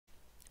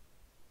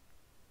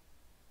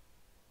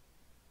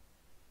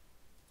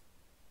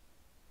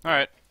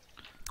Alright,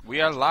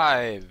 we are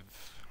live.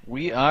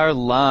 We are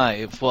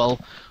live. Well,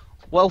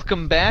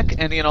 welcome back,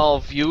 any and all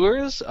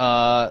viewers.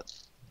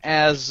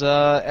 As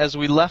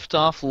we left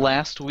off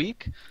last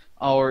week,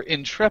 our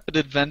intrepid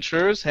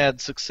adventurers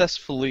had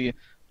successfully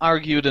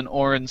argued in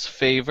Orin's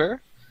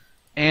favor,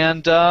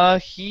 and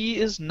he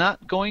is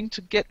not going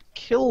to get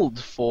killed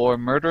for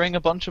murdering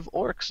a bunch of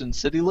orcs in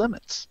city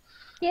limits.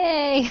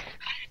 Yay!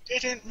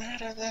 Didn't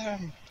murder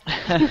them.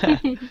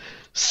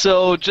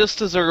 So,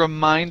 just as a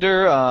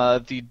reminder,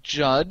 the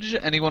judge,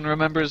 anyone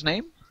remember his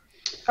name?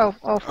 Oh,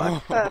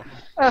 fuck.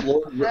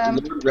 Lord I'm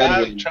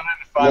Redwing. trying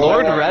to find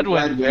Lord my-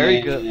 Redwin,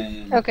 very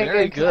good. Okay,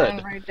 Very good.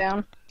 good. Write it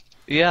down.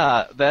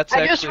 Yeah, that's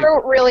I just actually...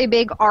 wrote really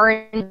big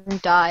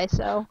orange die,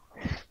 so.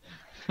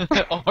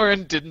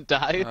 Orin didn't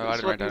die. Oh, I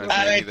is didn't what write down you his wrote?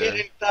 name I either.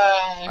 didn't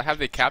I die. have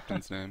the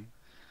captain's name.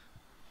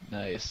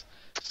 Nice.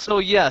 So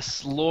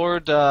yes,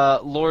 Lord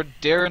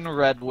Darren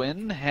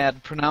Redwin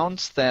had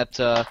pronounced that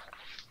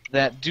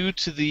that due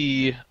to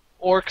the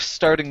orcs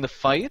starting the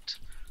fight,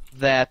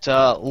 that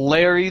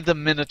Larry the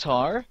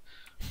Minotaur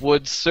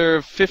would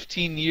serve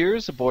 15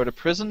 years aboard a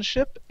prison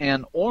ship,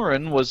 and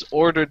Orin was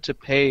ordered to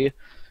pay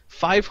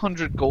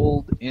 500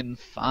 gold in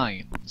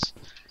fines.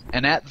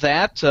 And at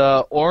that,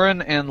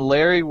 Orin and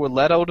Larry were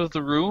let out of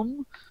the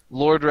room.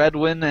 Lord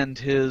Redwin and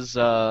his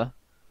other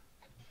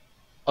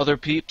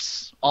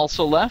peeps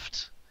also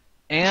left,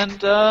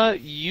 and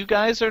you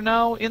guys are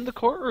now in the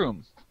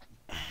courtroom.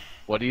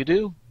 What do you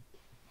do?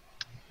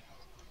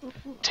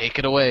 Take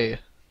it away.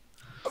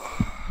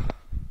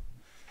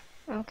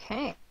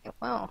 Okay,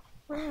 well.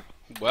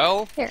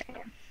 Well, Here I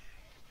am.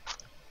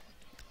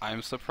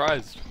 I'm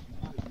surprised.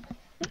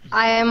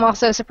 I am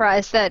also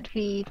surprised that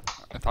he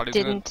I thought he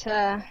was didn't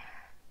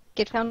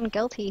get found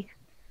guilty.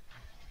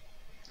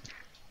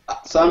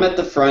 So I'm at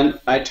the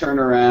front. I turn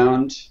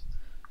around,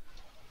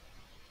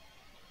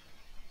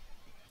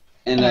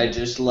 and I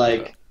just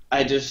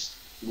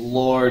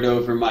lord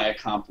over my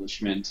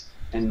accomplishment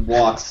and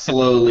walk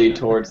slowly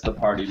towards the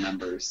party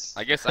members.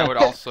 I guess I would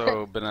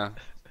also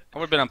I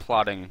would have been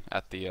applauding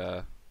at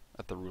the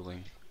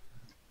ruling.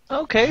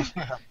 Okay.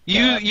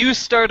 You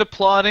start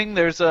applauding.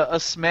 There's a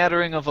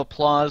smattering of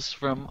applause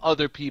from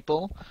other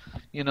people.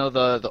 You know,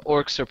 the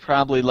orcs are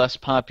probably less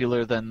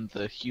popular than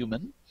the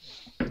human.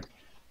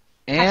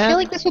 And I feel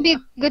like this would be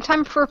a good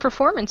time for a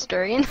performance,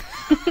 Durian.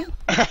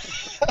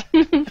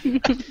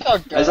 Oh,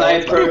 God. As I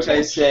approach,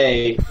 I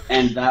say,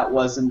 "And that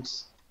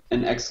wasn't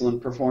an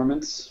excellent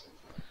performance."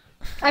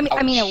 I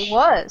mean, it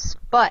was,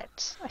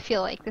 but I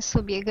feel like this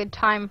would be a good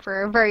time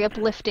for a very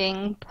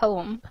uplifting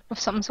poem of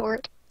some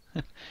sort.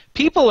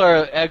 people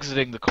are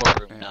exiting the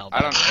courtroom now.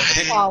 I don't.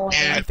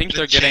 I think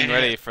they're getting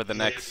ready for the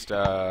next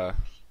trial.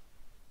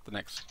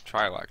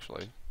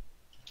 Actually,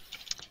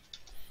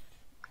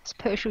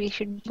 Suppose we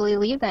should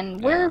leave then.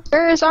 Yeah.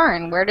 Where is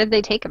Arn? Where did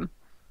they take him?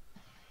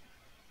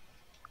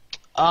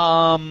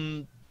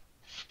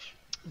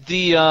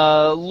 The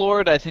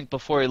Lord, I think,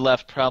 before he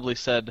left, probably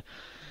said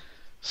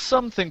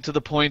something to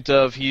the point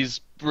of he's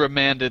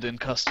remanded in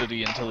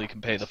custody until he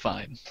can pay the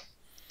fine.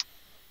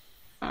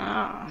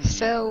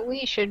 So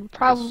we should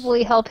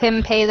probably help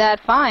him pay that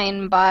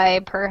fine by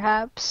we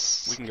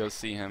perhaps can go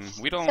see him.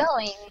 We don't.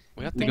 selling.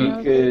 We have to We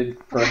go.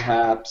 could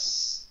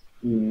perhaps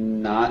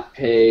not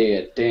pay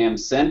a damn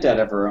cent out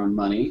of our own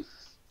money.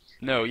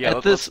 No, yeah. At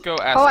Let's this- go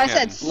ask Oh, I him.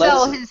 said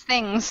sell Let's- his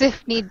things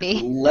if need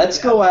be. Let's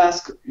go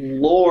ask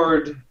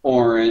Lord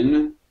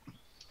Orin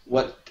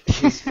what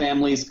his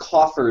family's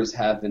coffers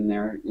have in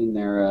their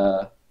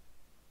Oh,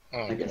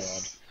 I God.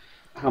 guess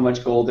how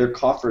much gold their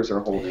coffers are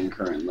holding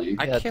currently.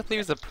 I Yeah. can't believe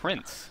he's a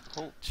prince.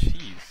 Oh, jeez.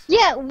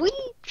 Yeah, we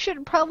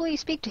should probably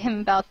speak to him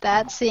about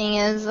that, seeing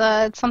as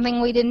it's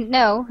something we didn't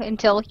know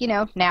until,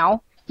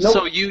 now. Nope.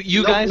 So you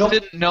Nope, guys nope.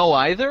 didn't know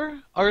either,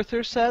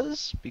 Arthur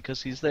says,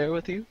 because he's there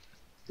with you?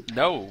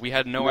 No, we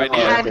had no No. I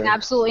idea. had okay.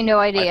 absolutely no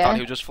I thought idea. he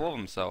was just full of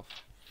himself.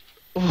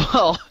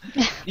 Well,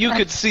 you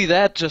could see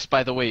that just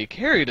by the way he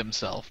carried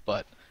himself,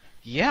 but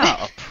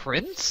yeah, a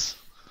prince?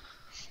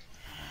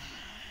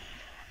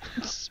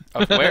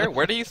 Of where?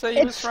 Where did you say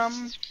he was It's-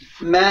 from?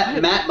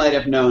 Matt might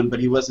have known, but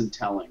he wasn't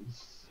telling.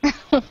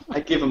 I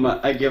give him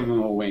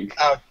a wink.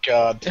 Oh,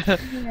 God.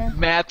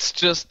 Matt's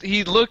just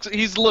he's looked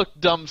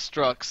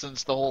dumbstruck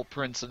since the whole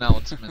prince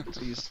announcement.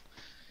 He's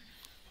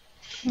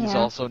Yeah.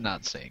 also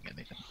not saying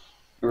anything.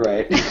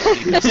 Right.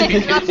 He's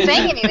not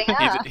saying anything.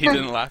 He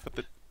didn't laugh at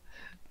the.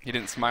 He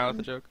didn't smile at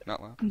the joke.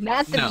 Not laugh.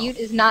 Matt the No. Mute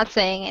is not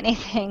saying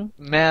anything.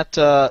 Matt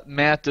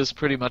is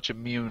pretty much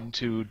immune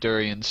to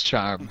Durian's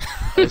charm,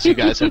 as you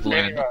guys have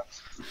learned. Anyway,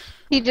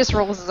 He just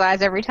rolls his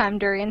eyes every time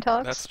Durian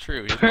talks. That's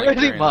true. He doesn't like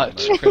Pretty Durian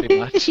much, that pretty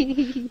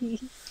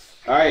much.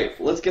 All right,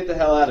 let's get the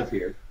hell out of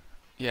here.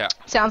 Yeah.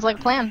 Sounds like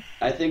a plan.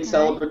 I think Right.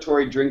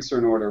 celebratory drinks are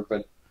in order,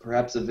 but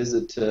perhaps a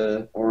visit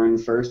to Orin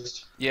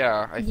first.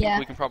 Yeah. I think Yeah.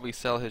 we can probably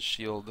sell his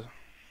shield.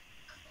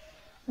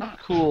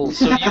 Cool.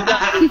 So you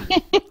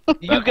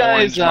That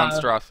guys, orange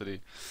monstrosity.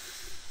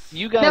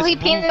 you guys. No, he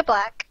moved- painted it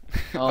black.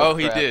 Oh,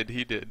 he crap. did.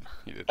 He did.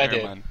 He did. I Never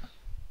did. mind.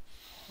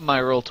 My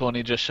roll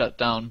 20 just shut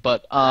down,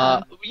 but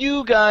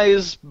you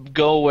guys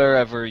go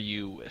wherever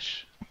you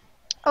wish.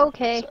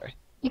 Okay. Sorry.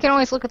 You can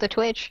always look at the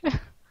Twitch.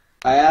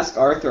 I asked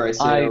Arthur, I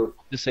said, I is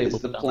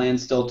disabled the them. plan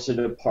still to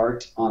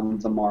depart on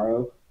the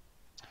morrow?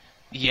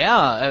 Yeah,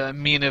 I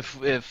mean,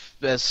 if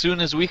as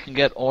soon as we can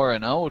get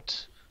Orin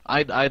out,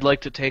 I'd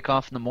like to take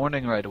off in the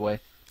morning right away.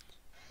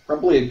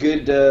 Probably a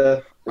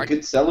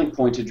good selling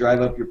point to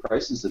drive up your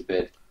prices a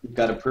bit. We've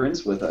got a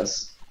prince with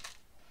us,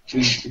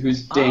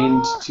 who's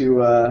deigned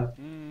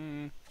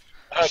to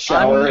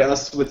shower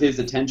us with his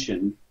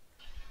attention.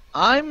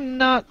 I'm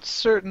not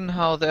certain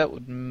how that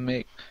would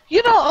make.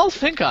 I'll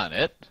think on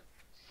it.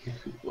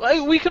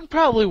 We can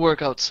probably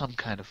work out some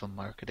kind of a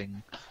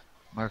marketing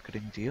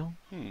deal.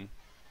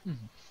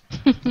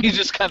 He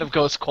just kind of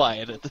goes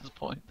quiet at this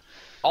point.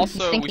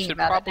 Also, we thinking should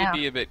about it probably now.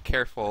 be a bit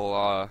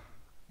careful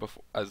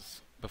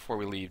before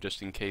we leave,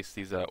 just in case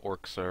these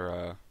orcs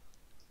are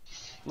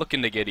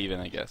looking to get even,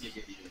 I guess.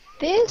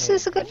 This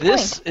is a good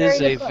This point.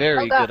 is a good point.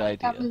 very Oh, God, good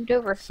idea. Got moved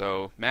over.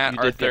 So Matt,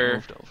 You did get Arthur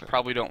moved over.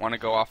 probably don't want to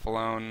go off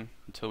alone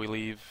until we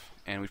leave,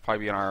 and we'd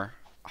probably be on our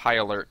high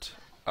alert,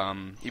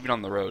 even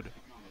on the road.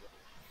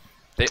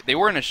 They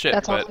were in a ship,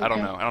 That's but awesome, I don't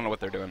too. know. I don't know what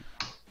they're doing.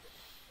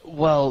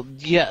 Well,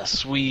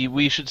 yes,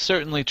 we should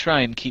certainly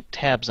try and keep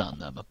tabs on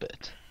them a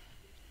bit.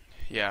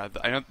 Yeah,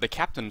 I know the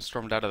captain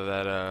stormed out of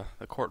that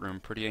the courtroom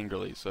pretty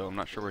angrily, so I'm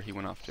not sure where he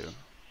went off to.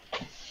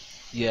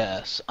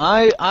 Yes,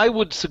 I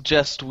would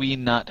suggest we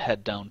not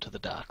head down to the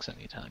docks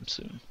anytime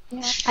soon. Yeah.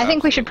 I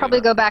think we should Absolutely probably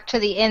not. go back to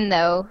the inn,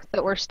 though,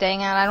 that we're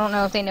staying at. I don't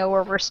know if they know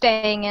where we're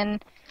staying,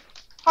 and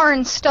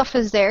Arn's stuff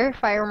is there,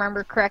 if I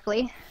remember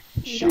correctly.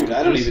 Shoot,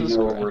 I don't This even is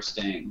know where correct. we're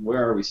staying.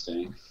 Where are we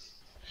staying?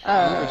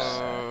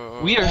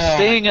 We are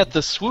staying at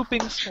the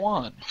Swooping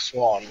Swan.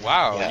 Swan.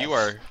 Wow, Yeah. you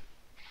are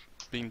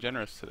being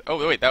generous today.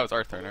 Oh wait, that was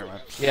Arthur. Never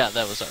mind. Yeah,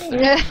 that was Arthur.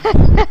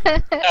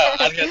 No, I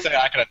was gonna say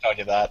I could have told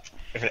you that.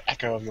 If an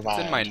echo of your mind.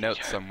 It's in my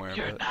notes somewhere.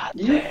 You're But... not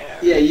You, there.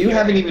 yeah, you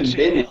haven't even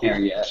been in here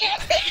yet.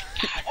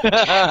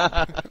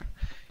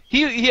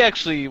 He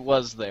actually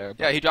was there.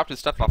 Yeah, he dropped his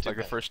stuff off like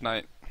the first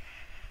night.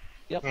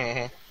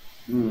 Mm-hmm.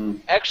 Hmm.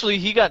 Actually,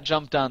 he got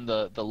jumped on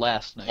the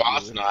last night.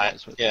 Last you night,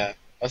 guys were yeah.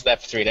 I was there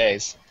for 3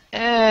 days.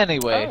 there.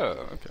 Anyway,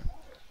 Oh, okay.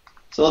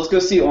 So let's go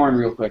see Orn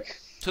real quick.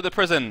 To the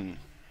prison.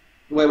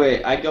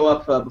 Wait. I go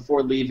up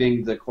before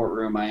leaving the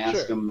courtroom. I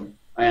ask him.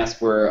 I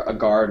ask where a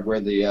guard where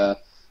the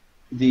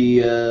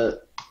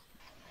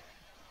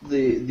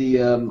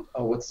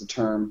what's the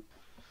term?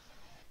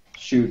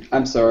 Shoot,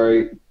 I'm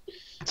sorry.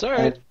 it's all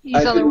right. Use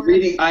I've other been words.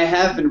 reading. I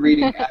have been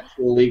reading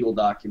actual legal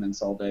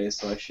documents all day,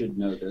 so I should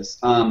know this.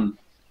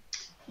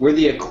 Where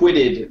the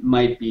acquitted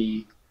might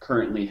be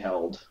currently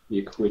held. The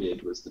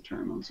acquitted was the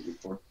term I was looking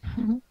for.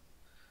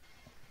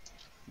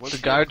 What's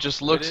The guard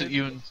just looks at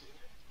acquitted? you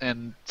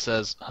and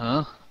says,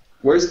 "Huh?"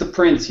 Where's the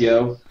prince,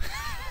 yo?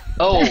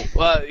 Oh,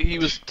 he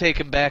was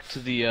taken back to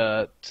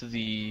the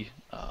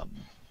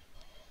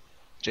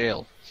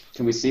jail.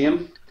 Can we see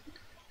him?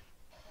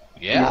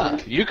 Yeah,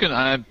 you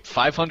can.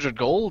 500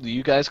 gold.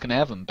 You guys can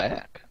have him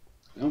back.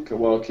 Okay.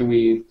 Well, can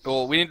we?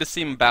 Well, we need to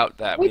see him about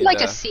that. We'd We like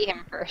need to see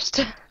him first.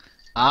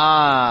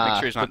 Ah, make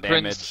sure he's not the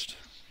prince. damaged.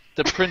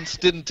 The prince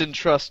didn't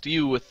entrust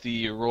you with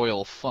the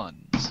royal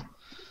funds.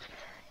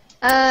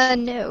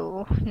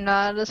 No.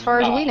 Not as far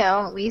as we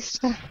know, at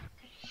least.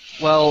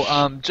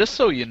 Well, just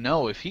so you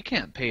know, if he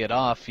can't pay it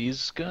off,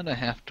 he's gonna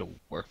have to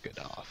work it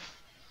off.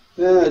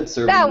 It's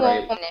serve That him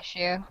won't right. be an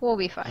issue. We'll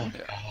be fine.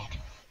 God.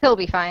 He'll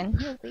be fine,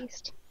 at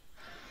least.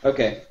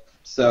 Okay.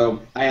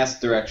 So I asked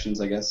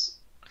directions, I guess.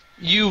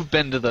 You've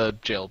been to the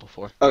jail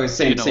before. Okay,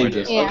 same You know where it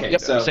jail. is. Yeah. Okay,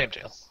 Yep, so same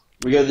jail.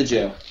 we go to the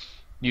jail.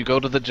 You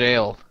go to the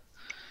jail,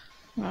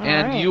 and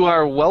Alright. you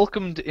are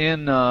welcomed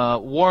in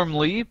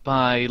warmly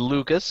by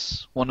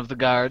Lucas, one of the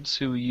guards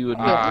who you had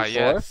met Ah,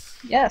 before. yes.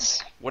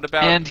 Yes. What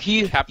about And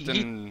he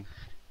Captain?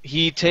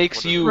 he takes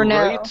What you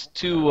Renaud. right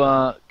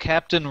to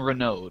Captain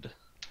Renaud.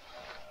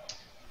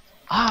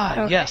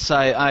 Ah, Okay. yes,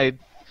 I.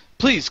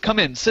 Please come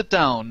in, sit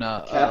down,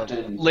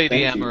 Captain,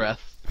 Lady thank you. Amareth.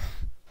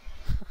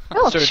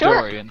 Oh, Sir sure.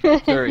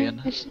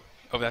 Dorian.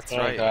 Oh, that's Oh,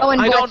 right. God. Oh,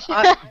 and I Butch.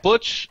 don't,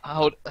 Butch.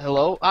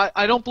 Hello.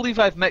 I don't believe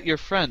I've met your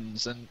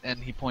friends,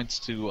 and he points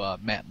to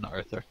Matt and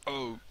Arthur.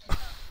 Oh,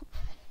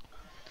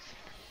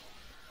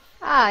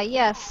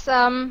 Yes.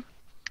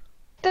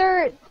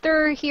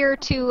 They're here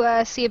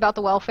to see about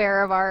the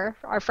welfare of our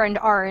friend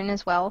Arin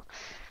as well.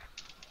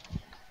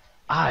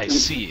 I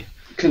see.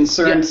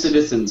 Concerned Yes.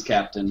 citizens,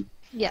 Captain.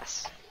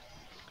 Yes.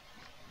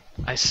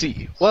 I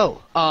see.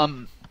 Well,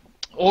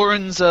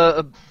 Oren's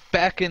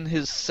back in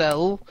his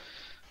cell.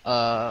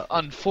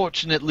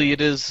 Unfortunately,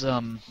 it is.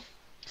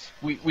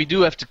 We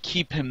do have to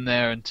keep him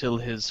there until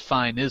his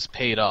fine is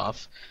paid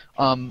off.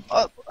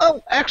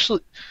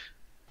 Actually,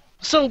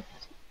 so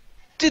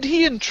did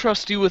he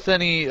entrust you with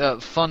any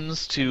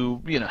funds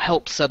to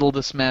help settle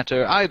this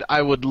matter?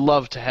 I would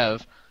love to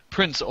have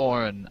Prince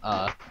Oren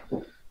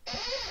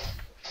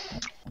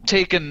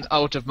taken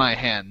out of my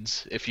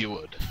hands, if you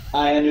would.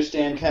 I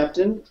understand,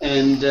 Captain,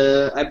 and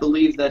I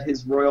believe that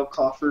his royal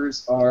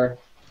coffers are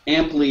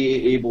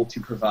amply able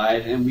to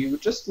provide, and we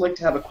would just like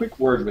to have a quick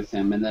word with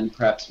him, and then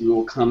perhaps we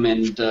will come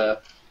and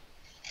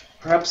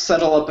perhaps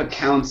settle up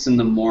accounts in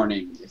the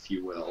morning, if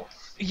you will.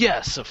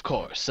 Yes, of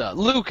course.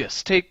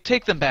 Lucas,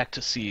 take them back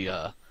to see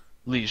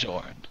Liege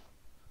Orin.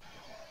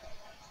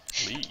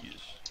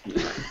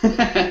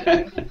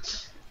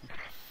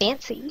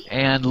 Fancy.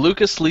 And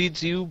Lucas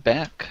leads you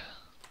back.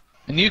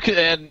 And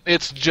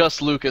it's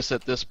just Lucas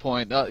at this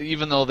point.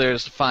 Even though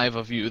there's 5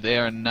 of you, they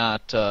are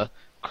not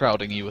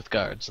crowding you with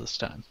guards this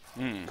time.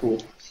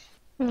 Cool.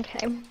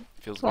 Okay.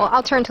 Feels Well, good.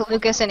 I'll turn to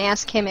Lucas and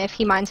ask him if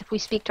he minds if we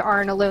speak to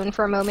Arn alone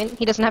for a moment.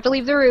 He doesn't have to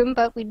leave the room,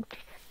 but we'd,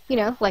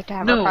 like to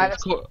have our No,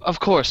 privacy. of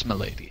course,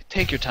 milady.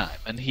 Take your time.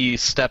 And he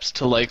steps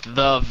to,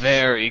 the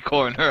very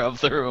corner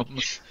of the room.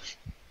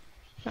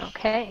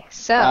 Okay,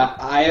 so...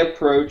 I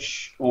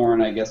approach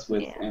Orn, I guess,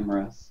 with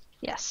Amarath.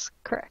 Yes,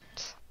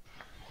 correct.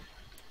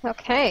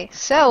 Okay,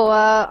 so,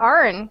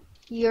 Arn,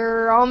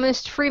 you're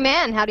almost free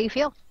man. How do you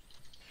feel?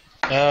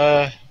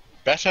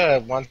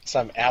 Better once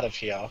I'm out of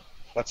here.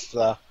 What's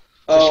the...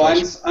 Oh,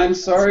 situation? I'm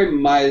sorry,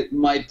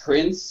 my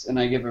prince, and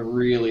I give a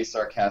really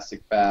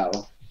sarcastic bow.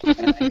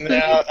 And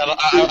No,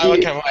 I look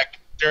at him like,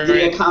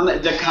 during...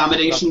 the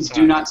accommodations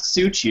do not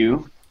suit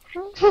you.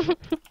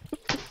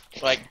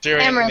 Like,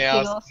 during Amarath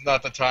now's feels.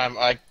 not the time.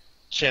 I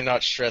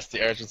cannot stress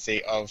the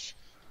urgency of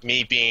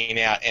me being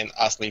out and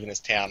us leaving this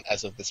town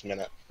as of this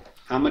minute.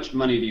 How much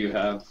money do you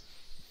have?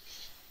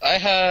 I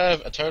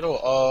have a total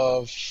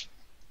of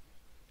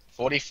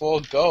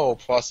 44 gold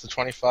plus the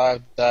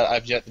 25 that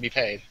I've yet to be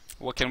paid.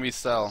 What can we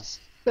sell?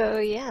 So,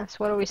 yes,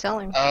 what are we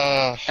selling?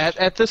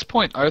 At this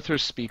point, Arthur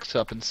speaks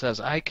up and says,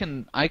 "I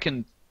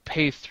can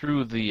pay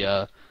through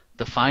the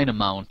fine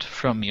amount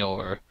from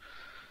your.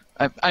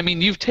 I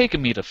mean, you've taken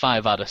me to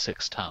 5 out of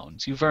 6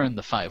 towns. You've earned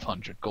the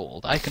 500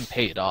 gold. I can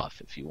pay it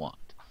off if you want."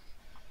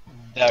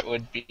 That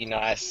would be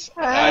nice.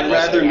 I'd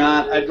rather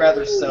not. I'd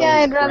rather sell. Yeah,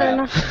 I'd his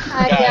rather crap.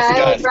 not. Guys,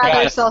 I would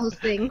rather guys. sell his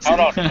things. Hold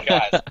on,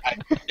 guys. I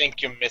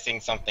think you're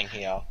missing something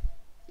here.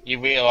 You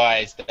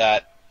realize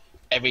that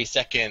every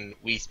second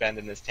we spend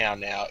in this town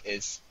now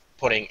is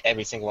putting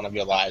every single one of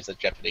your lives at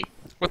jeopardy.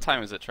 What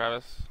time is it,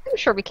 Travis? I'm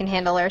sure we can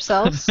handle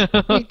ourselves.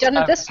 We've done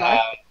it this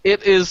far.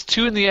 It is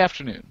 2 in the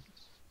afternoon.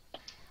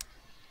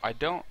 I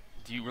don't.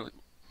 Do you really?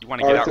 You want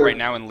to get out Arthur- right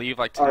now and leave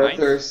like tonight?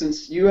 Arthur,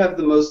 since you have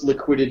the most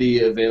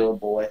liquidity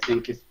available, I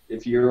think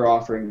if you're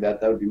offering that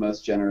would be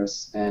most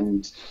generous,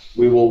 and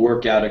we will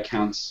work out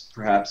accounts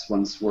perhaps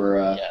once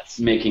we're Yes.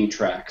 making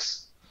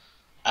tracks.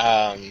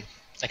 I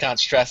can't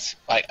stress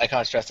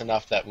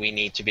enough that we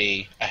need to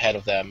be ahead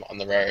of them on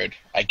the road.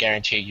 I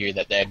guarantee you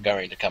that they're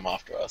going to come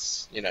after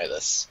us. You know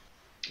this.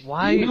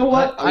 Why? You know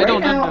what? I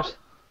don't now, understand.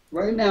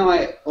 Right now,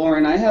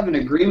 Oren, I have an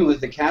agreement with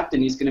the captain.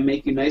 He's going to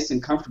make you nice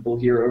and comfortable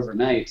here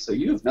overnight, so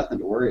you have nothing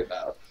to worry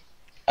about.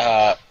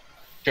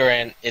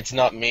 Duran, it's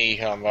not me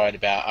who I'm worried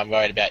about. I'm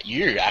worried about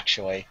you,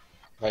 actually,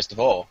 most of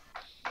all.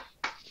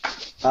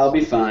 I'll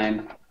be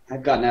fine.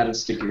 I've gotten out of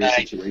stickier I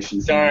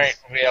situations. Don't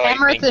really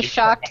Amherst think is you-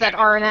 shocked that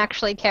Arn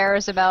actually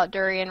cares about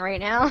Durian right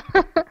now.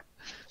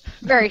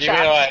 Very You shocked.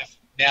 realize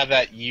now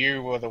that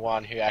you were the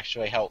one who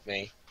actually helped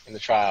me in the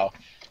trial,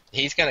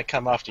 he's going to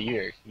come after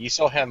you. You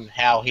saw him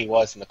how he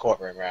was in the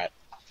courtroom, right?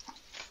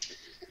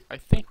 I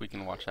think we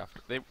can watch after.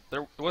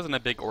 There wasn't a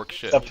big orc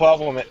ship. The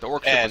problem The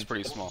orc ship was and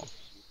pretty small.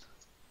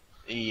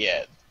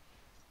 yeah,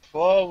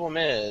 problem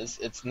is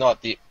it's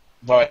not the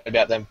worry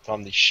about them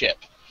from the ship.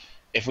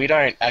 If we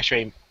don't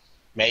actually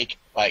make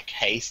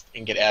haste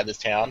and get out of this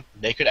town,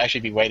 they could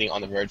actually be waiting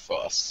on the road for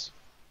us.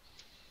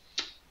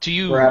 Do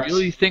you Perhaps.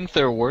 really think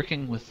they're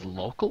working with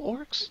local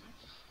orcs?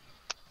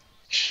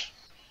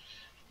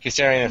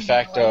 Considering the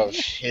fact of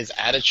his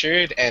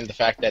attitude and the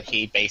fact that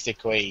he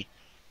basically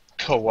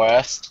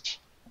coerced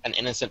an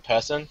innocent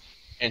person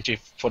into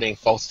putting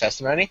false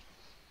testimony,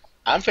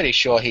 I'm pretty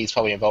sure he's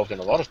probably involved in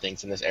a lot of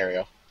things in this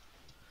area.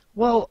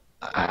 Well,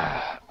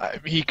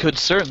 he could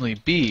certainly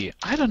be.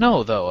 I don't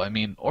know though. I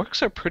mean,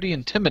 orcs are pretty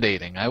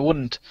intimidating. I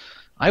wouldn't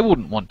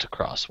want to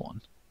cross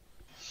one.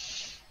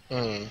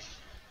 Hmm.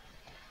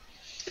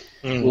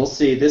 We'll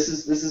see. This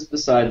is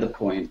beside the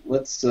point.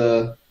 Let's.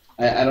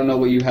 I don't know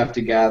what you have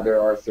to gather,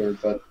 Arthur,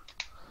 but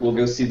we'll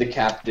go see the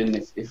captain.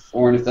 If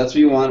that's what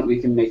you want, we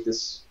can make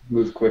this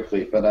move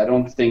quickly. But I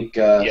don't think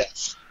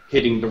Yes.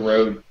 hitting the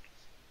road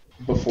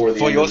before the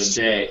For end your of the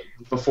day.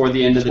 Before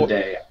the end of the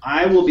day,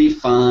 I will be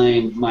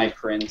fine, my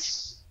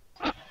prince.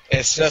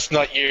 It's just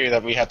not you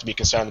that we have to be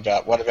concerned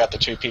about. What about the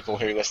 2 people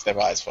who risked their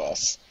lives for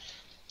us?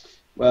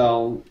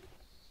 Well,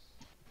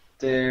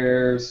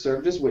 they're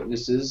served as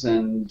witnesses,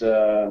 and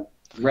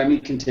Remy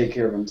can take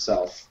care of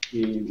himself.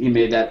 He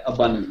made that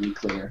abundantly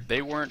clear.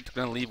 They weren't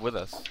going to leave with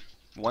us.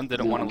 One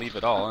didn't No. want to leave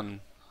at all,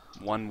 and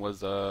one was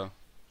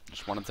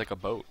just wanted to take a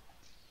boat.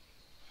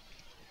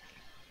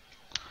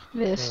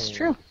 This is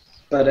true.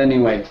 But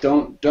anyway,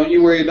 don't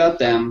you worry about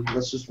them.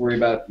 Let's just worry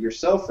about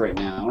yourself right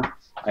now.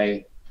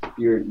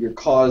 Your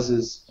cause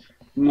is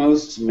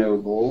most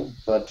noble,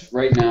 but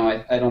right now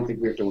I don't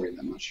think we have to worry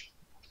that much.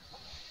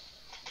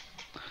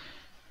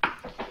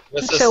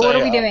 Let's just So what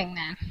say, are we doing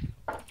then?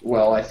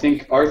 Well, I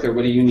think Arthur,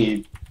 what do you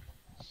need?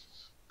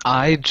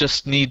 I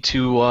just need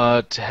to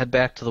head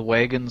back to the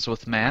wagons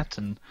with Matt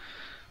and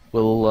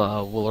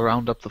we'll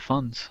round up the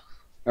funds.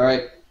 All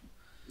right.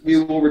 We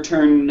will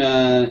return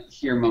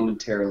here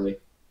momentarily.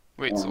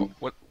 Wait, so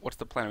what's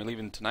the plan? Are we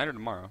leaving tonight or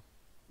tomorrow?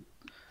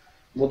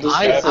 We'll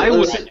discuss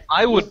it.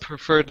 I would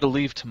prefer to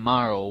leave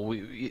tomorrow.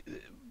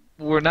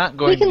 We're not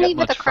going to get leave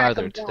at much the crack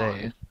farther of dawn.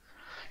 today.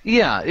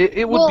 Yeah,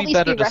 it We'll would at be least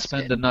better be to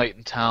spend rested. a night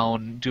in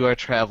town, do our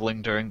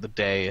traveling during the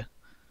day.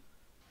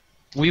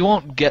 We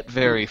won't get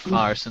very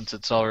far since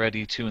it's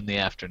already 2 in the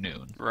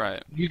afternoon.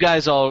 Right. You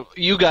guys all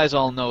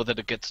know that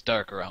it gets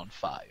dark around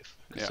 5.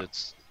 'Cause Yeah.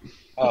 it's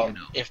Oh, you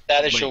know, if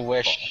that is your late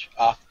wish,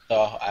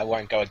 after I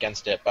won't go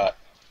against it. But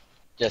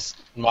just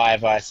my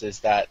advice is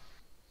that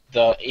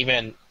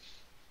even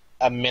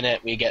a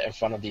minute we get in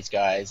front of these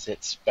guys,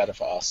 it's better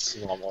for us.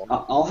 Normal.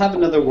 I'll have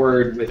another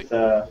word with.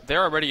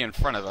 They're already in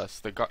front of us.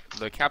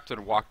 The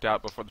captain walked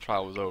out before the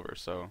trial was over,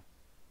 so...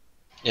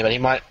 Yeah, but he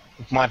might.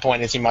 My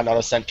point is, he might not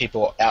have sent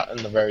people out in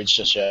the roads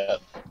just yet. Well-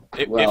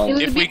 It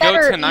would If be we go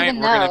better tonight, even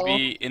we're going though- to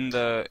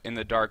be in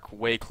the dark,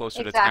 way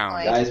closer to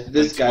Exactly. town. Guys,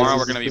 this tomorrow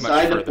we're is gonna be much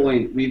beside the further.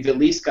 point. We've at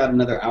least got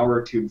another hour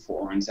or two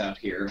before Orin's out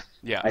here.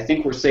 Yeah. I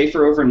think we're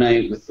safer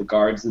overnight with the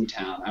guards in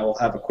town. I will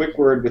have a quick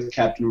word with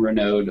Captain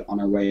Renaud on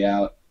our way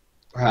out,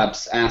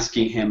 perhaps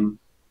asking him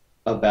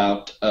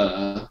about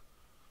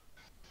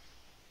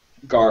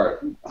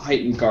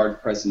heightened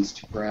guard presence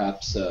to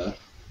perhaps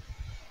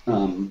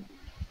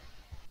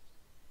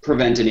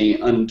prevent any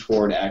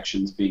untoward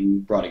actions being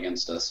brought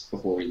against us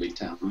before we leave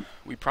town.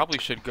 We probably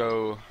should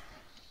go...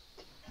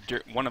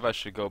 One of us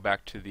should go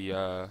back to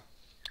the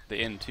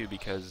inn, too,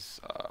 because...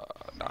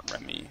 not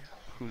Remy.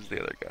 Who's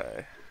the other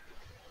guy?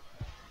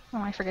 Oh,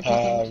 I forget his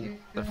name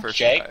The too. first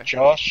Jake, guy.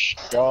 Josh,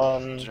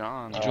 John.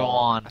 John.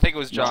 John. I think it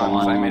was John,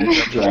 because I made a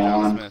joke with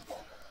John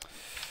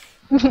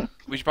Smith.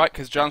 We should probably...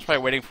 Because John's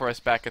probably waiting for us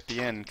back at the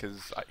inn,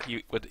 because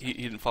he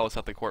didn't follow us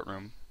out the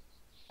courtroom.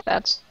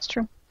 That's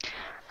true.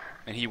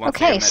 And he wants to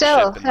get Okay, in that so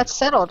ship and that's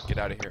settled. get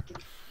out of here.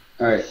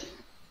 All right.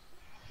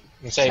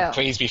 And say, So-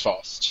 please be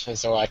fast.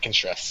 That's all I can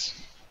stress.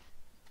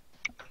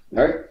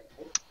 All right.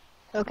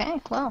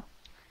 Okay, well.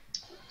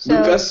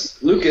 So,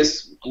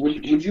 Lucas,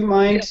 would you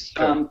mind? Yes,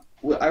 sure.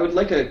 I would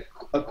like a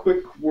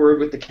quick word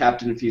with the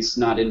captain if he's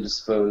not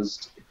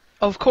indisposed.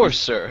 Of course,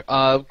 sir.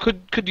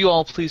 Could you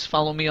all please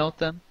follow me out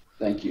then?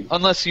 Thank you.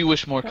 Unless you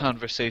wish more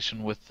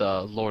conversation with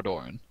Lord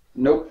Orin.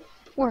 Nope,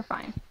 we're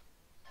fine.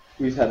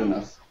 we've had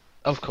enough.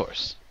 Of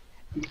course.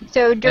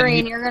 So,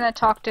 Durian, he- you're going to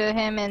talk to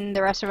him and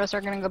the rest of us are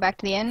going to go back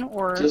to the inn,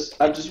 or...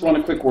 I just want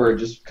a quick word.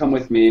 Just come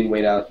with me and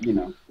wait out.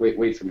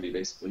 Wait for me,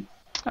 basically.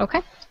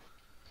 Okay.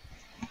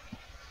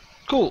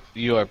 Cool.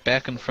 You are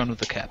back in front of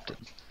the captain.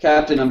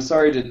 Captain, I'm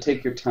sorry to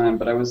take your time,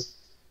 but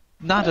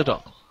Not at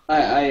all.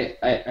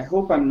 I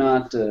hope I'm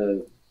not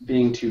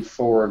being too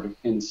forward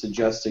in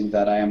suggesting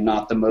that I am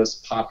not the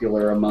most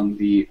popular among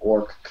the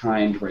orc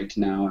kind right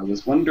now. I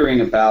was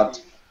wondering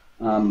about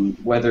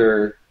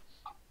whether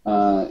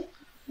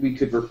we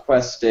could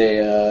request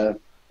An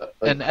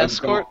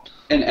escort?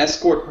 An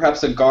escort,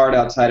 perhaps a guard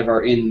outside of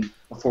our inn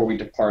before we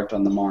depart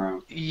on the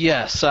morrow.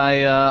 Yes, I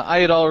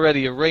had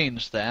already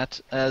arranged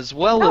that, as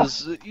well Oh.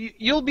 as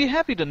you'll be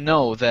happy to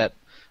know that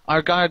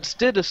our guards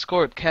did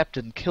escort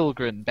Captain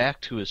Kilgren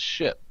back to his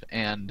ship,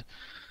 and,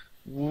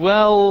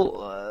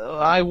 well,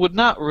 I would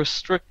not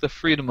restrict the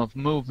freedom of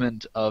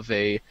movement of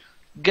a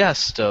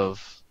guest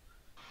of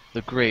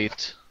the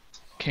great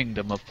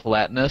kingdom of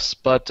Palatinus,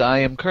 but I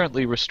am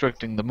currently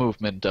restricting the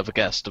movement of a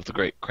guest of the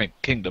great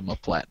kingdom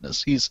of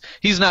Palatinus.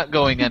 He's not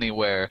going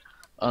anywhere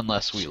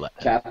unless we let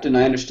him. Captain,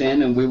 I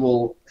understand, and we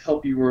will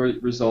help you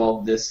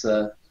resolve this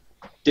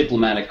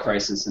diplomatic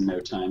crisis in no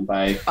time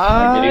by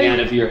getting out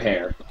of your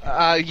hair.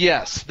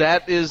 Yes,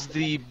 that is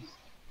the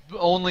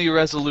only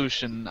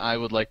resolution I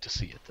would like to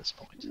see at this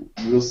point.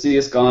 You will see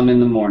us gone in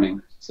the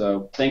morning.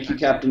 So thank you,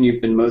 Captain. You've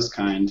been most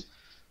kind.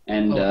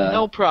 And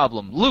No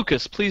problem.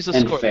 Lucas, please and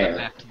escort fair. them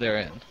back to their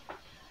inn.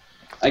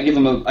 I give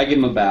him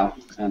a bow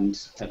and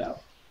head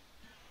out.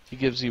 He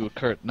gives you a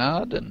curt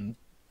nod, and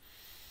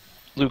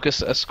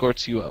Lucas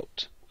escorts you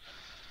out.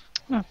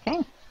 Okay.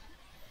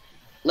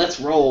 Let's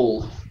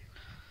roll.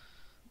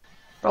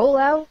 Roll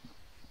out.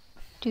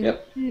 Do,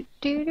 Yep. do,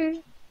 do,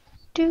 do,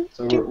 do,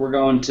 So do. we're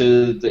going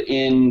to the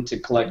inn to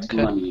collect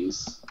Okay.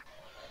 monies.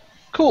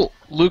 Cool.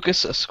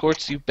 Lucas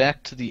escorts you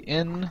back to the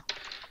inn.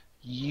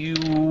 You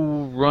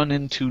run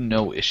into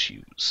no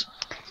issues.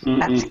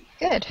 That's Mm-mm.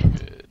 good.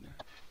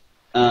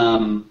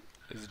 Good.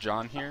 Is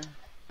John here?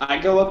 I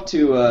go up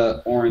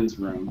to Orin's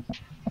room.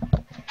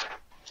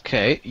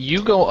 Okay,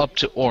 you go up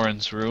to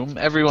Orin's room.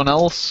 Everyone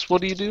else, what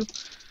do you do?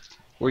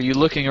 Were you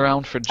looking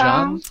around for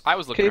John? I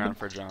was looking Cable? around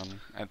for John.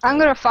 I'm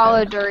going to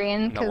follow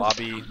Durian, In the because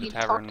lobby, the you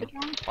talk tavern, to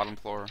John. bottom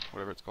floor,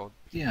 whatever it's called.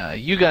 Yeah,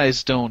 you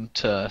guys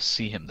don't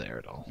see him there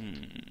at all.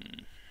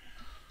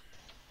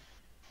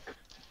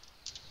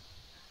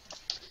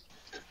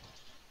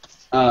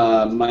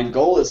 My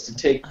goal is to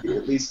take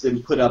at least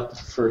and put up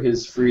for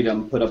his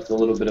freedom, put up the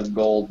little bit of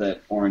gold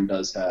that Orin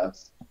does have.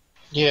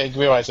 Yeah, you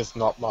realize it's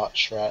not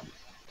much, right?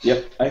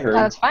 Yep, I heard.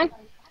 That's fine.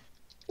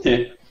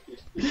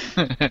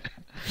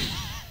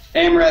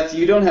 Amrath,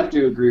 you don't have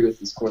to agree with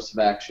this course of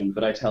action,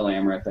 but I tell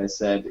Amrath, I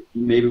said,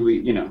 maybe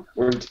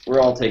we're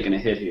all taking a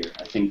hit here.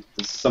 I think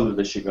some of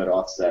this should go to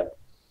Offset.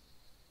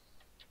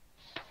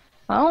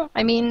 Well,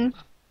 I mean,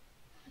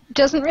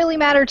 doesn't really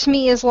matter to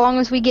me as long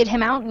as we get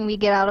him out and we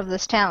get out of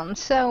this town.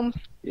 So,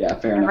 Yeah,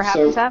 fair whatever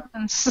enough.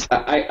 happens, So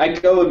happens. I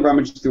go and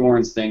rummage through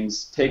Orin's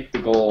things, take the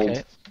gold,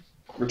 Okay.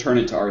 return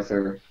it to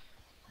Arthur.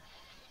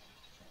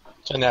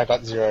 So now I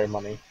got 0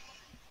 money.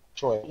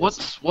 Sure.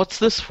 What's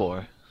this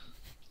for?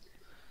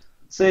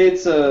 Say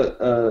it's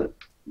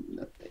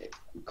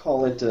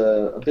call it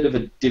a bit of a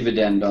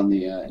dividend on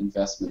the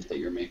investment that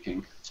you're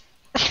making.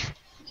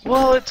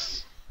 Well,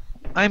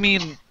 I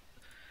mean,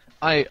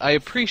 I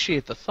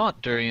appreciate the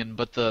thought, Durian,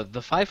 but the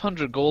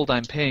 500 gold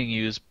I'm paying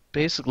you is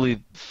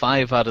basically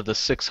 5 out of the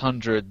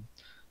 600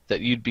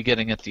 that you'd be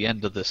getting at the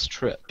end of this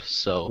trip.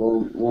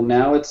 So Well,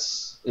 now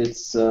it's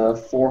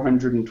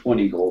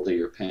 420 gold that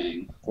you're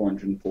paying,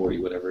 440,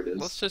 whatever it is.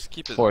 Let's just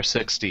keep it.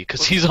 460, because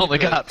Let's he's keep only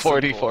it got simple.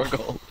 44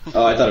 gold.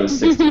 Oh, I thought it was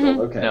 60 gold.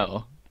 Okay.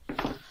 No.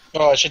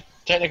 Oh, I should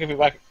technically be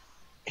back.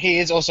 He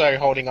is also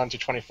holding on to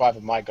 25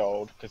 of my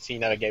gold because he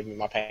never gave me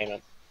my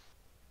payment.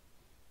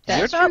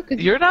 That's You're not- true,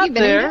 'cause you're not you've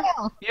been in there.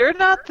 jail. You're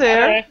not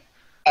there. Okay.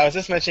 I was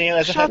just mentioning it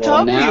as a Shut heads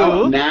up.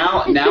 Well, you.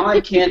 now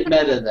I can't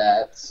meta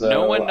that. So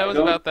No one I knows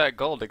don't- about that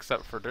gold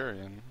except for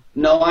Durian.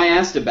 No, I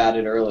asked about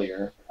it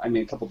earlier. I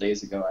mean, a couple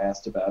days ago, I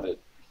asked about it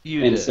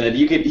You and did. said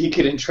he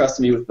could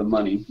entrust me with the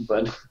money,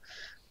 but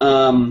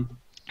And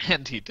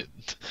he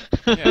didn't.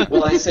 Yeah.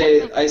 well, I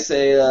say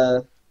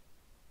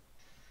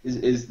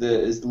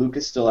is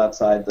Lucas still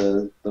outside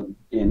the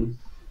inn?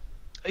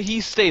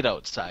 He stayed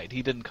outside.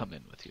 He didn't come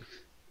in with you.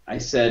 I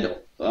said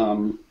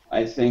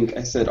I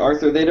said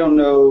Arthur, they don't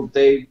know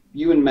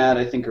you and Matt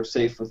I think are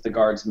safe with the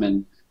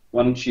guardsmen.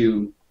 Why don't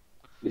you,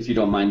 if you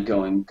don't mind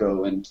go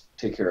and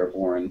take care of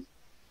Warren?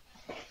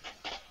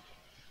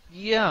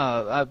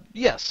 Yeah,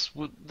 yes,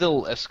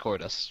 they'll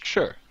escort us.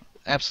 Sure,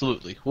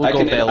 absolutely. We'll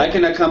go bail. I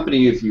can accompany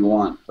you if you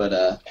want,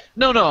 but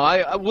No,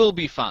 I will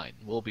be fine.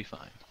 We'll be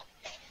fine.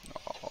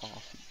 Oh,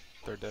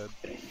 they're dead.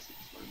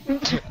 They're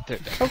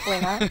dead.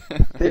 Hopefully not.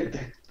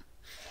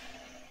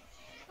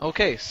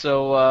 Okay,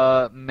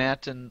 so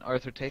Matt and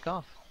Arthur take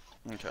off.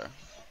 Okay.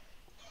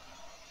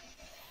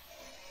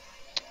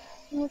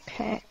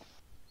 Okay.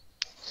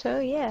 So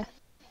yeah.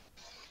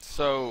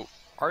 So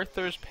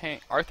Arthur's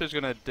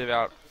gonna div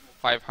out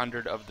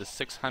 500 of the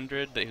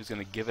 600 that he was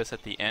gonna give us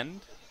at the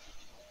end.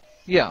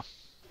 Yeah.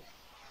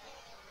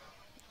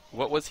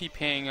 What was he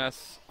paying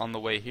us on the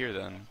way here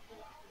then?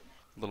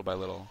 Little by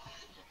little.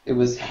 it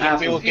was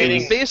half we were of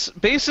getting-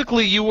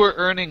 Basically, you were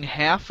earning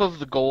half of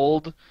the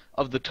gold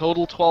of the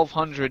total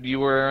 1,200. You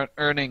were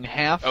earning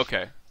half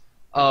Okay,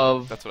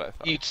 of that's what I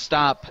thought. each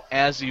stop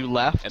as you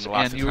left, And the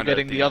last you were 600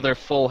 getting at the the other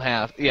full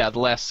half. Yeah, the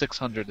last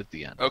 600 at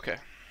the end. Okay.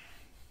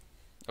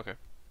 Okay.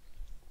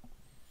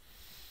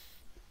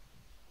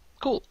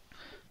 Cool.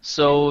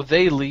 So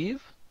they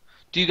leave.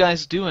 Do you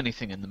guys do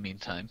anything in the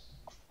meantime?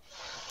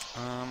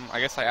 I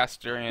guess I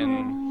asked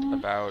Durian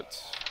about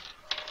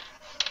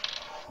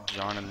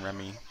John and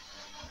Remy.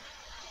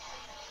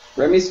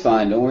 Remy's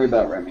fine. Don't worry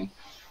about Remy.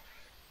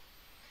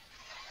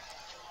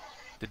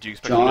 Did you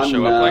expect him to John,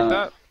 show up like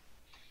that?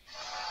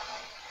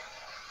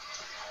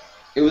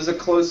 It was a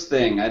close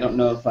thing. I don't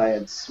know if I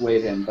had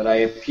swayed him, but I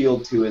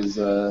appealed to his.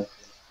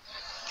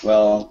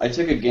 Well, I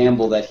took a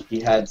gamble that he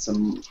had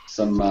some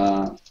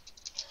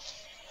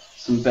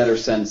better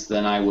sense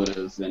than I would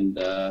have, and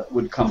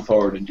would come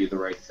forward and do the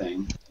right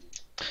thing.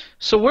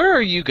 So where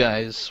are you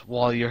guys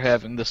while you're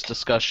having this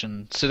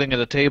discussion? Sitting at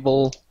a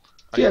table?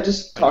 Yeah,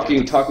 just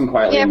talking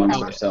quietly Yeah, amongst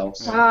probably.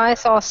 ourselves. Oh, I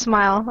saw a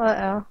smile.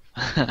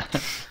 Uh-oh.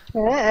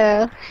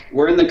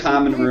 We're in the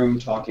common room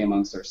talking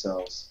amongst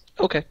ourselves.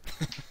 Okay.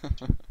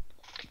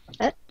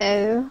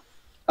 Uh-oh.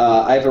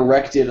 I've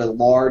erected a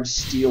large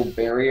steel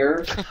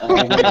barrier all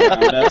the way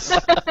around us.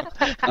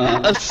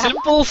 A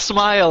simple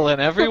smile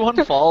and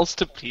everyone falls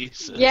to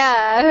pieces.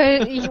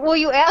 Yeah, well,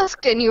 you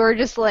asked and you were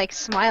just like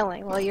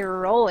smiling while you were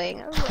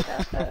rolling. I was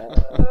like,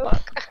 uh-oh.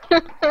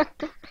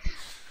 Fuck.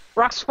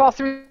 Rocks fall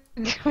through,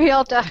 we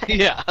all die.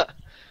 Yeah.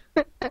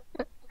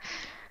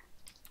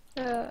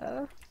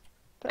 Uh,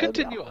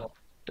 Continue on.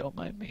 Don't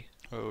mind me.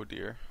 Oh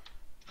dear.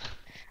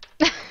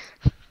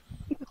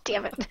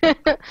 Damn it.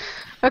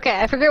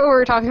 Okay, I forget what we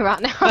were talking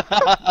about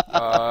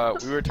now.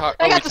 We were talking.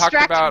 I we got talked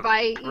distracted about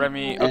by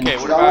Remy. And Okay,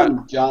 what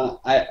about?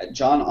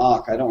 John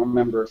Ock? I don't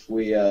remember if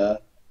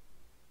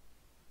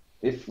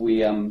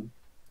we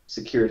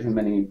secured him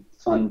any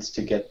funds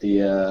to get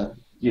the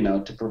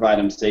to provide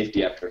him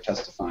safety after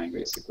testifying,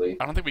 basically.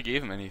 I don't think we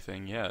gave him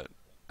anything yet.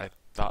 I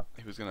thought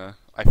he was gonna.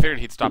 I figured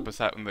he'd stop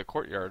us out in the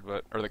courtyard,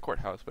 or the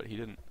courthouse, but he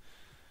didn't.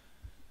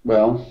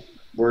 Well,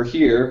 we're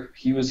here.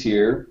 He was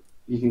here.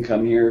 He can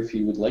come here if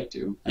he would like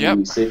to. I Yep. mean,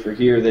 he's safer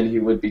here than he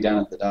would be down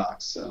at the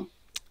docks. So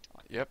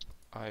Yep,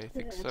 I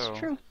think That's so.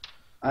 true.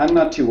 I'm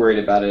not too worried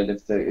about it.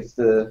 If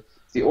the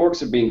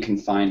orcs are being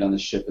confined on the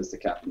ship, as the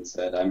captain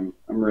said, I'm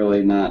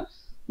really not.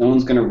 No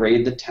one's going to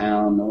raid the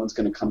town. No one's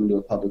going to come into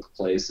a public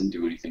place and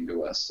do anything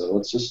to us. So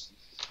let's just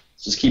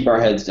just keep our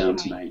heads down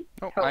tonight.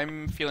 No, Hope.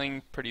 I'm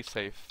feeling pretty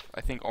safe.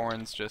 I think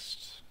Oren's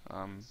just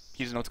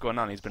he doesn't know what's going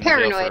on. He's been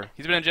Paranoid.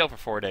 in jail for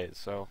 4 days,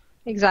 so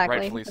Exactly.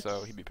 rightfully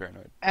so, he'd be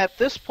paranoid. At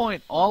this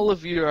point, all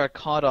of you are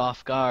caught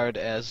off guard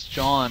as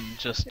John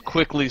just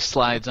quickly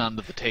slides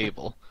onto the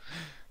table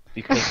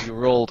because you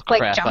rolled Like,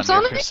 crap on jumps your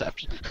on it?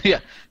 perception.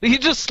 Yeah, he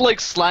just like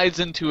slides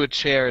into a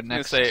chair I'm gonna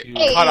next say to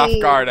caught off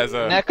guard as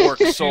a next orc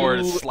to-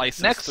 sword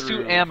slices next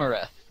through. to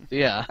Amareth.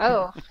 Yeah.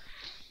 Oh.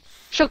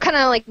 She'll kind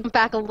of like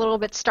back a little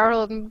bit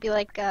startled and be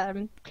like,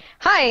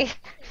 "Hi,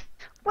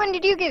 when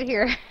did you get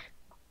here?"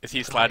 Is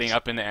he sliding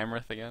up into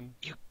Amrith again?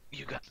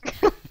 You got.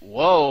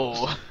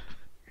 Whoa.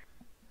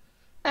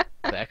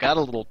 That got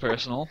a little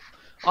personal.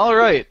 All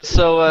right,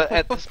 so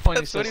at this point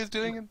That's he what says, he was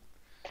doing.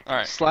 All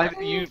right. "Slide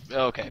you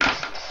okay?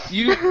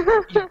 You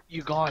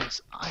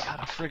guys, I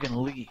gotta friggin'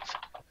 leave.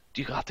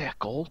 Do you got that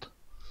gold?"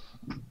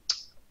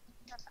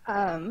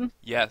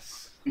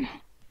 Yes.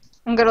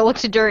 I'm gonna look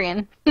to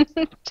Durian.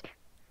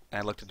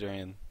 I looked at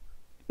Durian.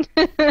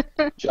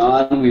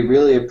 John, we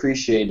really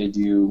appreciated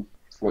you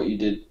for what you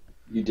did.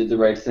 You did the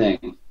right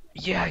thing.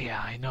 Yeah,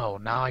 I know.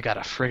 Now I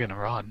gotta friggin'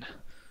 run.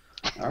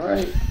 All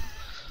right.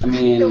 I The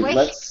mean, way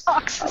let's. he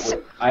talks.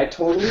 I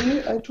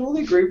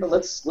totally agree, but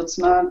let's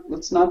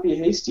not be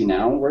hasty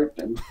now.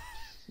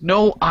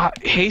 No,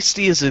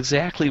 hasty is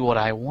exactly what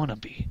I want to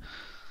be.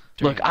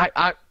 Look,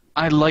 I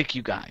like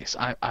you guys.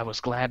 I was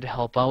glad to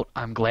help out.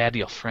 I'm glad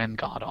your friend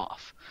got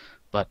off.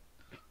 But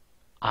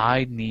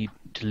I need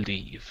to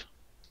leave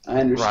I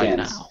understand.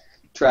 right now.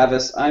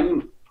 Travis,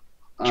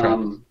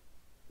 Travis.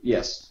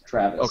 Yes,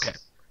 Travis. Okay.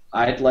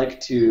 I'd like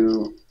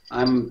to.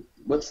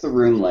 What's the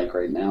room like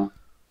right now?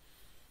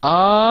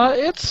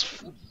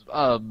 It's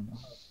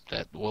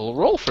that we'll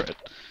roll for it.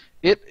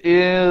 It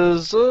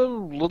is a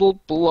little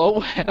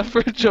below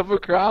average of a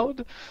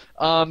crowd.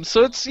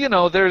 So it's,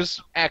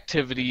 there's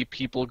activity,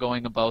 people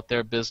going about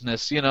their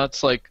business.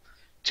 It's like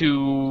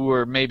 2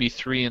 or maybe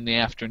 3 in the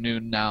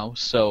afternoon now.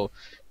 So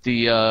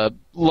the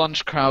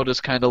lunch crowd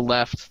is kind of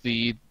left.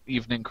 The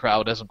evening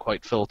crowd hasn't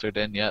quite filtered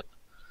in yet.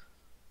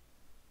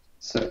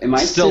 So am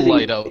I Still sitting,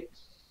 light out.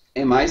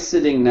 Am I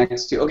sitting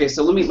next to? Okay,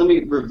 so let me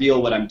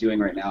reveal what I'm doing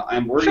right now.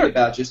 I'm worried Sure.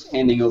 about just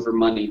handing over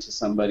money to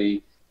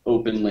somebody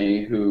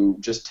openly who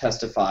just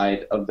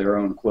testified of their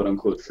own quote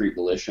unquote free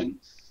volition.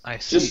 I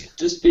see.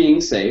 Just being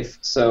safe.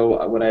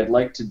 So what I'd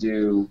like to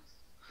do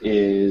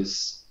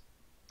is,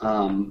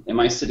 am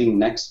I sitting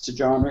next to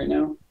John right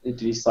now? Did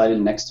he slide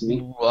in next to me?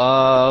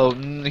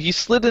 He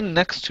slid in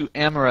next to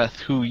Amareth,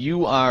 who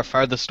you are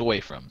farthest away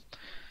from.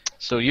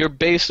 So you're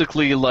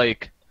basically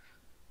like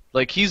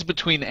he's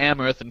between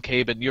Amareth and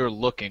Cabe, and you're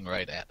looking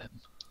right at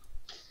him.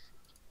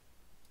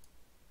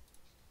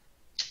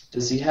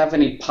 Does he have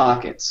any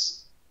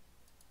pockets?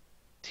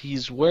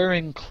 He's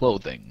wearing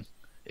clothing.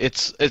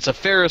 It's a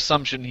fair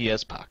assumption he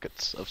has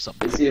pockets of some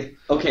kind.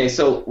 Okay,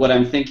 so what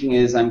I'm thinking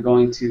is I'm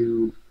going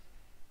to,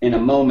 in a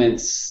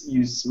moment,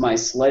 use my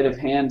sleight of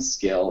hand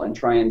skill and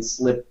try and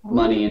slip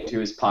money into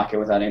his pocket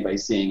without anybody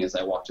seeing as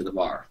I walk to the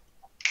bar.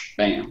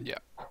 Bam. Yeah.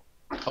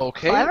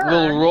 Okay, Clever.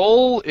 we'll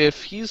roll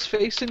if he's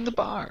facing the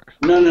bar.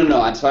 No.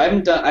 So I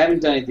haven't done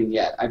anything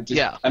yet.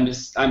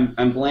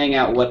 I'm laying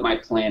out what my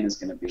plan is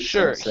going to be.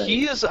 Sure, So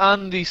he is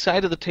on the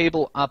side of the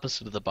table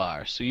opposite of the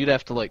bar, so you'd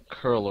have to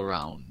curl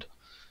around.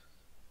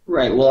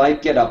 Right. Well, I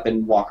get up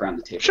and walk around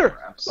the table. Sure.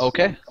 Perhaps.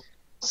 Okay.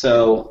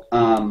 So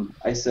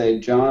I say,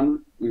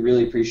 John, we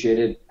really appreciate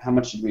it. How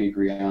much did we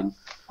agree on?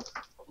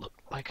 Look,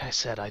 like I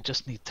said, I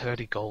just need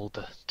 30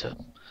 gold to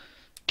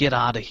get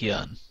out of here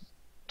and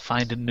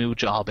find a new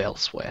job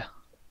elsewhere.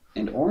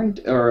 And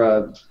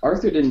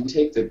Arthur didn't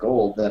take the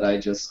gold that I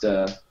just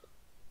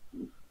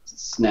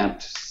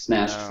snatched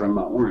No. from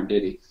Oren,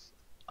 did he?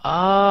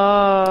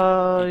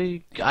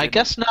 I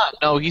guess not.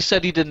 No, he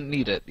said he didn't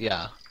need it.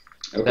 Yeah,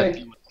 that Okay.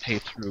 he would pay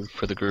through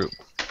for the group.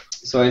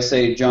 So I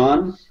say,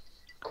 John,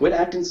 quit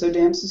acting so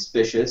damn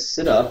suspicious.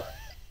 Sit up.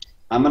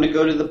 I'm going to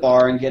go to the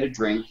bar and get a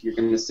drink. You're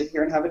going to sit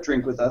here and have a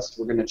drink with us.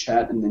 We're going to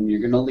chat, and then you're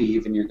going to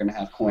leave, and you're going to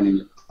have coin in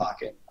your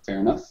pocket. Fair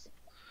enough?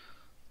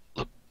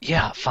 Look,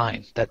 yeah,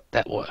 fine. That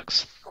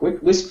works.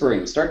 Quit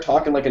whispering. Start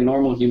talking like a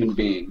normal human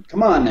being.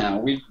 Come on now.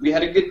 We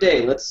had a good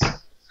day. Let's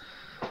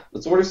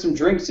order some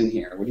drinks in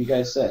here. What do you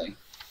guys say?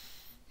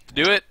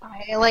 Do it.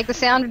 I like the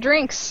sound of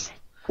drinks.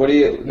 What do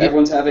you?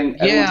 Everyone's having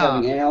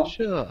ale.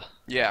 Sure.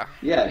 Yeah.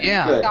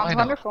 Yeah. Good. Why Sounds not?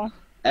 wonderful.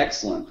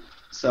 Excellent.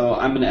 So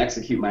I'm going to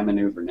execute my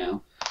maneuver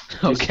now.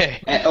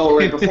 Okay.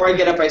 Right before I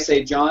get up, I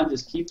say, John,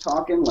 just keep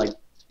talking.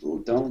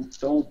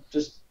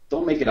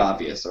 Don't make it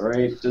obvious. All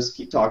right, just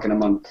keep talking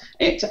among.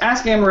 And to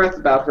ask Amareth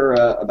about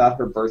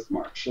her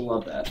birthmark. She'll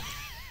love that.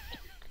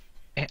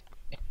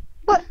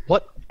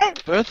 What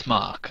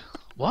birthmark?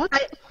 What?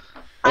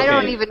 I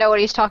don't Okay. even know what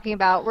he's talking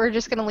about. We're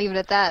just gonna leave it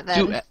at that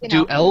then.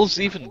 Do elves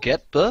even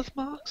get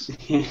birthmarks?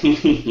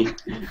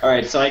 All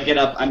right, so I get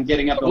up. I'm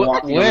getting up and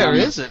walking. Where around,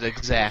 is it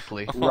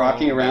exactly?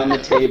 Rocking around the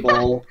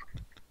table,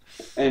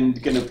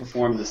 and gonna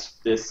perform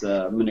this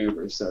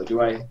maneuver. So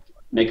do I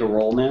make a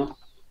roll now?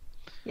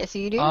 Yes,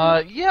 you do.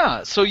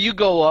 Yeah. So you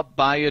go up,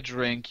 buy a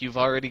drink. You've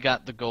already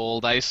got the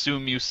gold. I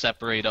assume you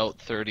separate out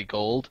 30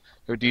 gold,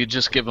 or do you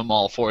just give them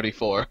all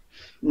 44?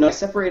 No, I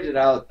separated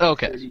out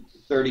Okay.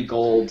 30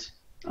 gold.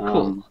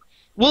 Cool.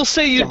 We'll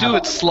say you to do have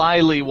it a-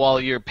 slyly while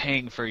you're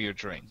paying for your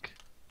drink.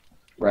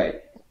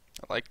 Right.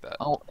 I like that.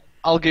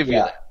 I'll give you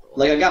Yeah. that.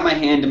 Like I got my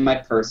hand in my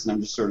purse and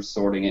I'm just sort of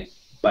sorting it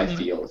by Mhm.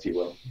 feel, if you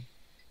will.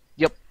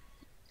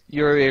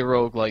 You're a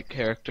roguelike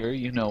character.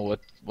 You know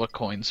what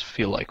coins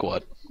feel like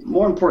what.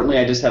 More importantly,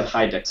 I just have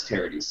high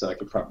dexterity, so I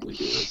could probably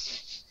do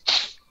this.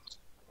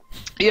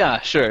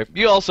 Yeah, sure.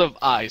 You also have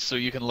eyes, so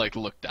you can like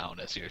look down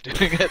as you're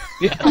doing it.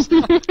 Yes.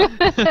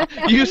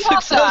 you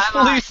Also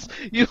have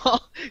successfully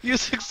you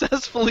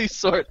successfully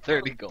sort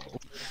 30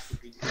 gold.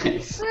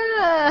 Nice.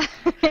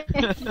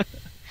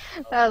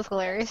 That was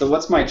hilarious. So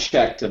what's my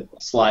check to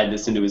slide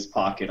this into his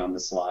pocket on the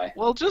sly?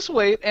 Well, just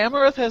wait.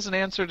 Amaranth hasn't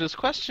answered his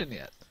question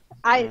yet.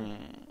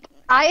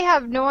 I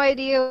have no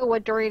idea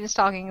what Dorian is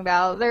talking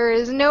about. There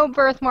is no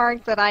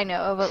birthmark that I know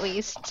of, at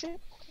least.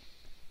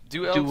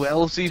 Do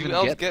elves even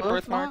get get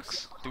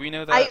birthmarks? Do we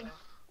know that?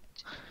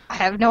 I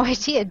have no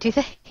idea. Do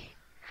they?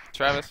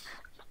 Travis?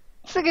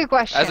 It's a good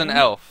question. As an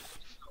elf.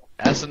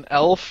 As an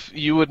elf,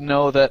 you would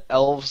know that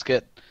elves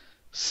get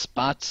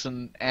spots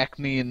and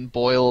acne and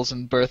boils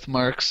and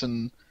birthmarks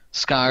and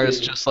scars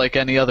just like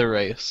any other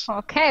race.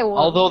 Okay, well.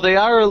 Although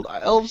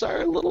elves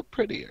are a little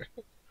prettier.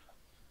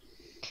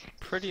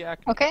 Pretty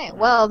accurate. Okay,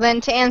 well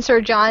then to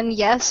answer John,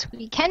 yes,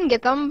 we can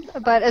get them,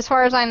 but as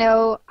far as I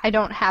know, I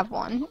don't have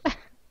one.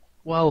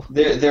 Well,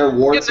 Their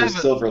warts You are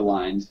never- silver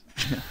lined.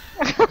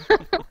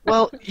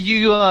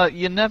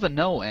 you never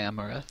know,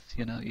 Amaranth.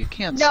 You know, you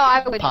can't No,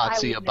 I would.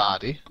 potsy I a would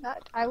body.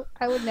 know.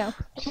 I would know.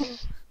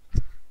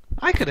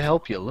 I could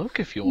help you look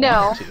if you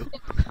No. wanted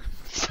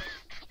to.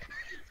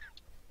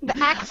 The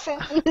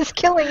accent is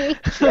killing me.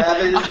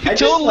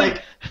 Travis,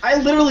 I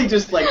literally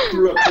just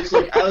threw a pitch,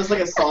 I was like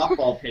a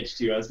softball pitch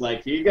to you. I was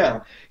like, here you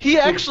go. He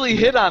actually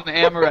hit on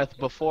Amaranth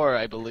before,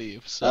 I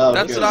believe. So Oh,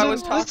 That's good. what I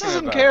was This talking is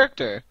in about.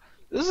 character.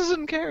 This is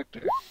in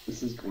character.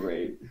 This is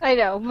great. I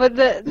know, but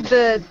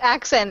the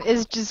accent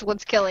is just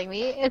what's killing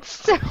me. It's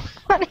so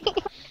funny.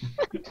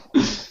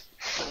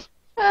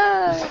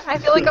 I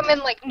feel like I'm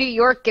in New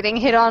York getting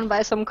hit on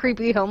by some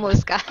creepy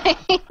homeless guy.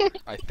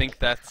 I think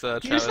that's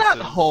He's Travis's not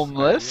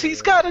homeless. idea.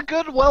 He's got a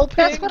good,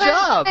 well-paying That's what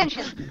job. I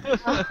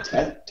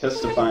mentioned.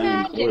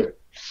 Testifying in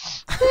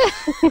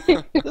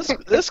court.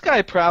 This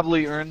guy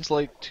probably earns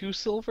like 2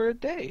 silver a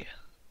day.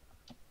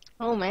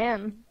 Oh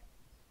man.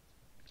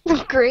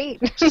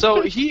 Great.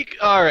 So he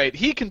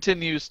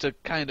continues to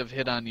kind of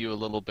hit on you a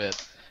little bit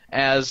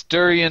as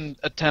Durian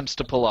attempts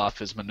to pull off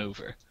his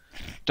maneuver.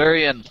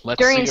 Durian, let's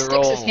Durian see a sticks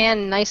roll. his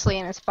hand nicely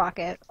in his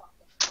pocket.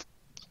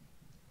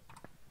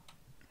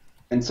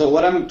 And so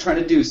what I'm trying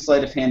to do,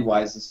 sleight of hand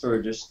wise, is sort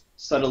of just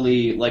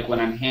subtly, like when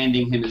I'm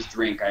handing him his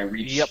drink, I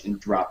reach Yep. and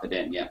drop it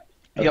in. Yeah.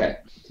 Yep. Okay.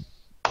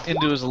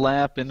 Into his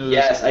lap, into his...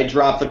 Yes, I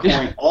drop the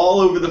coin all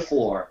over the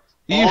floor.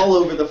 You- All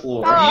over the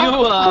floor.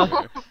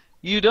 Oh.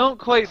 You don't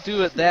quite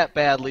do it that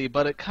badly,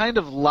 but it kind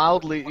of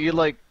loudly,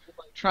 you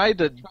tried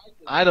to,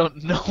 I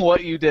don't know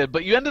what you did,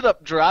 but you ended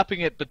up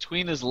dropping it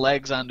between his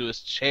legs onto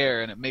his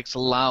chair, and it makes a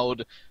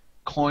loud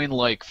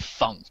coin-like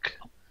thunk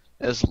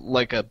as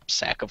like a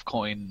sack of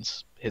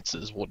coins hits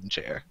his wooden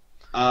chair.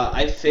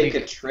 I fake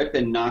a trip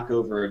and knock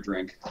over a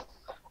drink.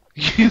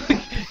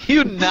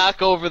 You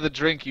knock over the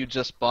drink you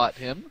just bought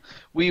him.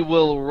 We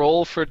will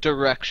roll for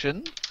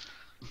direction.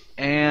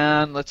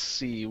 And let's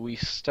see,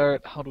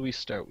 how do we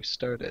start? We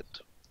start at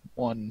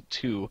 1,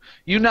 2.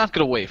 You knock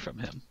it away from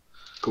him,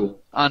 Cool.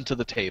 onto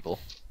the table.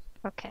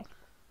 Okay.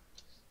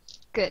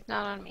 Good,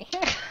 not on me.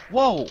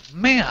 Whoa,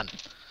 man!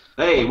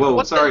 Hey, whoa,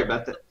 What sorry the-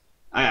 about that.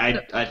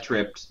 I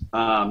tripped.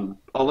 I'll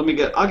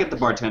get the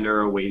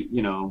bartender or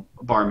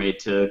a barmaid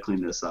to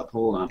clean this up.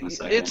 Hold on a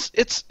second.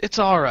 It's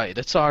alright,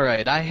 it's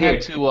alright. I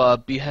had Here.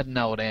 to be heading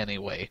out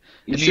anyway.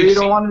 You And sure you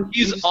don't see, want to?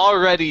 He's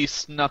already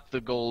snuck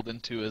the gold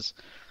into his...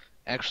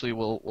 Actually,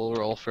 we'll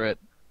roll for it.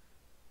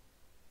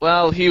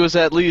 Well, he was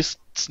at least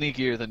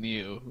sneakier than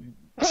you.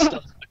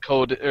 Stuffed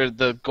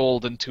the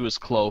gold into his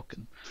cloak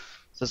and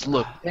says,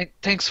 "Look,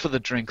 thanks for the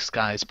drinks,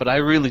 guys, but I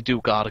really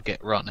do gotta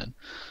get running."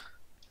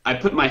 I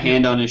put my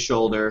hand on his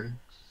shoulder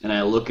and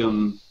I look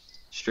him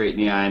straight in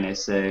the eye and I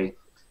say,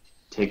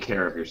 "Take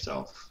care of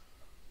yourself."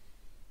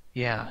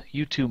 Yeah,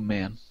 you too,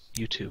 man.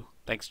 You too.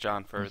 Thanks,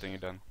 John, for everything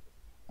you've done.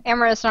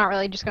 Amara's not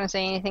really just going to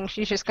say anything.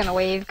 She's just going to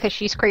wave because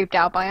she's creeped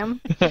out by him.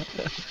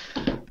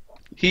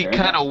 He Fair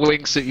kind of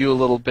winks at you a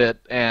little bit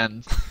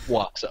and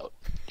walks out.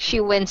 She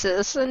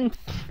winces and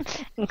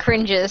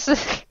cringes.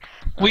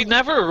 We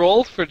never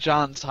rolled for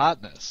John's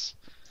hotness.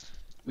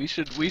 We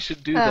should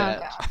do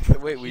that.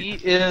 Wait, He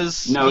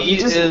is. No,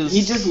 he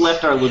is. just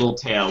left our little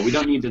tail. We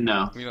don't need to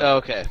know. we don't-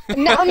 Okay.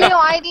 No,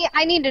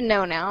 I need to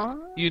know now.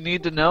 You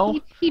need to know.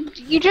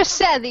 You just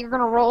said that you're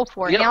going to roll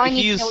for it. Yep, Now I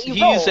need to know what you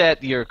he's rolled.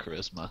 at your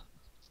charisma.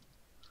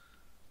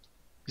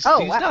 Oh,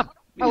 he's wow. not.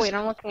 Oh, wait,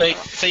 I'm looking So, at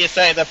so you're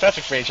saying they're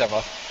perfect for each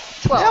other?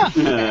 12.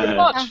 Yeah.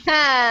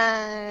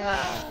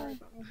 Aha.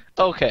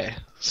 Okay,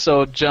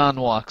 so John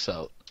walks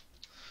out.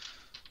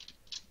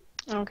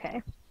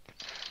 Okay.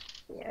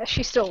 Yeah,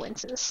 she still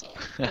winces.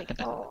 Like,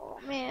 oh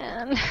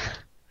man,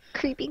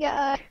 creepy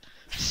guy.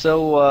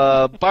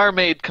 So,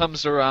 barmaid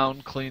comes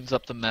around, cleans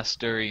up the mess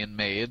Durian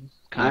made,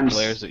 kind I'm of s-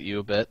 glares at you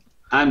a bit.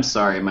 I'm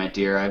sorry, my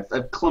dear.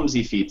 I've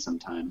clumsy feet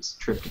sometimes.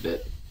 Tripped a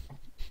bit.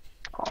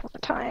 All the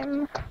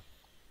time.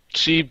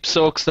 She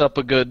soaks up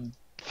a good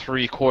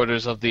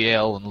 3/4 of the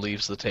ale and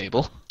leaves the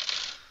table.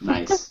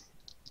 Nice.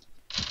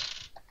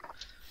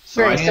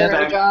 So Very I sit thorough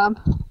back. job.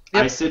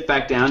 I sit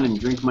back down and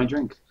drink my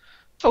drink.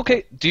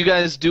 Okay, do you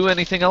guys do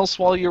anything else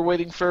while you're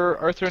waiting for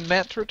Arthur and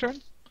Matt to return?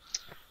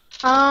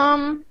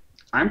 I'm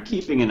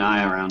keeping an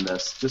eye around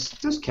us,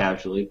 just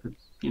casually, but,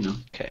 you know.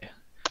 Okay.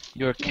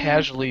 You're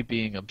casually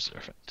being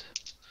observant.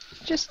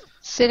 Just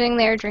sitting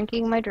there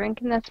drinking my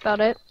drink, and that's about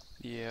it.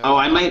 Yeah. Oh,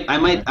 I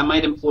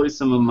might employ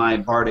some of my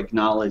bardic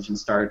knowledge and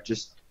start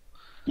just,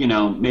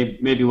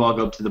 maybe we'll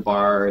go up to the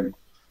bar and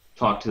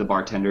talk to the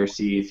bartender,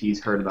 see if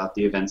he's heard about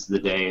the events of the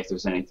day, if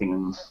there's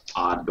anything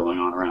odd going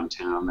on around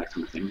town, that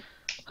kind of thing.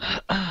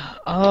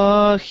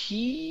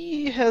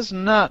 He has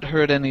not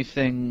heard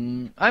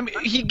anything. I mean,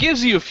 he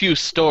gives you a few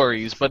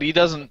stories, but he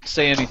doesn't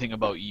say anything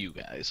about you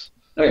guys.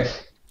 Okay.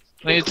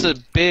 I mean, it's a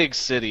big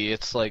city.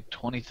 It's like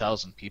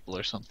 20,000 people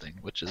or something,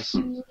 which is,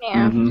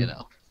 Yeah.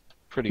 Mhm.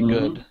 pretty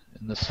good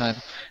in this time.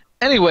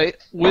 Anyway,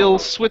 we'll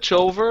switch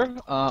over.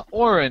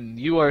 Oren,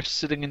 you are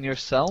sitting in your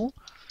cell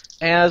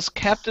as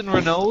Captain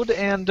Renaud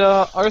and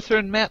Arthur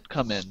and Matt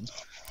come in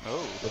Oh.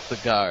 with the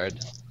guard.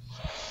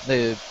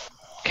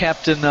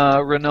 Captain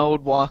Renaud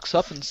walks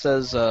up and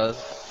says,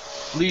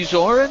 Liege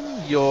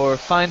Oren, your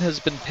fine has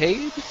been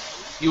paid.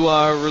 You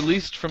are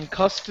released from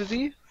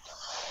custody.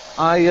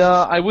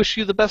 I wish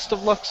you the best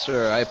of luck,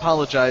 sir. I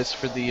apologize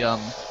for the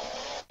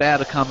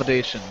bad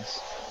accommodations.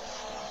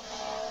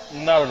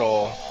 Not at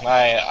all.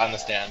 I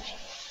understand.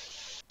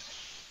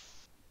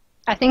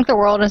 I think the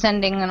world is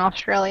ending in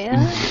Australia.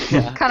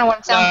 Yeah. Kind of what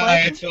it sounds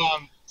like. It's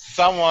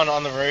someone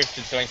on the roof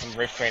is doing some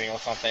roof cleaning or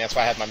something. That's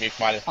why I had my mute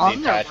muted the On the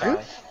entire time.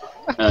 roof?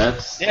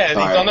 That's Yeah, he's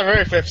alright. on the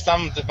roof with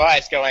some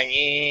device going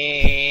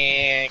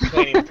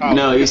cleaning the car.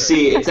 No, you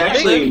see, it's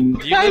actually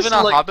Do you live in a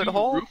hobbit do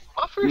hole? roof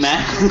buffers?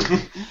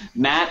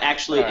 Matt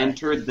actually Alright.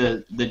 entered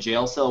the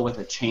jail cell with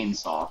a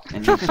chainsaw,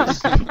 and he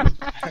just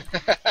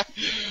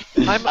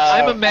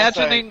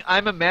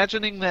I'm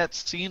imagining that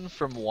scene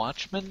from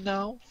Watchmen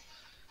now.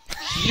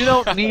 You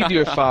don't need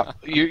your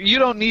you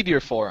don't need your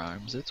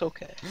forearms. It's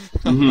okay.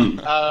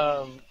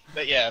 Mhm.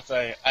 But yeah,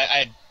 so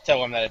I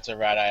tell him that it's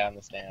alright, I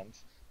understand.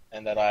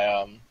 And that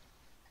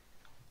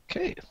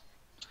Okay.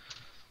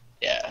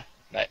 yeah,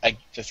 I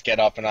just get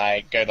up and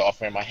I go to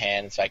offer him my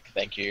hand. It's like,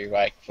 thank you,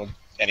 like, for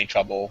any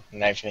trouble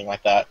and everything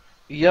like that.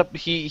 Yep.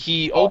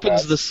 He Oh,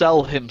 opens God. the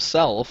cell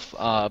himself,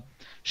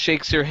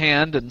 shakes your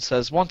hand, and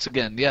says once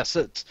again, yes,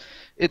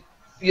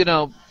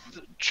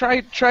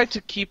 try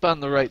to keep on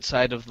the right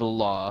side of the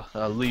law,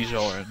 Liege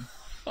Oren.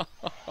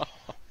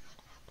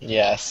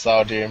 Yes,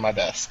 I'll do my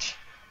best.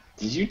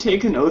 Did you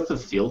take an oath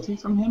of fealty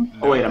from him?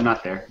 No. Oh wait, I'm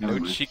not there. Never No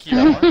mind. cheeky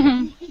remark.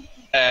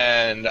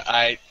 And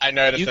I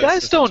noticed You that guys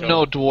it's just don't a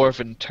know tool.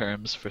 dwarven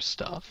terms for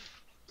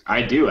stuff.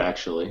 I do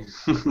actually.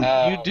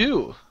 You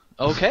do.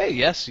 Okay,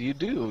 yes, you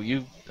do.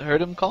 You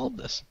heard him called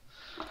this.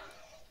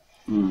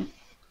 Hmm.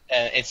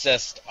 And it's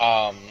just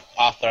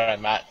Arthur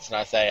and Matt, and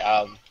I say,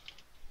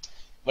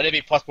 would it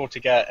be possible to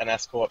get an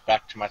escort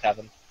back to my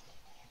tavern?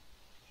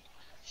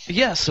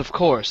 Yes, of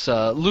course.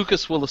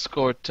 Lucas will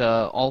escort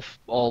all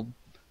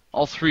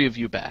three of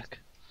you back.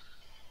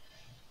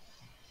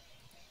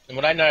 And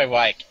would I know,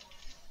 like,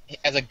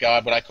 as a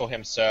guard, would I call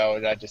him sir, or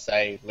would I just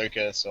say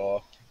Lucas,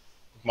 or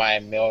my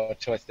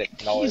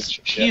militaristic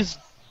knowledge?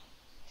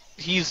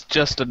 He's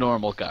just a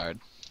normal guard.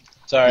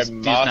 So he's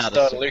not a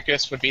Master sir.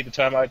 Lucas would be the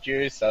term I'd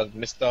use,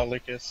 Mr.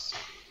 Lucas.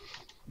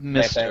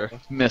 Mister. thing.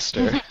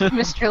 Mister.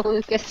 Mr.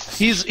 Lucas.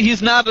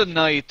 He's not a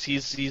knight,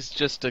 he's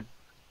just a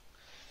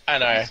I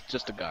know.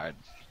 guard.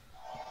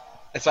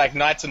 It's like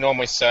knights are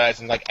normally sirs,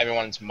 and like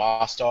everyone's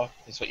master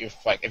is what you're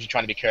like if you're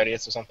trying to be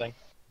courteous or something.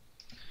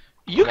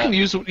 You Yeah.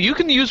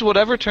 can use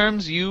whatever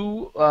terms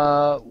you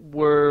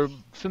were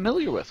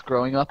familiar with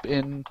growing up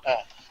in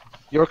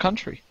your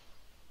country.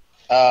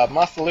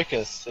 Master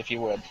Lucas, if you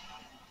would.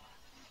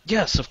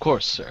 Yes, of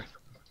course, sir.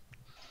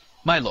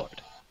 My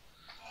lord.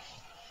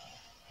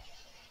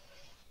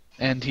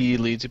 And he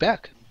leads you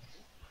back.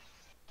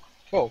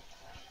 Cool.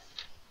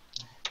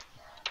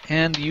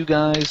 And you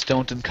guys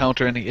don't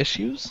encounter any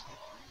issues.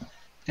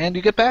 And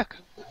you get back.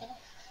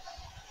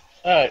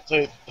 Alright,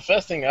 so the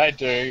first thing I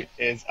do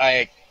is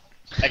I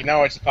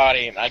acknowledge the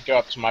party and I go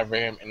up to my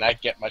room and I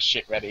get my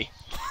shit ready.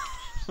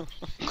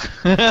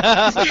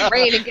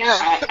 Ready to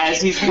go.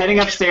 As he's heading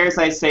upstairs,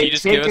 I You say,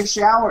 just "Take give a us-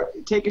 shower.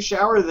 Take a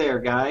shower, there,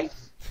 guy.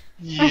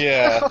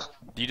 Yeah.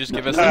 Do you just No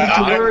give us need to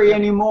I- worry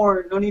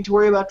anymore. No need to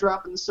worry about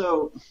dropping the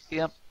soap."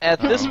 Yep.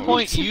 At this Oh.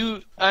 point,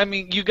 you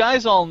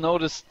guys all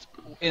noticed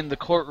in the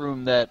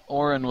courtroom that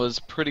Oren was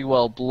pretty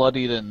well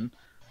bloodied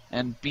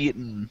and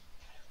beaten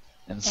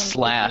and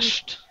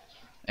slashed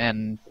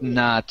and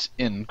not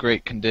in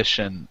great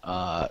condition.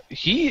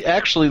 He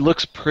actually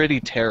looks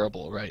pretty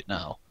terrible right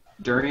now.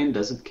 Durian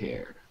doesn't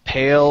care.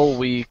 Pale,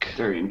 weak,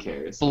 Durian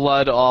cares.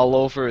 blood all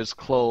over his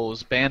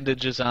clothes,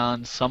 bandages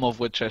on, some of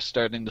which are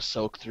starting to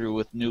soak through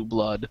with new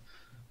blood.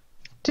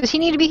 Does he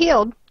need to be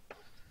healed?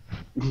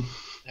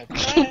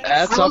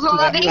 That's up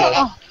to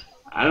you.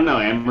 I don't know,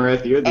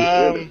 Amaranth. You're the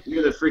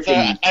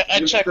freaking. I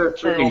you're checked the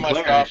through all freaking my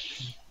cleric.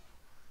 stuff.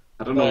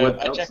 I don't know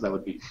what I else checked- that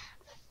would be.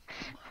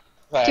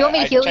 Do you want me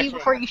to heal you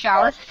before you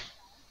shower?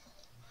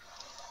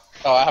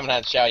 Oh, I haven't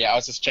had a shower yet. I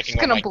was just checking.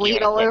 It's all gonna my bleed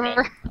gear all and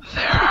over. equipment.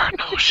 There are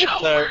no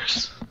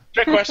showers.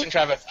 Quick question,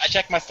 Travis. I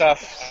checked my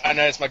stuff. I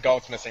noticed my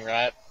gold's missing,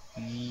 right?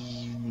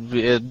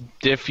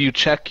 If you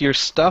check your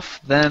stuff,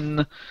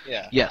 then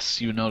Yeah.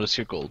 yes, you notice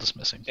your gold is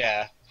missing.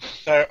 Yeah.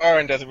 So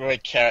Oren doesn't really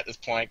care at this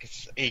point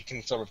because he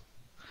can sort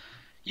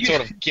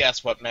of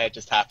guess what may have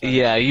just happened.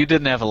 Yeah, you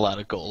didn't have a lot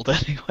of gold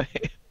anyway.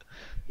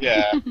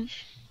 Yeah.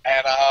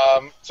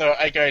 And so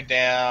I go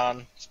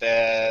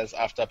downstairs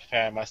after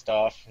preparing my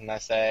stuff, and I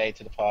say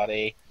to the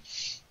party,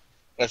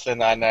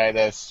 "Listen, I know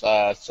there's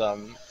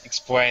some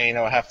explaining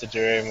I'll have to do,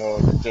 and we'll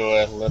do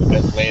it a little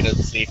bit later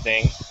this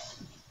evening.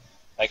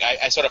 Like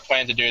I sort of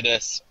planned to do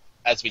this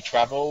as we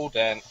traveled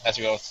and as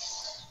we were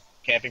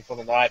camping for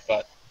the night,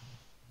 but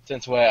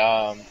since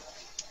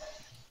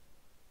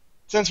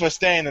we're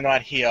staying the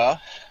night here,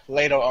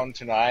 later on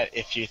tonight,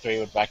 if you three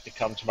would like to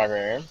come to my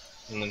room,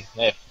 and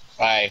if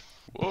I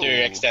do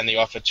extend the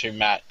offer to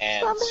Matt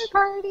and Slumber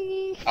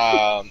party.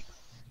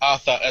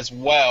 Arthur as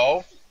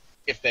well,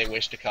 if they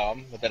wish to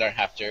come, but they don't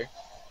have to.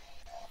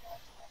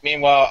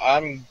 Meanwhile,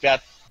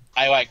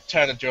 I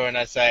turn to Drew and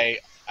I say,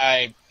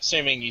 I'm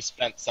assuming you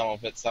spent some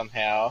of it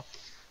somehow.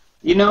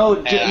 You know,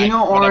 And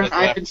Oren, whatever's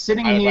I've left, been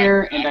sitting I would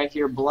here like and back. I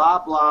hear blah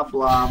blah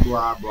blah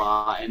blah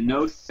blah, and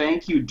no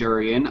thank you,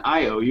 Durian.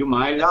 I owe you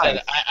my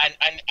life.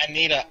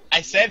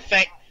 I said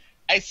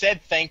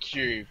thank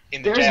you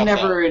in the There's jail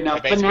never cell.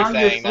 enough, I'm but now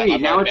basically you're saying that free.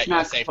 I'm Now worried it's about your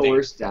not safety.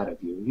 coerced out of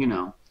you. You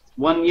know,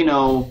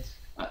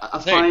 a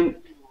fine.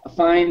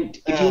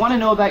 If you Uh, want to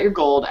know about your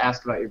gold,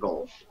 ask about your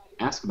gold.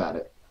 Ask about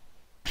it.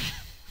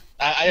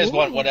 I just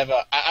want whatever.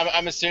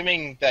 I'm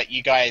assuming that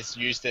you guys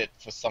used it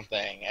for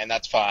something, and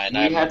that's fine. We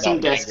I'm had some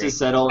not debts angry. to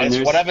settle, and It's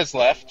there's whatever's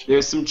left.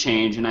 some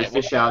change, and I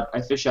fish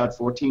out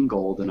 14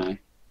 gold, and I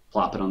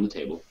plop it on the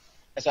table.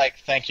 It's like,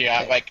 thank you.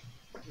 I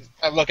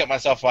look at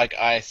myself like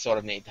I sort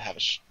of need to have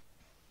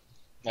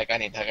I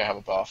need to go have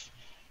a bath.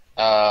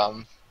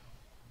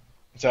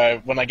 So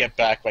when I get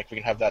back, we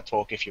can have that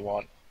talk if you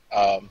want.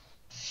 And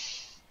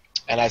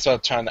I sort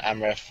of turn to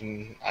Amrith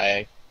and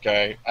I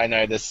go, I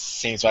know this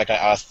seems like I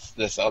asked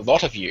this a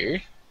lot of you,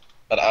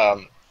 but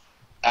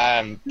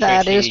I'm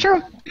That is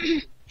true.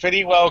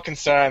 pretty well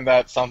concerned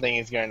that something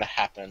is going to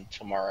happen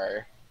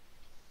tomorrow.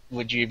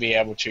 Would you be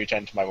able to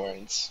tend to my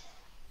wounds?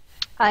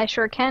 I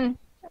sure can.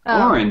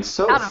 Oren,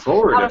 so out of-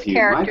 forward out of of you. My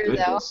character, though.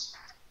 goodness.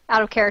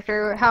 Out of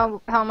character,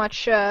 how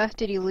much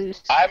did you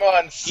lose? I'm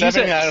on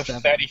 7 at out of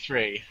 7.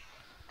 33.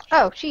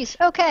 Oh, jeez.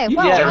 Okay. You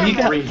Well, Yeah, got he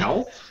got- 3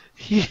 health?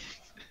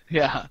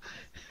 Yeah,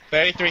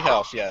 33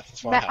 health, yeah.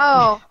 That's what I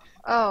have.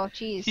 oh,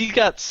 jeez. he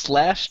got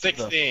slashed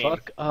 16. the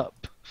fuck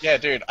up. Yeah,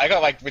 dude, I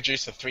got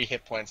reduced to 3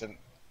 hit points, and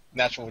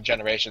natural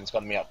regeneration's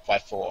gotten me up by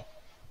 4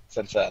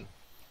 since then.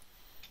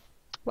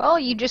 Well,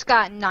 you just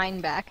got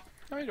 9 back.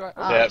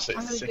 Yeah, so I'm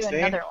gonna 16? do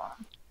another one.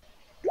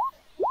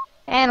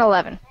 And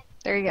 11.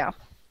 There you go.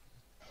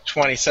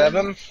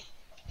 27.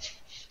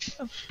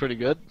 Pretty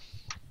good.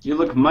 You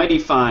look mighty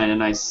fine,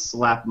 and I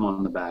slap him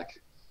on the back.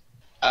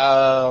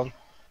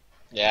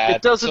 Yeah,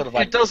 It doesn't. Sort of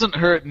like, It doesn't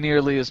hurt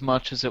nearly as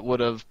much as it would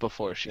have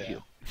before she Yeah.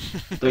 healed.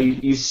 Though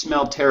you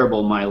smell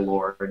terrible, my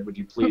lord. Would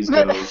you please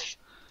go?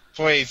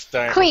 Please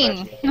don't.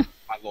 Clean. refer to me,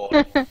 my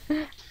lord.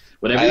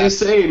 Whatever I- you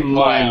say,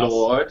 my Wow.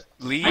 lord.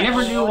 Leave. I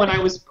never knew when I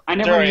was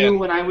Durian,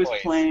 please.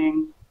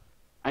 playing.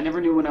 I never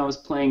knew when I was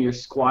playing your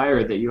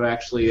squire that you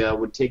actually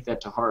would take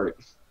that to heart.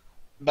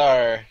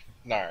 No.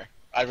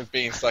 I was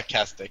being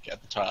sarcastic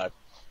at the time.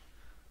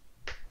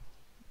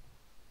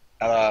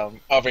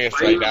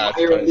 Obviously, now I By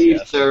your suppose, leave,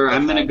 yes. sir,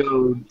 I'm But, gonna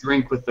go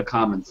drink with the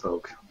common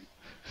folk.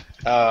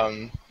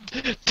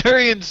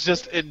 Durian's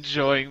just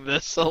enjoying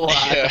this a lot.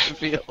 Yeah. I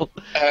feel.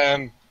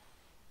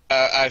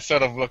 I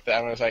sort of looked at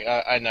him and was like,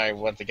 I know,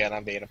 once again,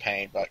 I'm being a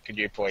pain, but could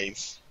you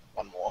please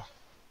one more?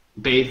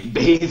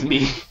 Bathe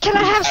me. Can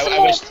I have I some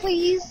more, wish-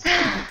 please?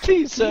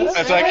 Jesus.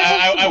 I was like,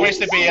 I wish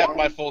to be at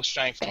my full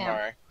strength Damn.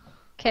 tomorrow.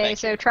 Okay, Thank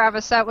so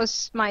Travis, that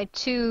was my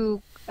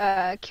 2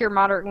 cure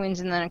moderate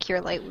wounds and then a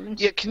cure light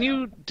wounds. Yeah.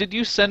 Did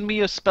you send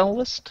me a spell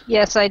list?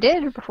 Yes, I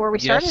did before we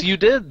started. Yes, you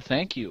did.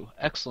 Thank you.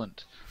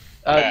 Excellent.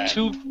 Okay.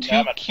 Two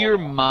Yeah, I'm at cure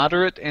full.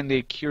 moderate and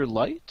a cure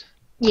light.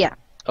 Yeah,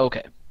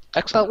 Okay. but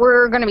Excellent.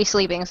 we're gonna be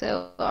sleeping,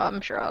 so I'm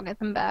sure I'll get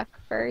them back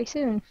very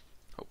soon.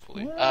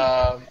 Hopefully.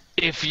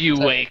 If you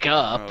wake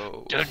up.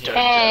 Oh. Dun, dun,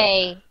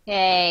 dun.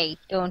 Hey,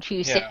 don't you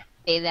Yeah.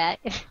 say that.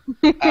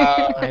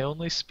 I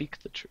only speak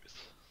the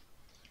truth.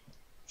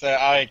 So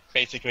I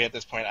basically, at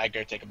this point, I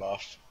go take a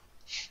bath.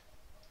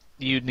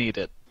 You need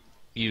it.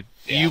 You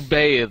Yeah. you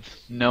bathe.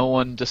 No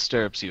one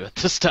disturbs you at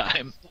this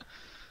time.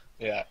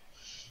 Yeah.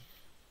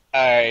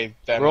 I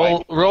then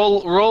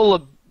Roll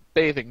a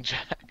bathing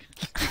jack.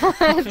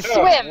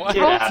 Swim. What?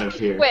 Get out of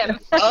here. Swim.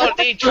 Oh,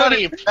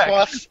 D20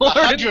 plus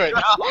 100.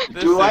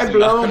 This Do I is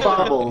blow not-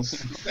 bubbles?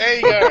 There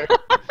you go.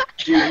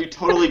 Dude, you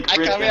totally I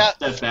crit come out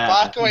that bad.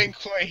 sparkling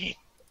clean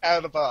out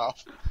of the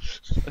bath.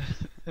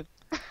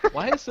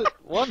 Why is it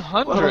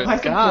 100? Well, I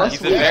think God.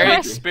 He's a Yeah. very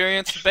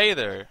experienced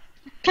bather.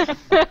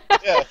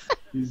 Yes.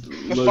 He's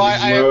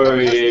I am the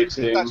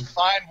luxuriating. such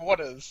fine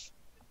waters.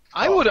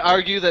 I would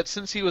argue that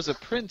since he was a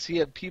prince, he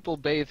had people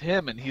bathe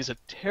him, and he's a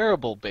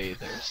terrible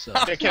bather. So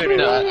You're kidding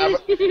me,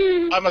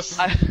 right?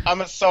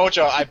 I'm a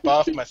soldier. I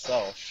bath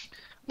myself.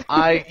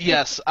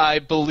 I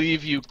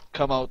believe you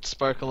come out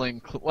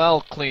sparkling,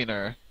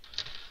 cleaner.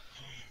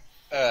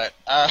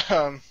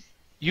 Alright,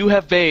 You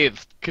have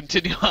bathed.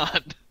 Continue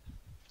on.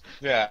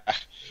 yeah.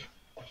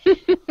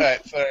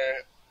 Alright, so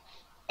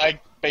I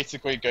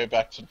basically go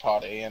back to the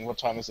party, and what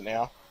time is it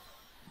now?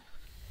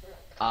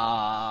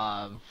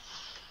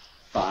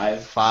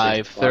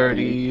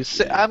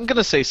 5:30. I'm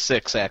gonna say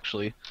 6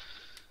 actually,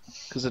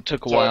 because it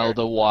took a while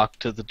to walk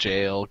to the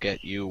jail,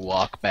 get you,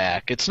 walk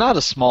back. It's not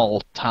a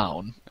small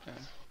town.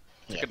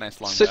 Take a nice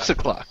long 6 bath.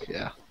 o'clock.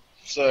 Yeah.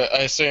 So I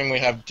assume we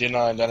have dinner,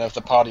 and then if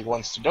the party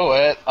wants to do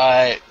it,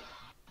 I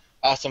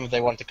ask them if they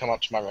want to come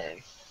up to my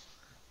room.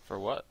 For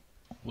what?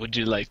 Would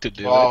you like to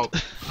do Well,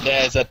 it?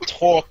 there's a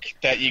talk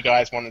that you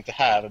guys wanted to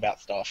have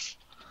about stuff,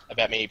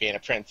 about me being a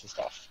prince and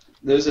stuff.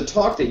 There's a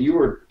talk that you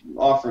were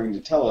offering to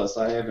tell us.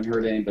 I haven't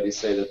heard anybody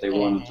say that they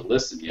wanted to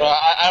listen yet. Well,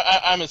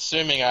 I'm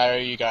assuming I owe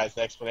you guys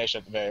the explanation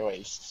at the very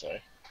least, so...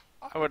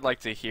 I would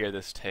like to hear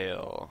this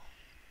tale.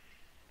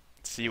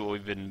 See what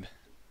we've been...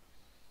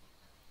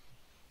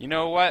 You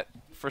know what?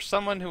 For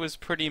someone who was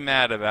pretty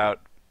mad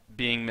about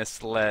being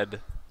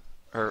misled,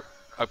 or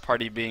a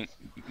party being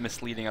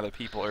misleading other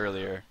people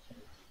earlier,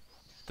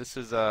 this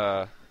is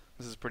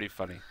pretty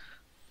funny.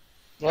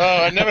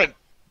 Well,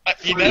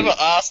 you never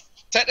asked...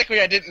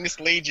 Technically, I didn't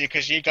mislead you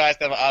because you guys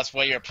never asked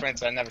were you a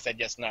prince, and I never said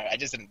yes, no. I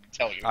just didn't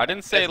tell you. I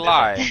didn't say That's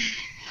lie.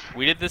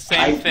 We did the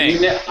same thing.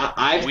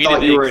 I We thought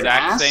did you the were an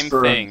exact ass same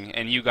for, thing,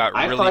 and you got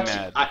really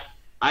mad.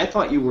 I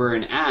thought you were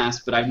an ass,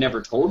 but I've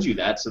never told you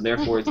that, so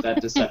therefore it's that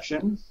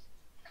deception.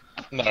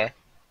 No.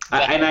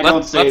 And I Let's-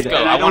 don't say let's that. go.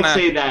 And I I don't wanna-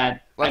 say that.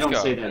 I let's don't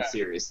go. say that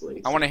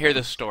seriously. I want to hear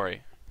this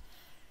story.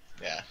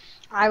 Yeah.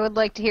 I would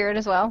like to hear it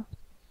as well.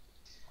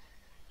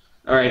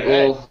 All right.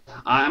 Well,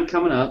 I'm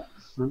coming up.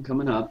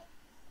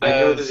 I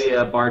go to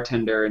the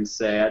bartender and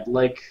say, I'd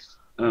like,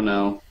 I don't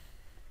know,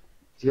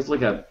 do you have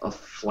like a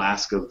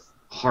flask of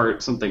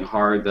something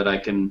hard that I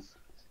can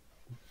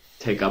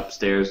take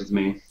upstairs with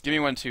me? Give me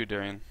one too,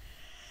 Darian.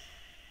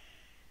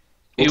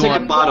 We'll You take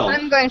want- a bottle.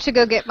 I'm going to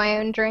go get my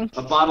own drink.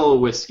 A bottle of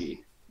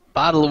whiskey.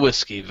 Bottle of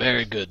whiskey.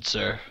 Very good,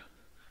 sir.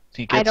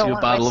 He I gets don't you a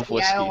want bottle whiskey.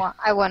 of whiskey.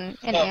 I want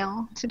an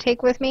ale to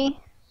take with me.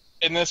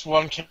 In this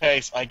one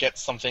case, I get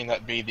something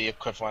that'd be the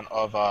equivalent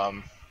of,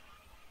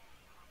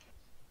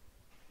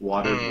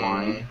 Watered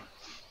wine.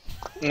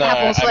 No,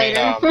 Apple cider.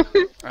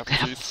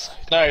 Apple juice.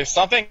 no,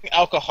 something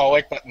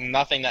alcoholic, but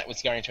nothing that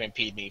was going to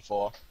impede me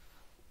for,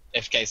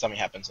 if case something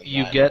happens. In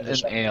You that. get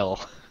an ale.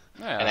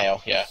 Yeah, An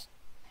ale, yeah.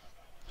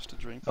 just a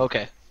drink.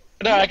 Okay.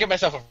 No, I get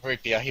myself a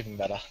root beer, even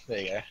better. There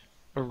you go.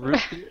 A root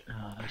beer?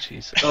 Oh,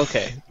 jeez.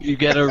 Okay. You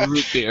get a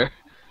root beer.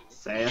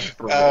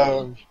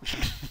 Sarsaparilla.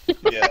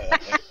 Yeah.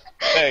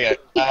 There you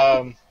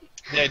go.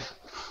 Yeah,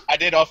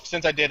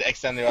 since I did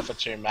extend the offer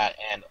to Matt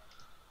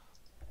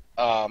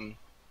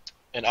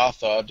and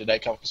Arthur, did they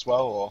come as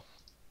well,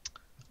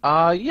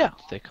 or? Yeah,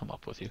 they come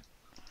up with you.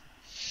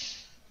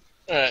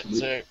 Alright,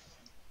 so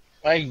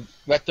I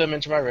let them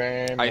into my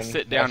room. I and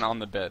sit down on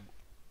the bed.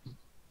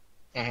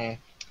 Mhm.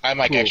 I'm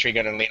like Cool. actually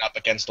going to lean up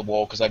against the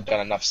wall because I've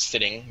done enough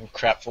sitting and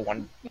crap for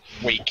 1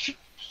 week.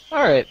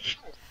 Alright.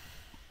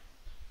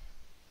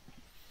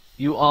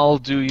 You all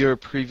do your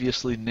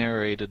previously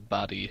narrated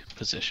body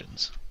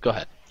positions. Go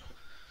ahead.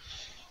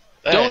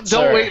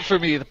 Don't wait for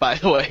me, by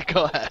the way.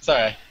 Go ahead.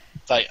 Sorry.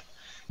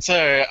 So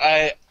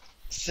I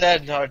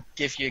said I'd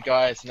give you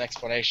guys an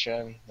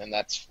explanation, and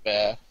that's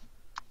fair.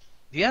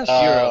 Yes,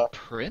 you're a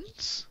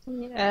prince?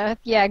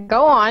 Yeah,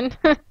 go on.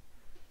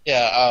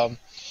 Yeah,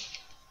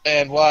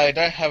 and while I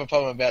don't have a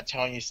problem about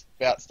telling you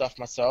about stuff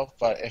myself,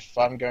 but if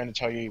I'm going to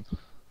tell you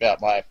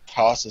about my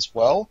past as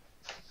well,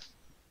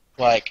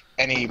 like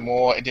any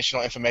more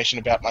additional information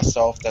about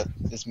myself that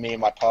is me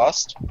and my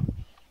past,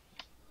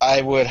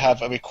 I would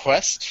have a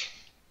request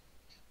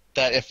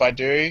that if I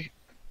do,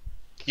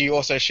 you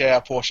also share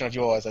a portion of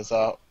yours as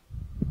a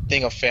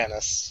thing of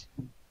fairness.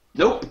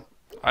 Nope.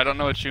 I don't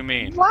know what you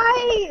mean.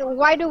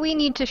 Why do we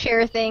need to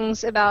share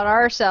things about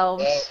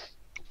ourselves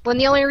when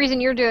the only reason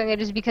you're doing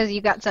it is because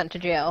you got sent to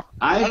jail?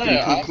 I've I don't been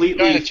know, I'm completely.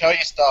 going to tell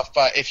you stuff,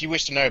 but if you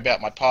wish to know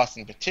about my past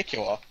in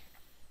particular,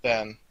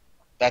 then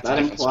that's a That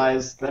different story.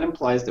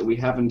 implies that we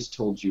haven't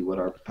told you what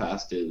our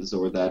past is,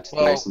 or that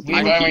Well, there's something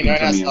we've we're only keeping known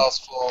from you. ourselves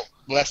for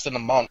less than a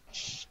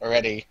month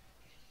already.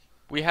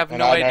 We have And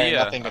no I know idea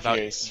nothing of about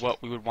use.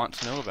 what we would want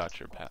to know about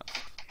your past.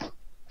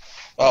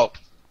 Well,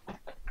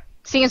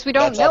 Seeing as we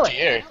don't That's know up to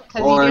it. you.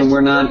 'Cause Orin, you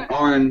we're not.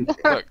 Orin,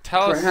 Look,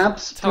 tell us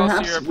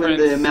perhaps you're a when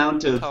prince. the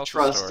amount Tell of us the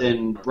trust story.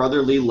 and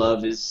brotherly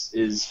love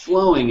is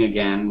flowing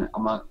again.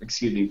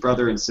 Excuse me,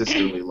 brother and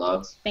sisterly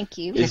love Thank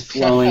you. is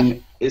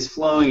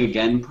flowing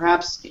again.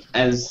 Perhaps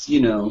as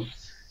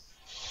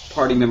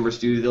party members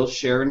do, they'll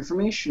share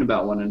information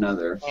about one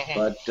another. Mhm.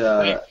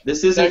 But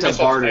this isn't Maybe a that's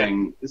okay.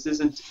 bartering. This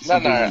isn't. No,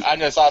 something no, that- I'm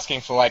just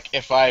asking for, like,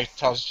 if I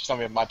tell you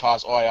something of my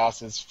past, all I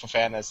ask is for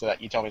fairness so that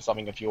you tell me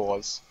something of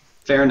yours.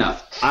 Fair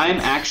enough. I'm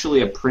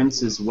actually a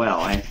prince as well.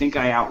 I think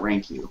I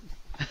outrank you.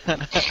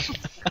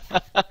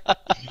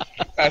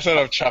 I sort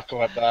of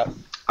chuckle at that.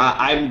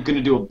 I'm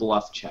gonna do a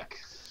bluff check.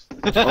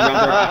 Or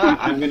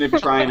rather, I'm gonna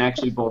try and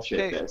actually bullshit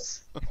Okay.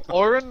 this.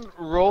 Orin,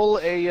 roll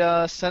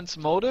a sense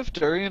motive.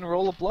 Durian,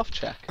 roll a bluff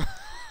check.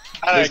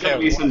 I There's don't gonna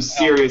care be some what-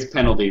 serious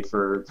penalty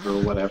for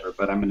whatever,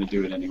 but I'm gonna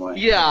do it anyway.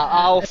 Yeah,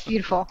 I'll. That's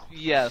beautiful.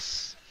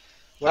 Yes.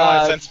 Well,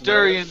 I sense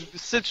Durian,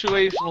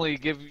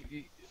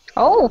 situationally,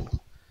 Oh.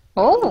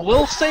 Oh.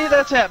 we'll say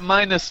that's at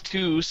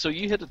 -2, so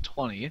you hit a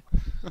 20.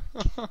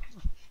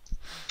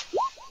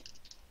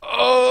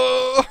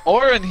 Oh!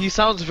 Orin, he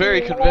sounds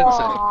very convincing.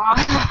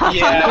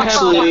 Yeah,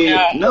 Actually,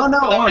 yeah. no,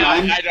 Orin, I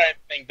I'm don't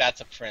think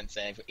that's a prince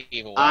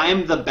either way.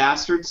 I'm the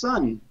bastard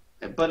son,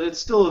 but it's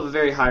still a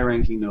very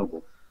high-ranking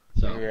noble.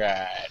 So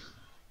Right.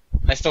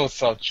 I still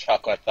sort of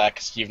chuckle at that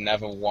because you've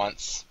never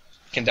once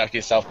conducted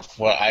yourself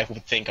what I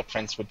would think a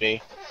prince would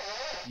be.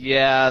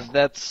 Yeah,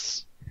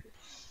 that's.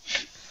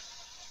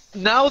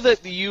 Now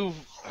that you've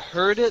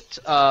heard it,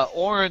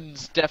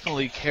 Orin's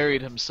definitely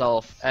carried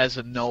himself as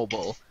a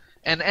noble.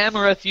 And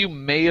Amareth, you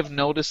may have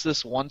noticed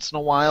this once in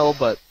a while,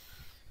 but,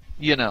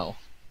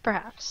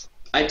 Perhaps.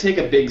 I take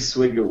a big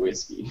swig of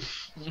whiskey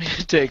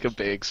take a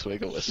big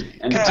swig of whiskey.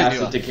 and pass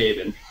it to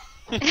Caden.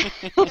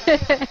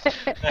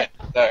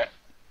 So,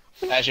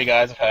 as you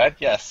guys have heard,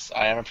 yes,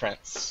 I am a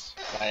prince.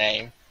 My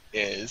name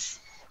is...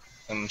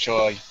 I'm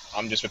sure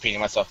I'm just repeating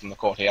myself in the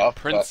court here.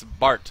 Prince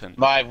Barton. but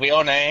my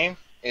real name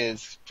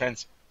is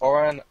Prince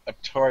Orin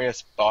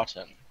Artorius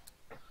Barton.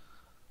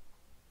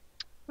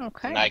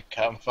 Okay. And I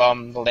come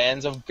from the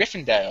lands of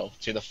Gryffindale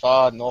to the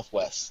far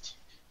northwest.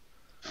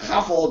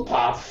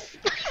 Hufflepuff.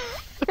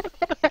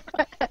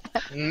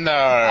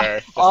 No.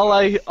 All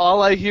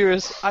I hear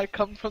is, I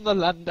come from the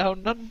land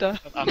down under.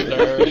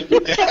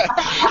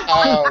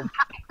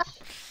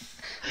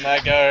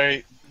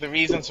 The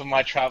reasons for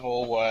my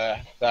travel were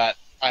that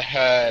I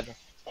heard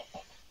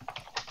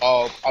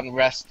of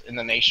unrest in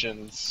the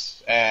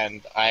nations,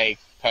 and I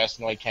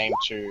personally came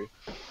to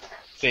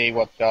see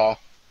what the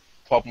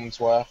problems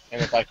were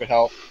and if I could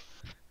help.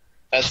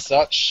 As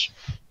such,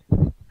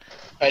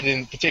 I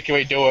didn't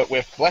particularly do it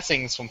with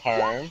blessings from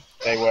home.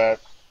 They were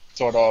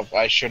sort of,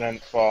 I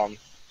shouldn't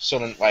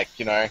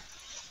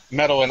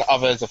meddle in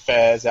others'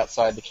 affairs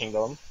outside the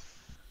kingdom.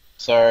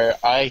 So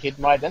I hid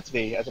my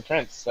identity as a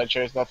prince. I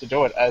chose not to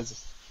do it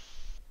as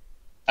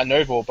a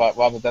noble, but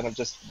rather than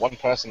just one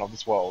person of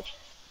this world.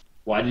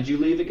 Why did you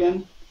leave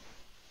again?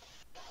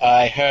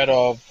 I heard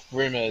of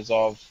rumors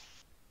of,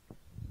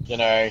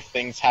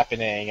 things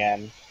happening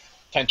and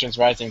tensions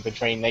rising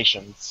between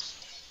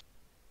nations.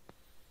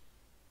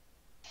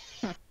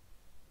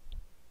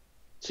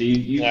 So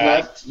you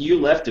Yeah.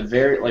 left a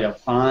very a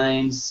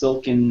fine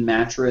silken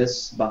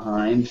mattress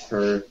behind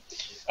for.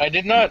 I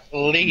did not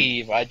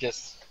leave, I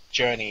just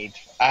journeyed.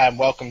 I am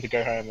welcome to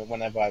go home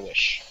whenever I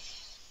wish.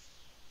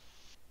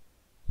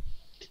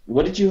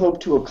 What did you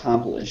hope to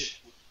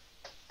accomplish?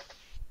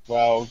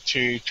 Well,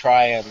 to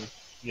try and,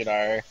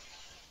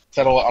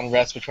 settle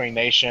unrest between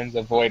nations,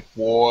 avoid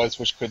wars,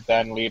 which could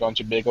then lead on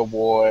to bigger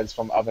wars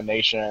from other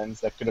nations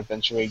that could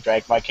eventually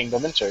drag my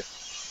kingdom into.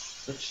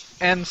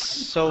 And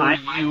so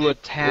you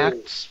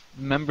attacked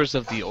members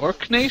of the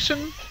Orc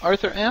Nation?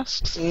 Arthur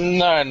asks.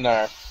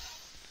 No.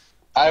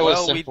 I was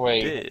Well, we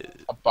simply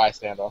did. a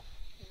bystander.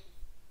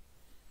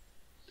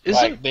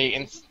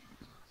 Isn't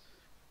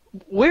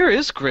where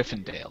is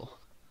Gryffindale?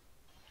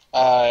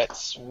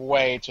 It's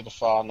way to the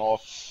far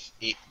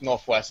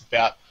northwest,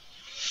 about.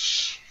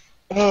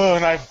 Oh,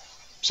 and I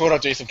sort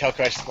of do some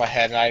calculations in my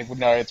head, and I would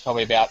know it's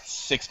probably about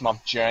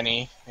 6-month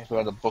journey if we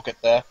were to book it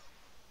there,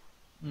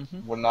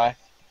 wouldn't I?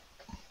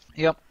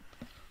 Yep.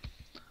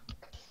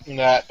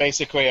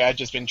 Basically, I've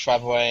just been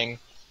traveling,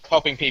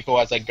 helping people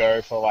as I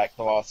go for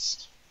the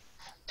last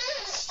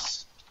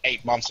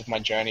 8 months of my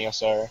journey or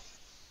so.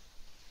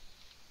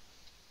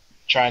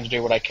 Trying to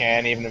do what I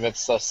can, even if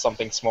it's just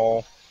something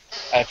small.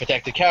 I've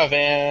protected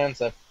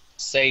caravans, I've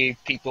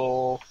saved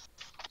people.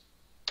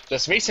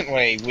 Just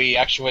recently, we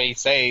actually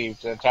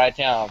saved an entire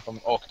town from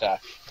an orc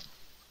attack.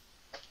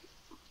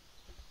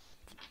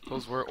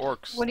 Those were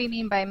orcs. What do you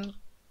mean by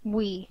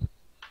we?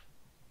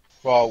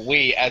 Well,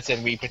 we, as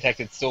in we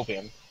protected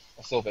Sylvian,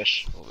 or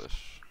Sylvish. Foolish.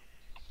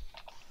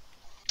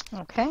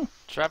 Okay.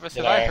 Travis,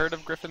 Did had I I- heard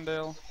of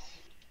Gryffindale?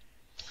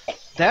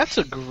 That's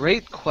a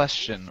great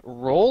question.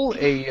 Roll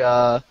a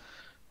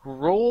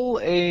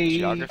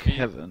Geography?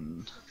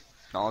 Kevin.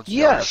 Knowledge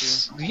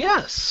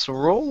Yes.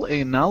 Roll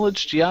a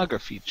knowledge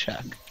geography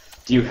check.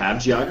 Do you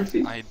have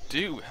geography? geography? I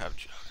do have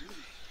geography.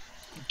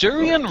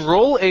 Durian,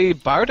 roll a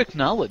bardic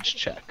knowledge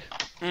check.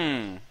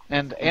 Hmm.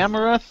 And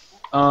Amareth,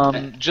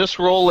 just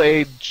roll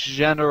a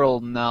general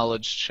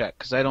knowledge check,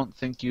 because I don't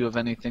think you have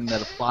anything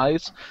that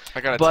applies.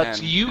 I got a But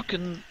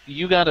 10.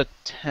 you got a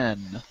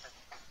 10.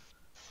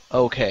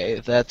 Okay,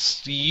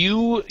 that's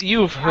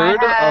you've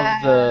heard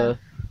of the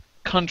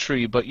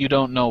country, but you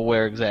don't know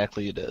where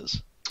exactly it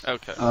is.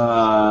 Okay.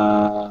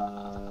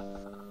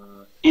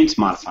 Int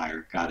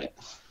modifier. Got it.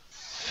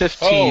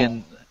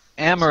 15.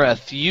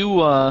 Amareth,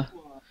 you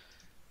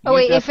Oh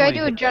wait, if I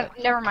definitely do hit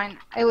that. never mind.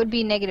 It would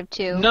be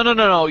 -2.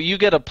 No. You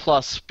get a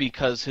plus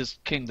because his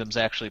kingdom's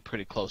actually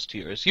pretty close to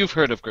yours. You've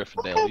heard of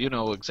Gryffindor. You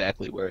know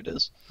exactly where it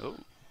is. Oh.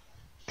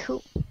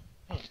 Cool.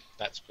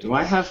 That's pretty Do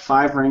I have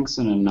 5 ranks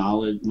and a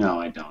knowledge? No,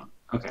 I don't.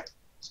 Okay,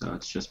 so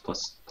it's just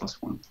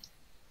 +1.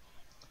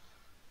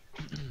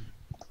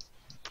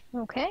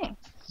 Okay.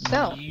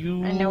 So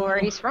You- I know where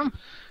he's from.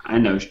 I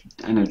know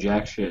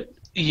jack shit.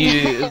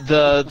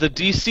 The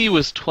DC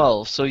was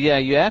 12, so yeah,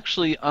 you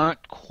actually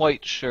aren't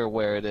quite sure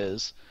where it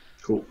is.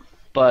 Cool.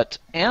 But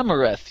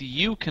Amareth,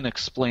 you can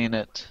explain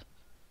it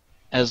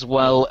as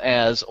well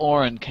as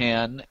Orin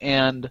can,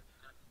 and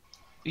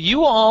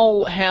you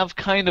all have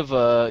kind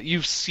of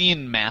you've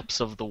seen maps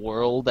of the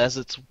world as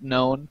it's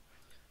known,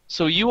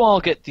 so you all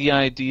get the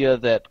idea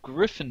that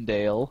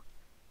Gryffindor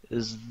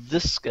is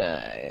this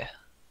guy.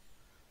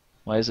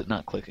 Why is it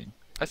not clicking?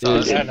 I saw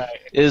Is- it. No,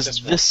 Is this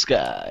this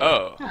guy.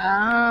 Oh.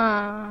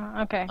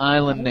 Ah, okay.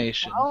 Island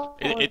Nation. Oh,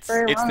 It's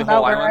very the wrong whole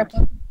about where I island?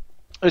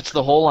 put- It's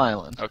the whole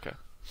island. Okay.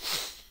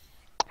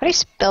 How do you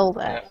spell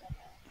that?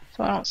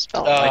 So I don't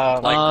spell it.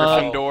 Like Uh,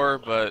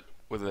 Gryffindor, but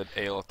with an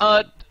ale at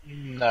the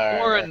end.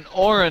 No.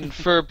 Orin,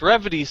 for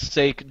brevity's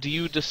sake, do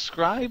you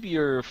describe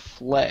your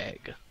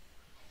flag?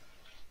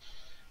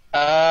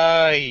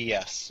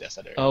 Yes,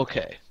 I do.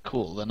 Okay,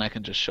 cool. Then I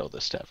can just show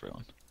this to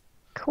everyone.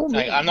 Cool.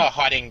 Like, man. I'm not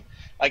hiding.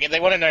 Like, if they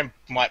want to know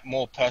my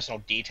more personal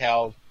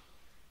detail,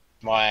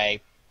 my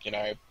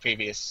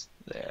previous.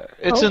 There.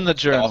 It's Oh. in the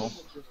journal.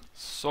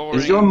 Soaring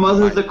Is your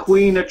mother the might.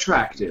 queen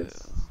attractive?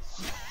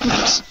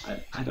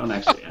 I don't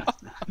actually ask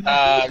that.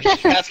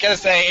 I was gonna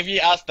say, if you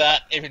ask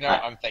that, if you know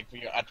I'm thankful,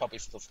 I'd probably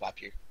still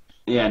slap you.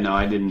 Yeah, no,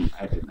 I didn't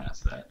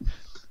ask that.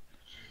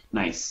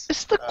 Nice.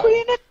 Is the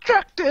queen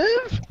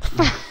attractive?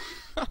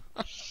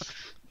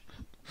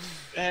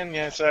 And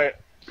yeah, so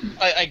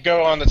I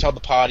go on to tell the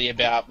party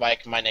about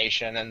like my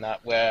nation and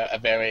that we're a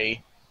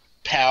very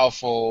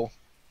powerful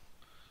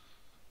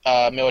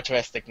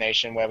militaristic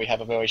nation where we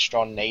have a very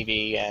strong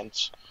navy, and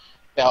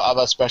our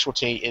other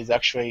specialty is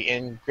actually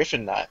in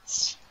Griffin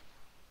Knights,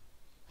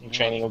 in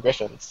training of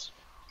Griffins.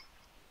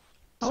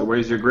 So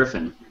where's your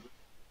griffin?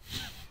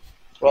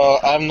 Well,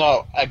 I'm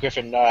not a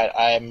Griffin Knight.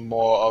 I am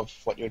more of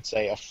what you would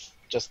say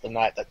just the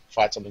knight that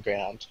fights on the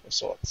ground of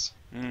sorts.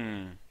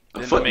 Hmm. A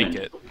Didn't footman. make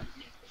it.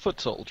 Foot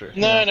soldier.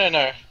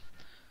 No.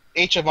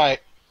 Each of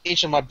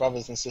my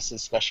brothers and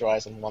sisters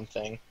specialize in one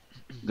thing.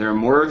 There are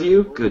more of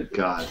you? Good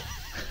God.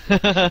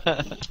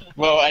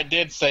 Well, I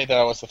did say that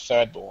I was the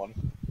third born,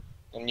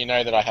 and you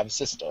know that I have a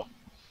sister.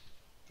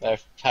 I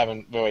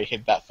haven't really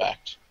hid that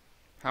fact.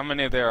 How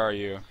many there are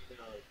you?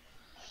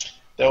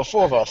 There were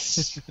 4 of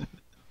us.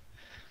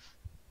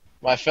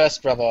 My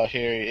first brother, who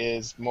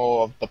is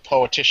more of the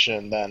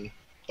politician than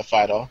the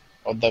fighter,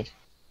 or the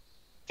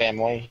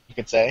family, you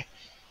could say.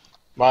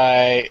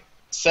 My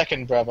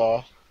second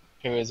brother,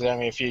 who is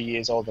only a few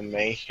years older than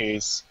me,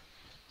 who's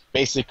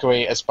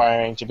basically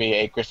aspiring to be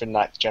a Griffin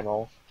Knight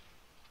general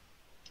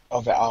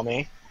of the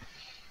army.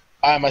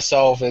 I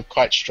myself am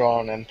quite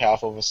strong and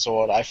powerful with a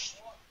sword. I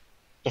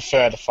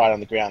prefer to fight on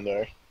the ground,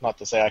 though. Not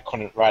to say I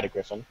couldn't ride a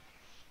griffin.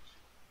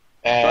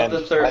 I And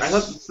thought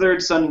the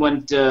third son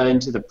went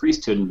into the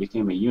priesthood and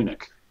became a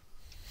eunuch.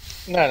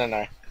 No.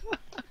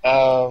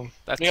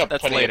 That's we got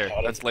that's plenty of later.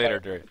 powder. That's later,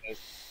 Drake.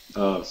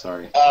 Oh,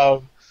 sorry.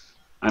 And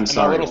I'm my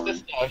sorry, little Warren.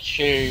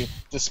 sister, who,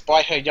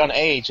 despite her young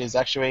age, is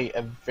actually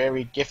a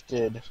very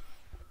gifted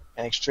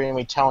and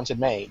extremely talented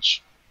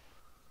mage.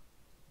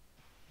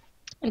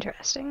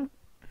 Interesting.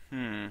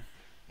 Hmm.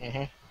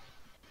 hmm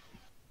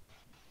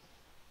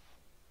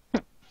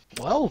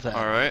Well then.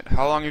 All right.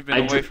 How long have you been I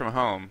away dri- from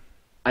home?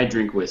 I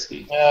drink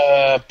whiskey.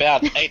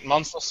 About 8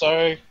 months or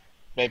so,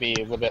 maybe a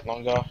little bit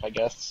longer, I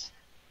guess.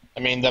 I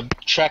mean, the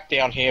trek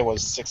down here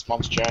was 6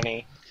 months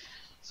journey.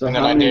 So And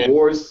how then I many did-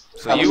 wars?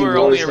 So how you many were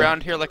only wars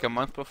around here like a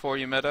month before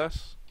you met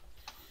us?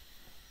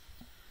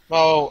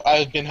 Well,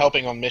 I've been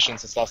helping on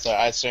missions and stuff, so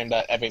I assume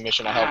that every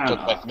mission I helped took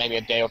like maybe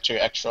a day or 2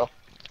 extra of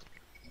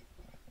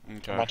my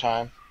Okay.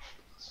 time.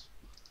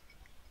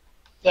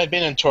 I'd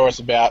been in Taurus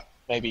about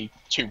maybe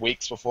 2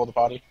 weeks before the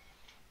party.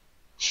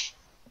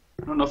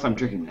 I don't know if I'm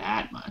drinking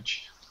that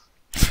much.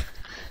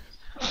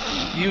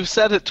 You've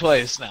said it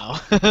twice now.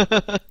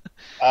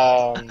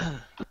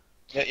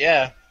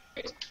 Yeah.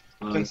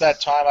 Since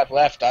that time I've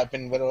left, I've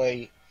been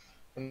literally,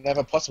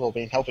 whenever possible,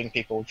 been helping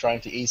people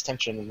trying to ease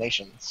tension in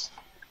nations.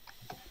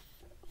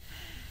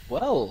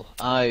 Well,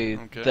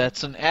 Okay.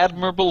 that's an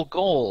admirable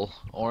goal,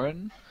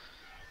 Orin.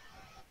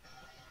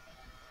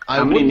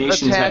 How many wouldn't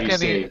nations have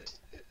attack you any. saved?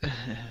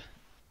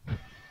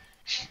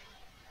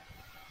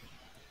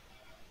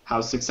 How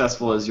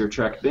successful has your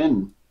trek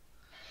been,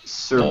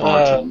 Sir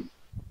Barton?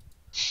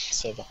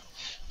 So,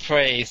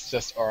 praise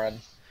just Orin.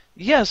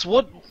 Yes,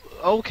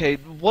 okay,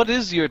 what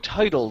is your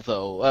title,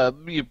 though?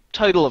 Your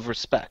title of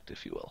respect,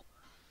 if you will.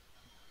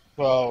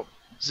 Well,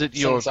 Is it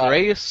your Since I-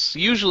 grace?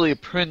 Usually a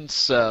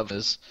prince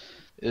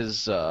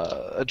is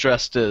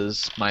addressed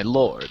as my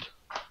lord.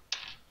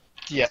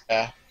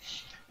 yeah.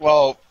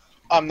 Well,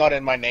 I'm not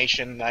in my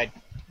nation. I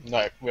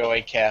don't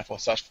really care for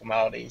such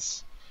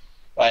formalities.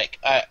 Like,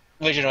 I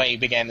originally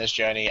began this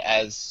journey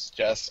as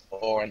just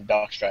Orin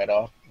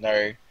Darkstrider.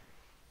 No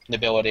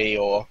nobility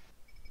or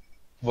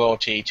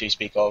royalty to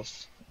speak of,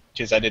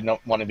 because I did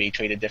not want to be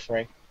treated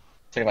different.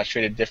 Pretty much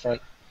treated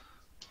different.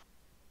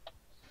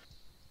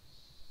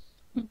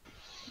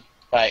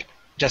 Like,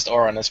 just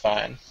Orin is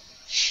fine.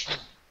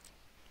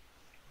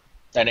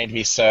 Don't need to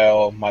be Sir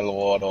or my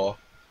lord or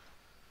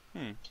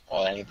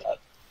any of that.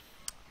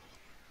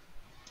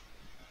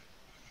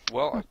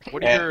 Well,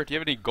 what Okay. do you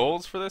have any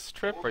goals for this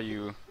trip? Are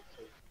you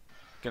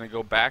gonna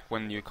go back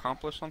when you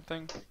accomplish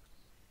something?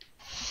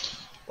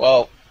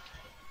 Well,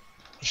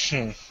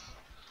 and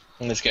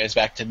this goes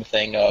back to the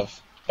thing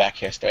of back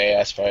history,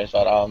 I suppose,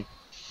 but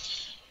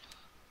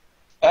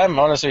I'm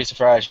honestly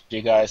surprised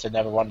you guys had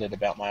never wondered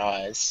about my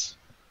eyes.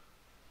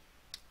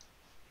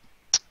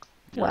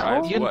 Your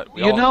Well, eyes? you- What?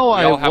 We you all, know, we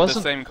I all have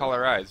wasn't- the same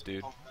color eyes,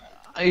 dude.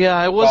 Yeah,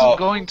 I wasn't Well-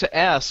 going to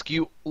ask.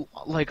 You,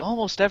 like,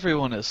 almost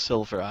everyone has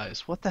silver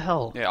eyes. What the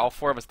hell? Yeah, all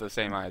four of us have the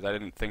same eyes. I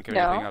didn't think of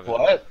No. anything of it.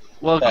 What?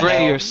 Well, The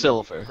gray hell? or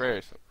silver.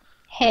 Great.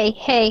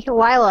 Hey,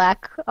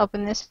 Lilac up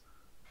in this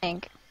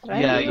tank.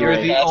 Yeah, you're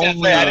the I was gonna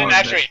only say, I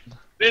one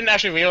didn't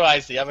actually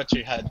realize the other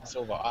two had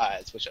silver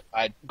eyes, which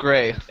I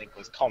Gray. didn't think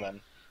was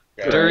common.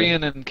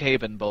 Durian and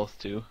Caben both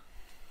do.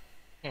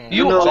 Hmm.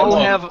 You No, all no.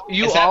 have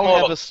Is that all more-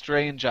 have a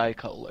strange eye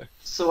color.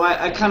 So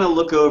I kind of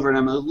look over and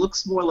it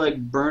looks more like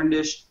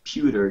burnished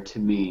pewter to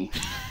me.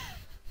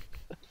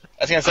 I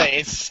was gonna say,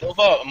 is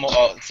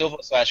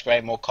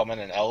silver/gray more common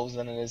in elves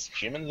than it is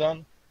humans?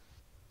 Then?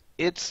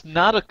 It's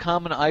not a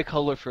common eye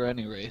color for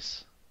any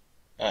race.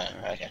 Oh,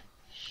 okay.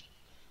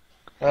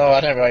 Oh,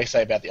 I don't really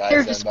say about the eyes They're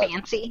then, just but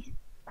fancy.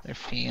 They're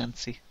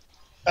fancy.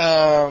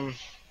 I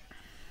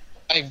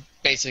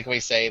basically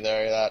say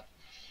though that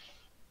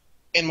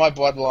in my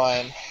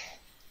bloodline,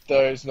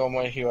 those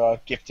normally who are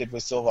gifted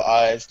with silver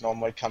eyes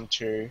normally come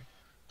to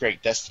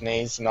great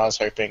destinies, and I was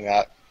hoping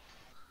that,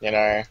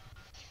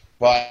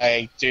 while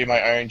I do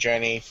my own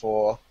journey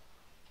for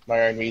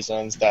my own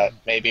reasons, that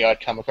maybe I'd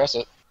come across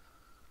it.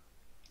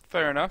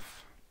 Fair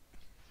enough.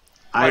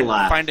 I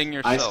laugh. Finding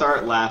I yourself.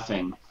 start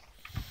laughing.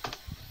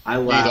 I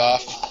laugh.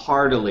 laugh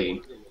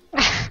heartily.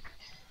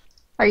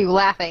 Are you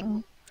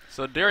laughing?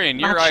 So Darian,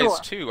 your Not eyes sure.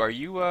 too. Are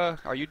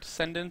you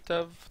descendant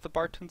of the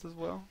Bartons as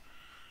well?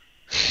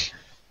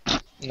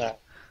 No.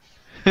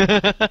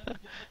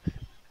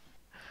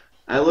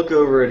 I look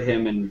over at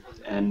him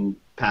and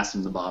pass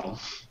him the bottle.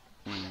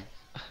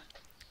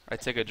 I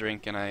take a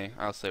drink and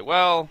I'll say,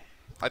 well,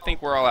 I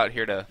think we're all out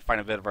here to find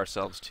a bit of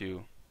ourselves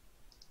too,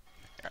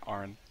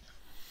 Arn.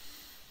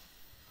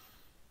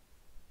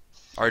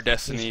 Our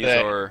destinies,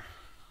 that- or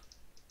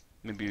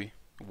maybe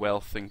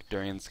wealth in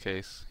Darian's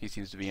case. He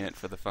seems to be in it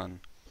for the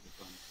fun.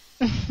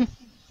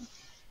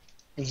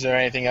 Is there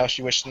anything else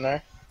you wish to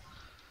know?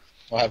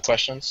 Or have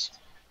questions?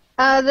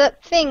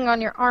 That thing on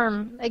your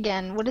arm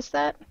again. What is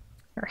that?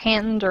 Or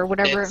hand, or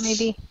whatever it may It's-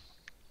 be.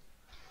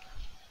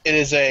 It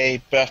is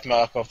a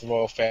birthmark of the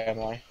royal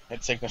family.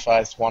 It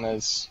signifies one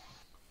is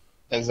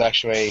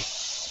actually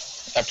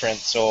a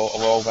prince or a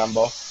royal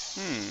member.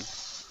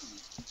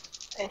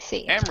 I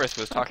see. Amrith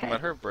was talking Okay.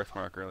 about her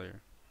birthmark earlier.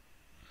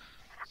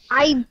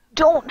 I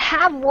don't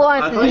have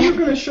one. I thought you were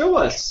going to show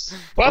us.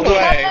 By the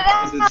way,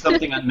 Is it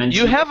something unmentioned?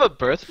 You have a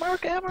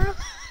birthmark, Amara?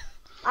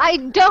 I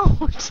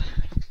don't.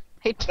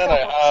 I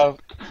don't.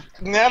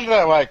 now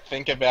that I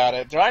think about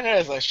it, do I know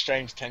there's a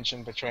strange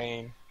tension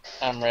between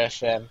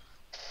Amrith and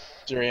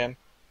Durian?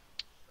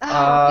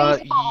 Oh,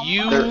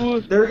 please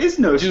don't. There is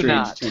no Do strange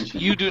not. tension.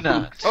 You do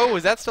not. Oh,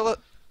 is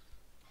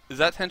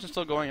that tension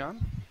still going on?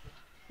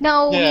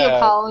 No, we Yeah.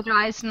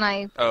 apologized, and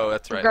I Oh,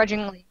 that's right.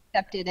 begrudgingly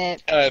accepted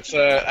it. I just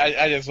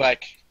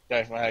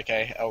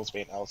okay, elves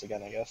being elves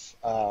again, I guess.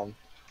 In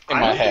I my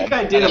don't head. think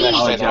I did don't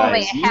know if He's I apologize.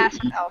 only said a You- half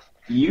elf.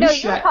 You No, you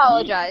shat-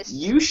 apologized.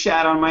 You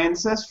shat on my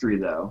ancestry,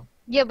 though.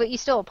 Yeah, but you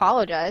still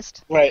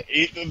apologized. Wait,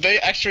 are they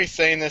actually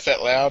saying this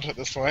out loud at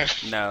this point?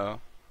 No.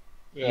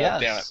 Yeah,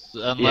 damn it. Yes,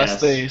 unless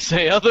Yes. they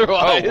say Oh,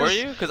 otherwise. were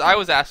you? Because I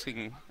was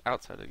asking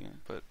outside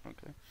again, but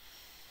okay.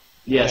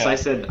 Yes, Yeah.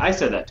 I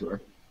said that to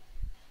her.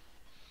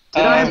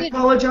 Did I Um,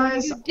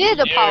 apologize? You did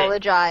Yeah.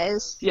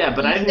 apologize. Yeah,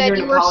 but You I didn't said hear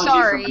you an were apology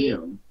sorry. from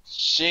you.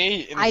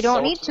 She I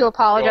don't need to insulted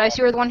apologize.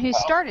 You your- were the one who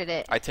started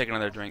it. I take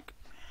another drink.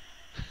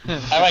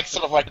 I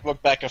sort of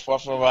look back and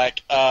forth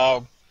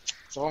and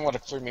someone want to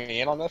clue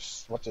me in on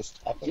this? What just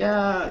happened?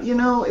 Yeah,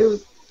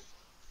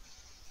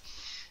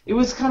 it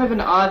was kind of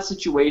an odd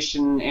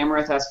situation.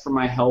 Amarith asked for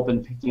my help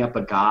in picking up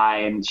a guy,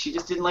 and she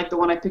just didn't like the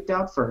one I picked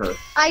out for her.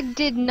 I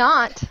did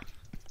not.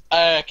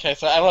 Okay,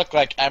 so I look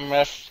like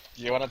Amrith.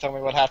 Do you want to tell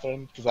me what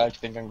happened? Because I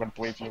think I'm going to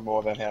believe you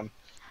more than him.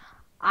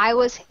 I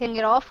was hitting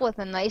it off with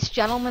a nice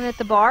gentleman at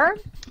the bar,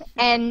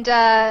 and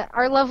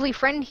our lovely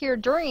friend here,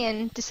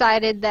 Dorian,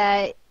 decided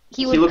that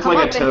he would looked come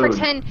like up a and toad.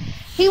 pretend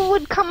he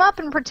would come up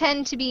and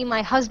pretend to be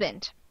my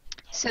husband.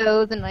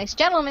 So the nice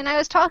gentleman I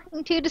was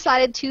talking to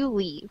decided to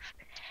leave.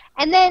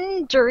 And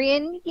then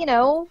Durian,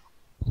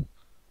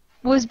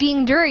 was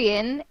being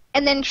Durian,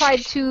 and then tried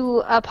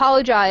to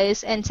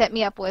apologize and set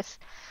me up with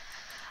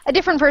a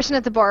different person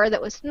at the bar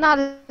that was not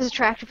as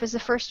attractive as the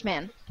first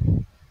man.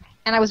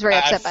 And I was very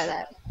upset by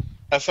that.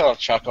 I sort of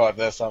chuckle at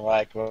this. I'm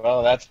like,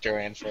 well, that's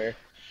Durian for you.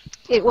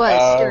 It was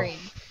Oh. Durian.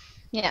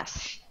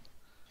 Yes.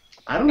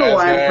 I don't know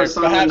why I'm Perhaps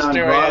persona non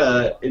Durian.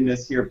 grata in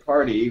this here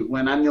party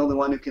when I'm the only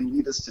one who can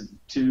lead us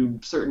to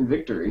certain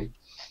victory.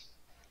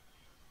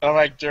 I'm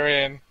like,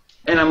 Durian.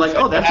 And I'm like,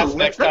 oh, that's perhaps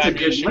next a time you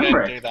good shouldn't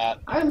limerick. do that.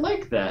 I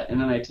like that. And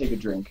then I take a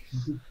drink.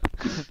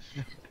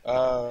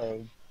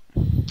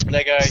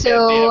 They go,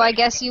 So yeah, I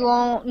guess you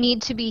won't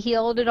need to be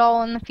healed at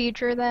all in the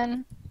future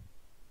then?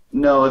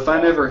 No, if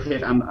I'm ever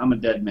hit, I'm a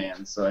dead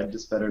man, so I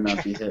just better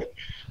not be hit.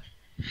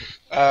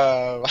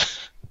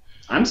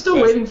 I'm still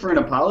Yes. waiting for an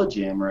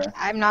apology, Amara.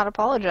 I'm not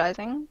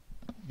apologizing.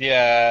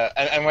 yeah,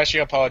 unless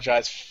you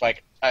apologize,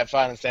 if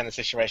I understand the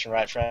situation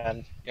right,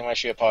 friend,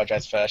 unless you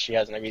apologize first, she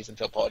has no reason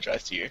to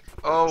apologize to you.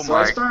 Oh So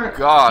I my start-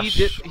 gosh.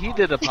 He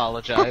did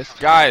apologize.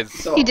 Guys,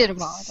 So, He did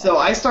apologize. So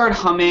I start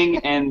humming,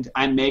 and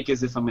I make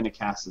as if I'm going to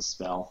cast a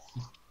spell.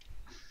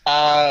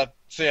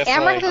 Seriously.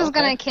 Amaranth is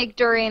gonna kick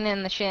Durian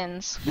in the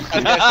shins. I was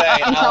gonna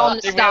say, And tell him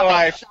to in stop real it.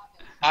 life,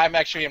 I'm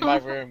actually in my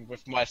room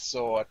with my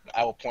sword.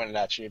 I will point it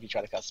at you if you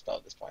try to cast a spell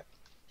at this point.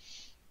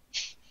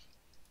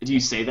 Do you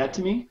say that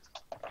to me?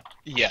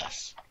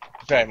 Yes,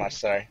 very much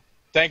so.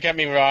 Don't get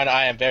me wrong,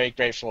 I am very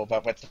grateful,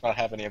 but let's not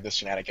have any of this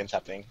shenanigans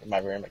happening in my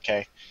room,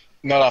 okay?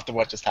 Not after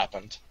what just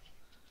happened.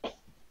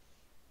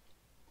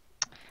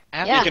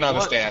 Yeah, You can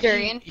understand.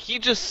 Durian. He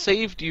just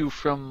saved you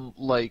from,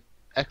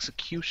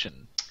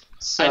 execution.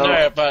 So, I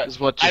know, but Is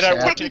what I just don't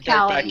happened. want to go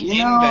back Technicality.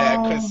 in No. there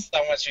because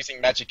someone's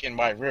using magic in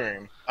my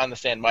room.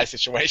 Understand my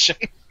situation.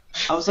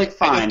 I was like, I just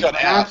fine, got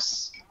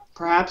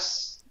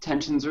perhaps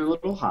tensions are a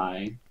little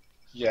high.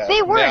 Yeah,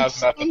 They weren't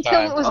now's not the until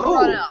time. it was Oh.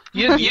 brought up.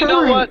 You know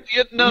You're- what?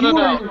 No, you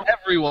no. were-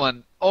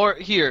 Everyone. Or,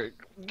 here,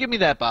 give me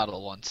that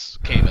bottle once,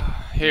 Cayman.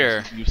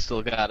 here. You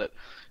still got it.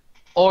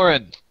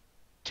 Oren,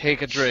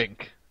 take a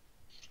drink.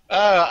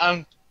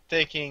 I'm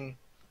taking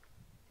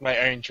my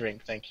own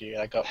drink, thank you.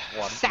 I got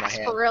one in my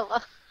hand.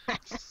 Sarsaparilla.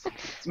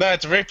 No,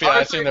 it's root beer.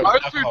 I assume there was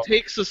Arthur alcohol.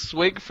 takes a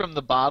swig from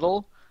the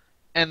bottle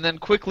and then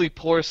quickly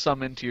pours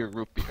some into your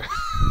root beer.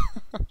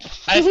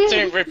 I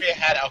assume root beer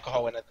had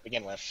alcohol in it to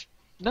begin with.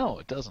 No,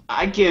 it doesn't.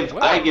 I give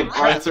Well,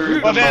 Arthur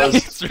the Well,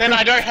 most then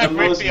I don't the have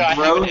root most beer. I have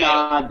bro ale.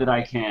 nod that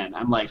I can.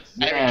 I'm like,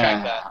 I retract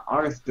yeah, that.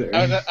 Arthur.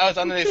 I was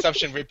under the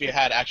assumption root beer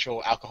had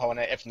actual alcohol in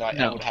it. If not, I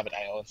No. would have an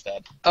ale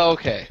instead.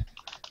 Okay.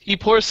 He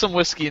pours some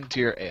whiskey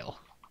into your ale.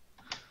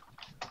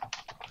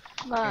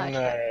 Fuck. No,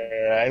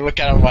 I look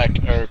at him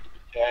like,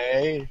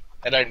 okay.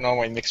 I don't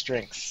normally mix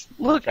drinks.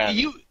 Look,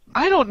 Friend.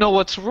 I don't know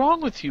what's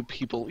wrong with you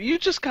people. You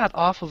just got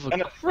off of I a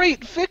know.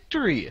 great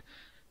victory.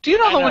 Do you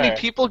know I how many know.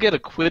 people get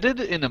acquitted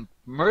in a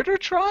murder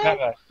trial?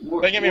 No.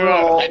 We're, Don't get me we're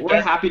wrong, all- I we're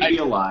don't- happy to I- be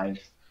alive.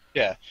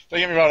 Yeah, don't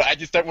get me wrong. I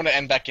just don't want to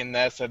end back in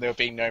there, so there'll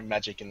be no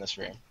magic in this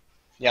room.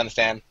 You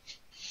understand?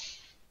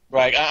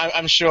 Like,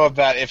 I'm sure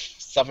that if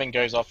something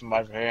goes off in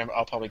my room,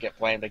 I'll probably get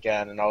blamed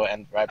again, and I'll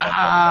end right back.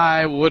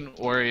 I wouldn't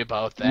worry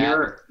about that.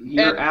 You're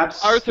And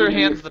Arthur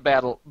hands the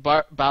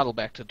bottle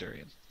back to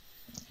Durian.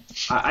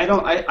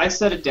 I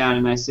set it down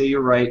and I say,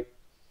 you're right.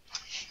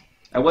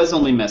 I was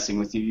only messing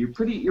with you.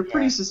 You're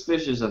pretty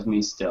suspicious of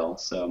me still.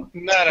 So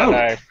No, Oh.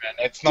 friend.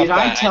 It's not Did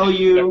I that. tell just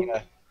you- don't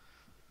wanna-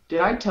 did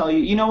I tell you?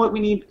 You know what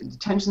we need? The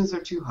tensions are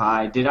too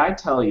high. Did I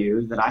tell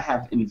you that I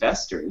have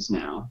investors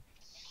now?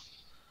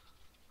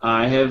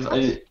 I have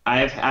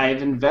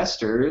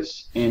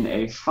investors in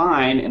a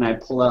fine, and I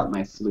pull out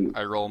my flute.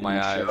 I roll my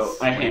And eyes. so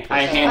I when he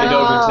hand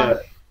pulls it it. over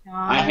to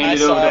I hand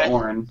it over saw to it.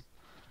 Oren.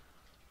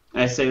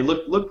 I say,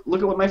 look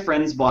at what my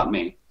friends bought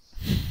me.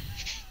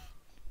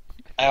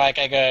 I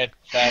go,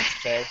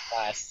 that's very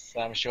nice.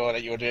 I'm sure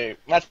that you'll do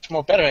much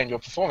more better in your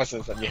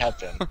performances than you have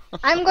been.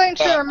 I'm going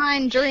to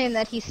remind Durian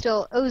that he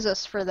still owes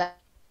us for that.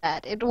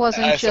 It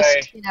wasn't I just,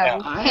 say,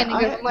 yeah. handing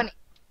over money.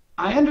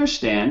 I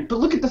understand, but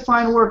look at the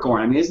fine work,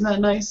 Oren. I mean, isn't that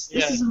nice?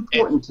 This Yeah, is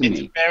important to it's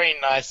me. very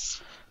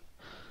nice.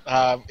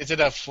 Is it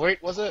a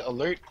flute? Was it a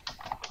lute?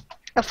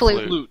 A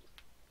flute. Flute.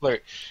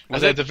 Flute.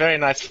 Was It's a very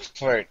nice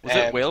flute. Was it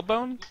and-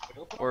 whalebone?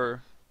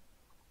 Or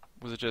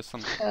was it just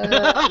something?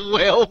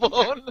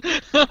 Whalebone.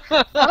 I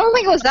don't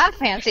think it was that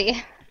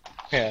fancy.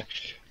 Yeah.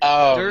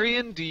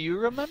 Durian, do you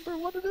remember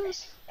what it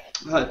is?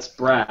 It's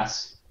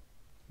brass.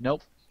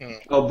 Nope.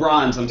 Oh,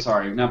 bronze. I'm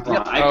sorry, not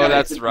bronze. I Oh, got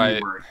that's it's a B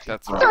right. word.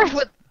 That's Bronze. Starts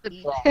with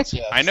the bronze,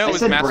 yes. I know I it was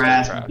said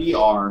brass. Mastercraft.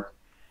 BR.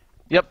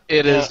 Yep,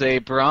 it is a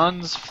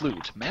bronze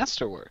flute,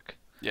 masterwork,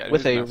 Yeah, it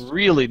with is a master-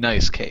 really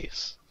nice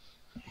case.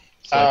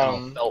 It's like all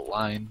Um, belt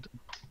lined.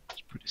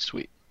 It's pretty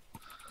sweet.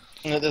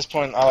 And at this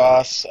point, I'll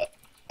ask.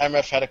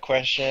 MF had a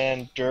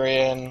question.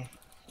 Durian.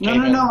 No.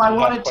 Cayman, I you had a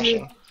wanted to.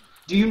 question.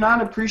 Do you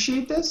not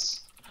appreciate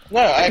this? No,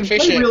 I can play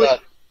appreciate really-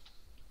 that.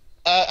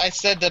 I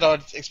said that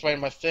I'd explain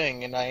my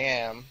thing, and I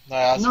am. I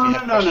asked No, if you no,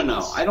 had no, no, no.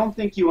 questions. I don't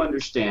think you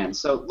understand.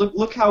 So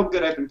look how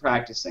good I've been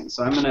practicing.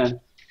 So I'm gonna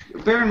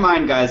bear in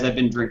mind, guys, I've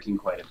been drinking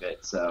quite a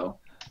bit. So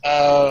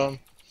Oh,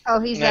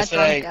 he's And I that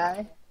drunk say-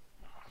 guy.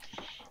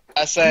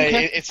 I say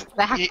Okay. it's.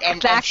 That- I'm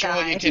that sure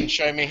guy. you can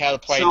show me how to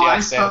play so I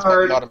downstairs,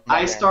 but not in start. my I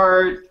room.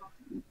 start.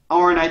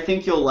 Oren, I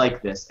think you'll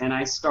like this. And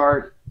I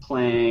start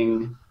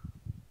playing.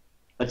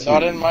 A tune.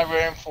 Not in my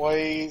room,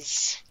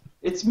 please.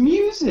 It's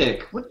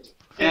music. What?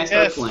 And I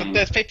start Yes, but playing.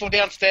 there's people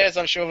downstairs.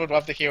 I'm sure would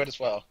love to hear it as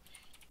well.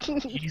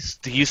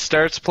 He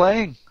starts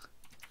playing.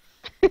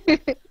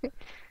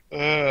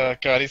 Oh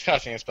God, he's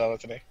casting a spell,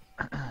 isn't he?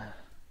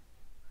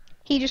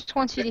 He just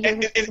wants you to hear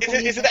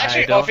his Is it I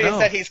actually don't obvious know.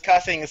 that he's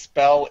casting a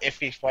spell if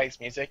he plays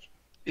music?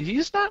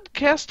 He's not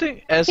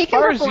casting. As He can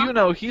far as perform. you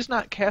know, he's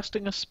not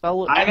casting a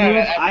spell. I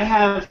know,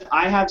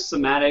 have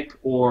somatic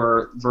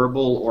or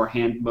verbal or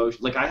hand motion.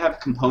 Like I have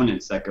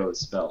components that go as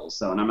spells.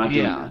 So and I'm not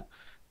doing Yeah. that.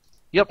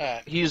 Yep,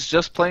 Alright. he's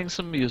just playing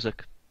some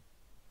music.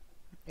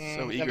 So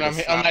Mm, eager and to I'm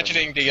slap him.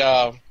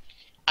 imagining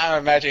I'm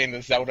imagining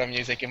the Zelda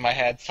music in my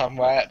head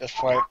somewhere at this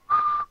point.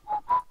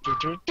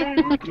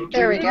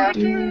 There we go.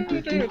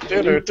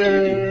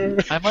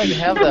 I might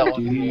have that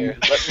one here.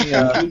 Let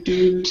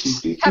me.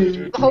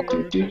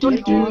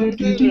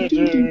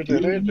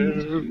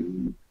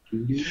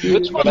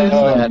 Which one is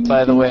that,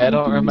 by the way? I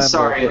don't remember.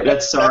 Sorry,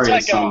 that's Saria's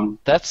like a- song.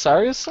 That's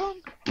Saria's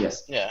song?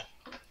 Yes. Yeah.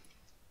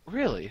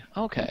 Really?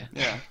 Okay.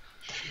 Yeah.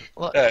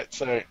 Alright,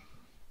 so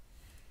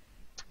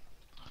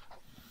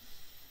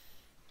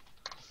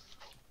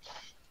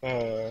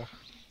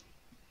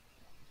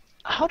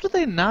How do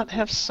they not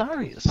have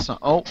Saria's song?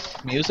 Oh,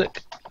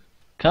 music.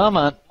 Come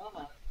on.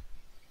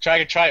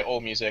 try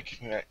all music.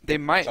 They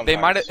might.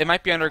 Sometimes. It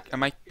might be under. It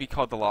might be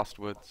called the Lost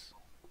Woods.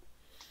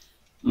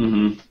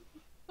 Mm-hmm.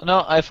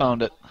 No, I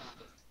found it.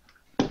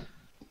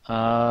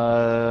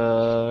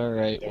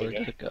 Right, There we where go.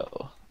 did it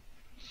go?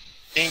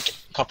 Ink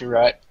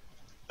copyright.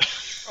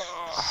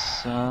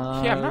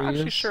 Yeah, I'm not actually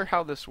Saria's- sure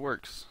how this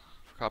works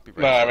for copyright.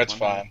 No, stuff it's on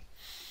fine.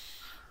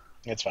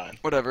 here. It's fine.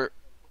 Whatever.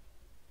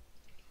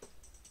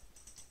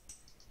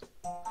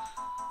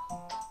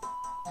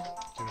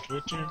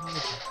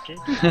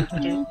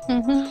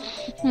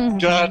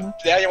 God,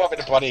 now you want me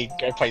to bloody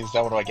go play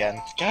Zelda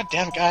again. God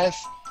damn, guys.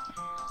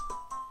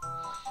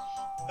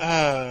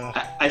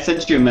 I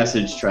sent you a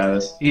message,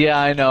 Travis. Yeah,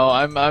 I know.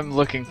 I'm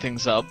looking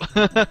things up.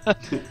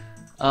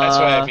 I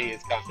swear if he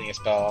is casting a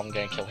spell, I'm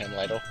going to kill him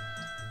later.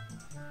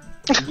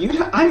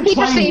 I'm He just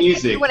playing said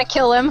music. you want to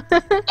kill him.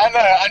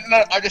 I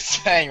know, I'm just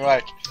saying,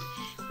 like,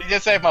 you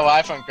just saved my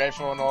life, I'm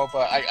grateful and all,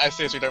 but I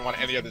seriously don't want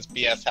any of this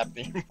BS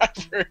happening in my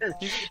room.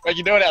 Like,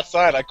 you do it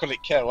outside, I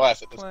couldn't care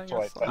less at this Playing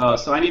point. outside. Oh,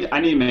 so I need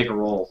to make a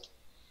roll.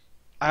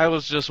 I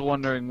was just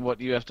wondering what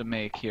you have to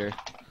make here.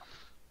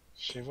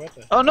 Shit, what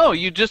the? Oh no,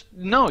 you're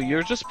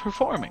just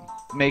performing.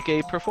 Make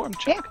a perform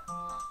check.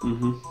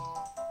 Mm-hmm.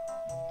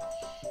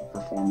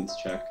 Performance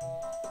check.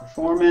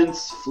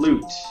 Performance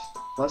flute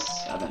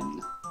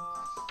 +7.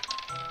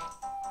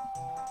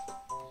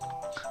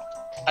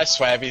 I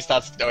swear, if he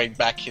starts going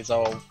back his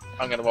old,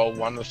 I'm gonna roll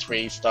 1 to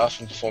 3 stuff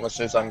and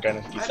performances, I'm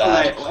gonna be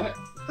sad.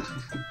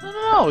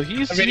 No,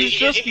 he's I mean, he's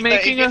just he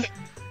making a doesn't-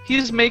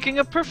 he's making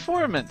a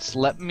performance.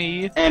 Let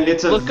me. And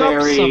it's a Look up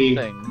very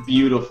something.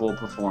 beautiful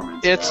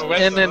performance. It's Oh,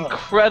 where's an the-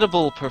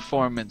 incredible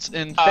performance.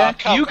 In fact,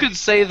 come you on. could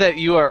say that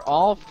you are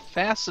all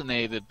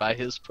fascinated by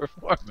his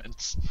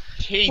performance.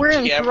 We're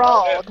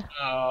enthralled.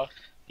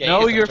 Yeah,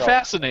 No, he's you're enthralled.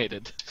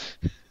 fascinated.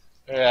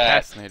 Right.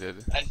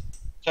 Fascinated.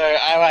 So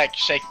I like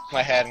shake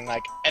my head and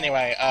like,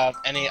 anyway,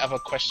 any other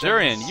questions?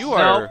 Durian, you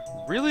are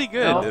really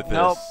good Nope, at this.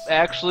 nope.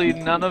 Actually,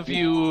 none of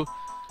you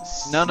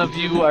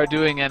are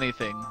doing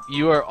anything.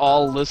 You are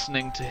all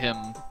listening to him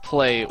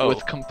play Oh.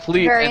 with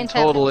complete Very and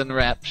intently. total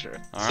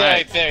enrapture. All So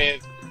right. there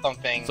is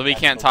something. So we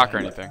that's can't the talk or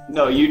one. anything.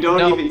 No, you don't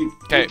No. even. You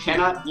Okay.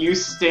 cannot. You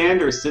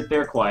stand or sit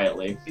there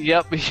quietly.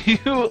 Yep,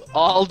 you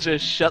all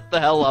just shut the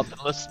hell up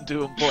and listen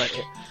to him play.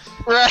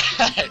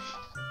 Right.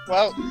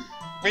 Well,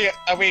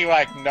 are we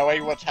like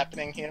knowing what's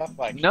happening here?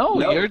 Like, No,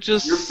 No, you're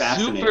just you're super.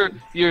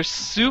 fascinated. You're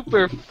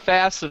super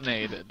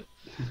fascinated.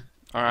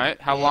 All right.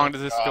 How long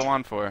does this go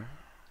on for?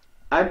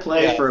 I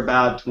play Yeah. for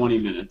about 20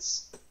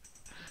 minutes.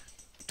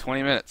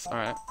 20 minutes. All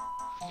right.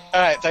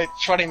 All right. So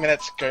 20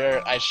 minutes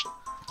go. I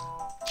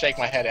shake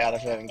my head out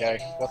of it and go,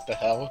 "What the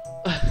hell?"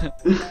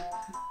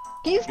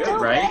 He's Good, doing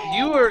right?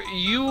 it.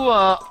 You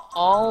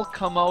all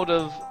come out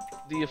of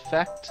the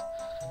effect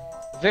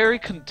very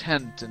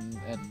content and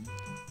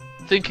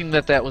thinking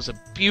that was a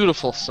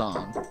beautiful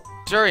song.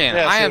 Durian,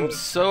 Yeah, I so- am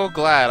so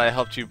glad I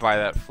helped you buy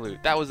that flute.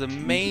 That was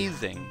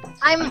amazing.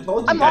 I'm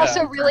told you I'm that.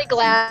 also really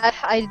glad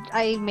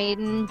I made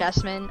an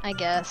investment, I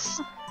guess.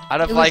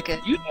 Out of It was like,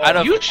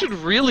 good. You should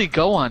really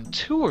go on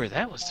tour.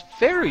 That was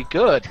very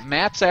good.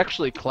 Matt's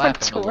actually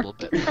clapping a tour. little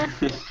bit.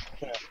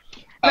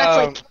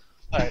 That's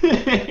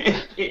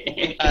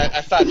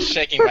I started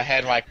shaking my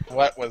head like,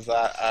 "What was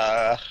that?"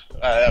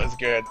 That was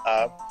good.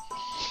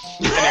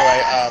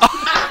 Anyway,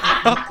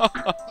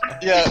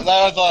 Yeah,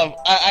 that was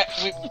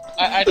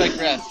I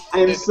digress. I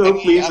am so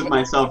pleased with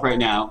myself right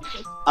now.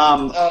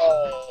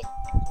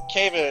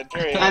 Kaven,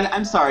 Durian. And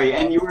I'm sorry,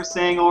 and you were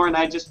saying, Oren,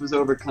 I just was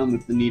overcome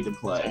with the need to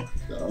play.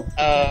 So.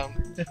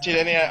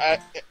 Did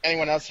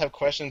anyone else have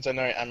questions? I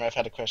know Amrath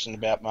had a question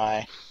about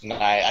I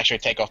actually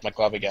take off my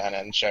glove again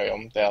and show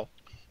him the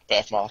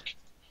birthmark.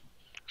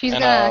 She's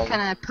gonna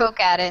kind of poke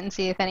at it and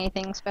see if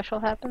anything special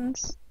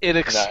happens. It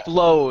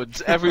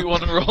explodes.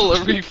 Everyone roll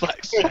a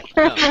reflex.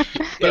 No.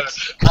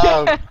 It's,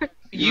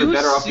 You're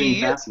better off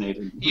being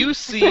fascinated. You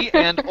see,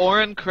 and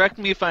Oren, correct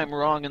me if I'm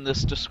wrong in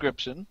this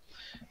description.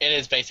 It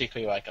is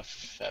basically like a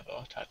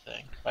feather type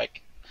thing.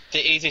 Like, the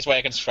easiest way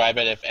I can describe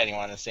it, if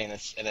anyone has seen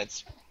this, and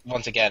it's,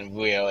 once again,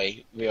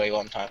 really, really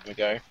long time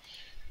ago.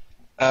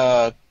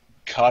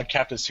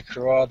 Cardcaptor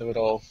Sakura, the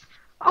little...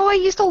 Oh, I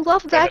used to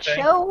love that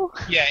show.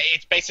 Yeah,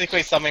 it's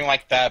basically something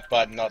like that,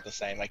 but not the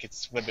same. Like,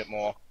 it's a little bit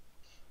more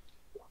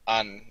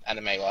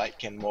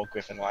anime-like and more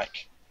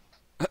Griffin-like.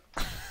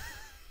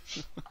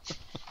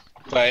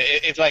 But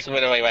it's like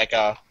literally like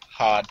a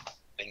hard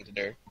thing to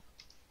do.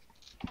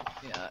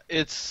 Yeah,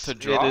 it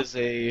draw? is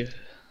a...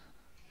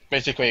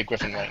 Basically a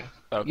griffin wing.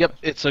 Okay. Yep,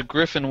 it's a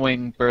griffin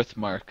wing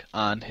birthmark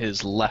on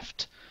his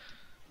left.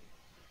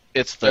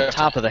 It's the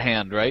top of the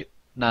hand, right?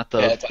 Not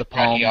the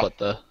palm, but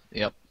the...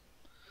 Yep.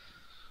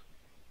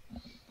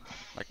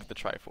 Like the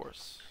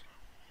Triforce.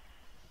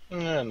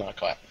 Not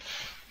quite.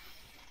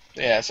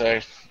 Yeah, so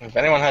if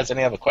anyone has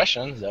any other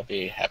questions, I'll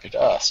be happy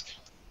to ask.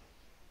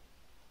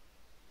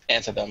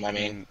 Answer them, I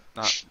mean.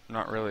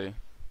 Not really.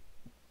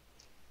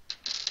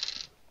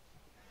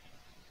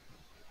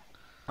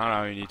 I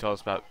don't know. You told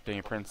us about being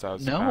a prince. That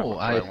was No, kind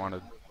of what I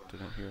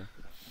didn't hear.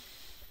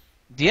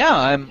 Yeah,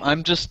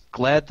 I'm just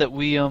glad that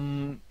we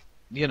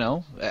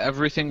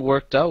everything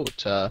worked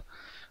out.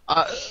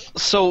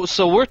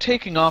 So we're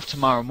taking off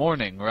tomorrow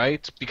morning,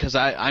 right? Because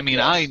I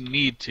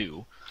need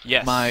to.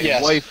 Yes. My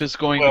wife is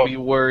going to be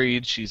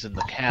worried. She's in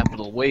the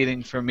capital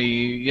waiting for me.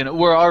 You know,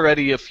 we're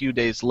already a few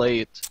days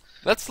late.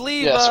 Let's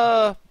leave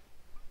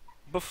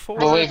before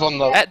We'll leave on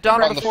the at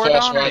dawn or on the before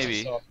first dawn, rise maybe.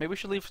 of sun. Maybe we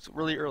should leave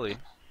really early.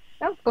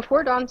 Oh,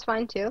 before dawn's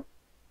fine too.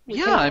 We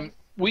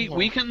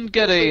can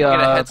get a Get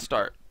a head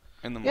start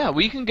in the morning. yeah,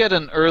 we can get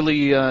an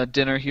early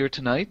dinner here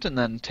tonight and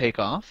then take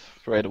off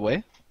right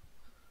away.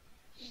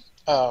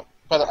 But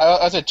I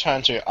also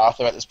turned to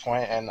Arthur at this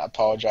point and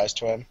apologized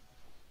to him.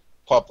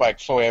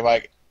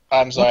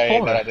 I'm sorry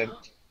for? that I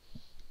didn't.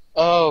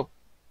 Oh,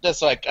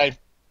 just like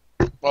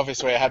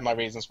obviously I had my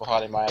reasons for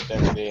hiding my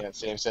identity, and it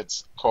seems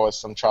it's caused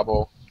some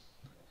trouble.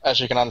 As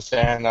you can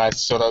understand, I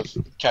sort of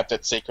kept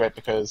it secret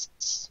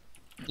because,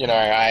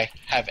 I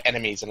have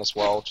enemies in this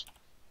world,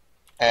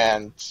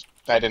 and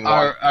I didn't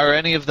want... Are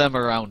any of them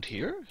around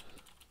here?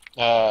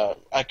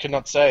 I could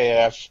not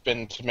say. I've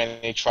been to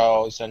many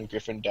trials in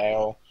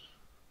Gryffindor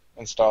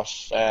and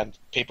stuff, and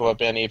people have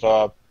been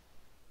either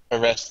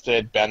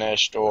arrested,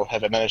 banished, or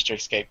have managed to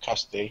escape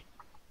custody.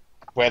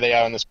 Where they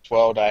are in this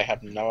world, I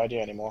have no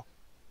idea anymore.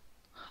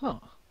 Huh.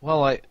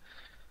 Well,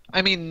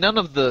 I mean, none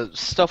of the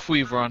stuff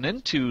we've run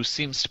into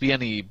seems to be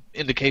any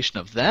indication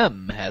of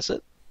them, has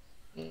it?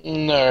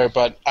 No,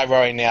 but I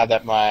worry now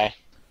that my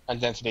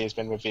identity has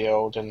been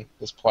revealed in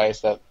this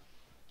place that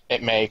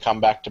it may come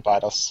back to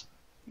bite us.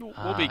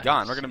 We'll be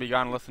gone. We're going to be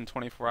gone in less than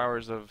 24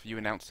 hours of you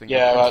announcing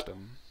Yeah, your but-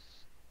 princedom.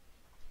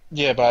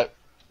 Yeah, but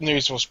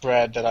news will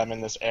spread that I'm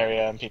in this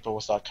area and people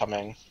will start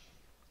coming.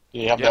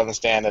 You have to Yep.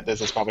 understand that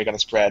this is probably going to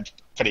spread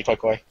pretty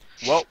quickly.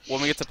 Well, when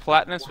we get to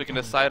Platinus, we can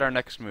decide our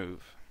next move.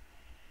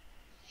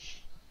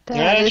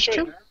 That is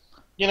actually,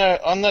 true.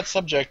 on that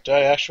subject,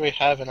 I actually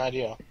have an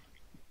idea.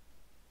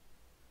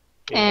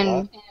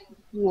 And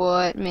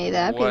what may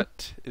that be?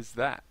 What is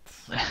that?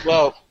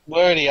 Well,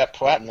 we're already at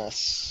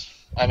Platinus.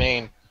 I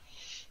mean,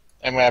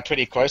 and we're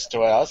pretty close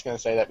to it. I was going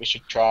to say that we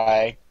should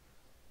try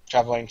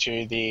traveling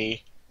to the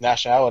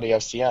nationality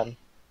of Cien.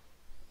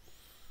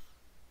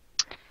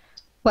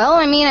 Well,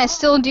 I mean, I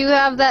still do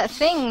have that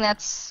thing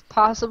that's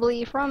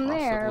possibly from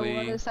there. Possibly.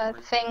 What is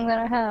that thing that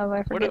I have?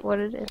 I forget what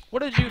it is.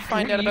 What did you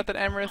find out about that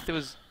Amarith? It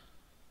was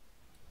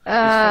The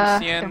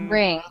Cien.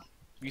 ring.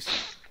 you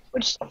s-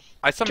 Which,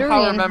 I somehow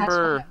Durian has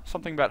remember one.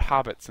 something about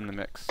hobbits in the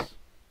mix.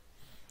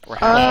 Or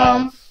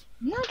Um, halflings.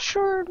 I'm not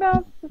sure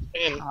about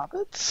And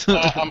Hobbits?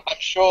 I'm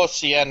sure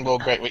Cien will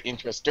greatly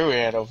interest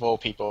Durian of all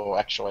people,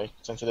 actually,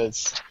 since it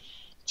is,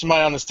 to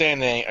my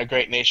understanding, a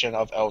great nation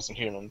of elves and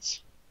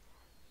humans.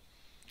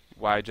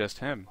 Why just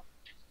him?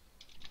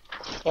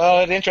 Well,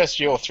 it interests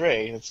you all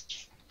three.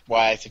 That's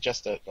why I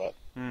suggest it, but,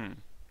 you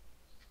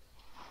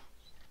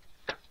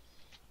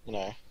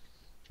know.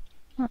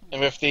 And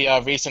with the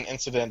recent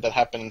incident that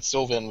happened in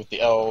Sylvan with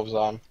the elves,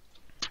 I'm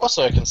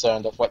also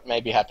concerned of what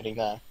may be happening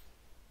there.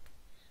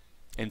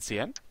 In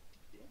Cien?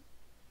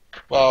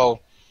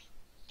 Well,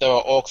 there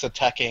were orcs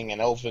attacking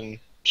an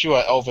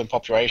pure elven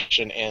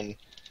population in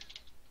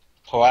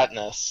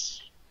Palatinus.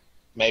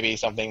 Maybe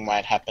something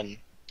might happen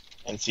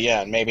in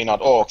Cien. Maybe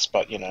not orcs,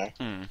 but,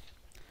 Hmm.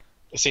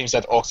 it seems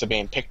that orcs are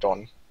being picked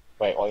on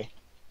lately.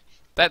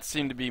 That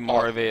seemed to be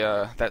more of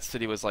a, that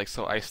city was like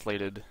so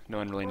isolated, no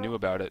one really knew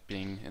about it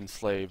being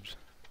enslaved.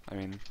 I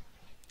mean,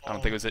 I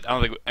don't think it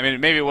was, I mean,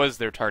 maybe it was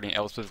they were targeting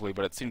elves specifically,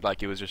 but it seemed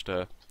like it was just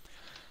a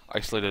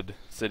isolated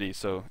city,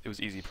 so it was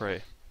easy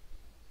prey.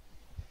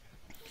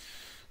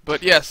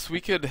 But yes,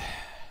 we could,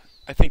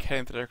 I think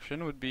heading that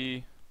direction would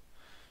be,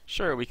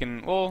 sure, we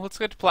can, well, let's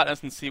get to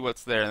Platinus and see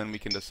what's there, and then we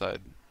can decide.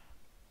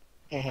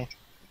 Mhm.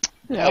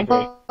 Yeah,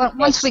 agree. but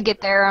once we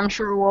get there, I'm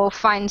sure we'll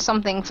find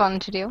something fun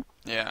to do.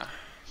 Yeah.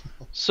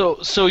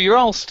 So you're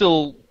all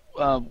still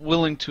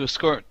willing to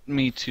escort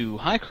me to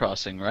High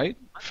Crossing, right?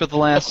 For the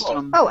last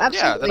Oh, Yeah,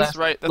 absolutely. that's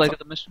right. That's leg of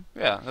the mission.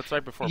 yeah, that's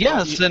right before.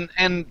 Yes,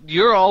 and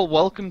you're all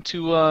welcome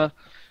to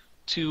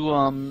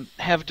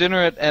have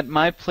dinner at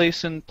my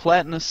place in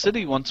Platinus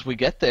City once we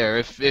get there.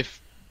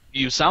 If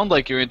you sound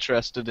like you're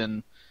interested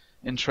in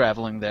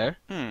traveling there.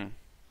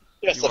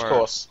 Yes, You of are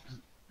course.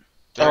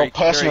 very- I'll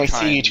personally very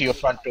see you kind. to your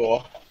front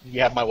door.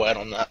 You have my word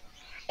on that.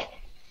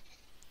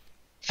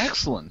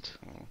 Excellent.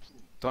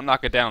 Don't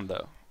knock it down,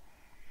 though.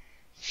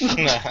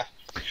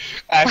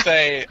 I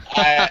say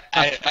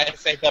I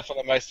save that for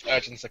the most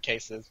urgent of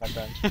cases, my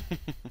friend.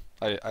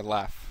 I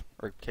laugh,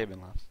 or Caven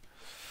laughs.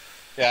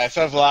 Yeah, I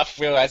sort of laugh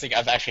realizing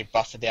I've actually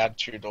busted down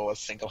 2 doors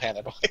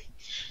single-handedly.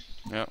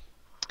 Yep.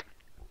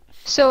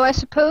 So I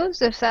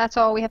suppose if that's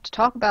all we have to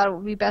talk about, it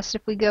would be best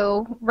if we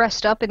go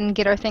rest up and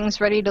get our things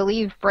ready to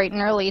leave bright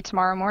and early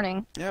tomorrow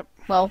morning. Yep.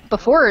 Well,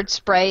 before it's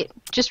bright,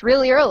 just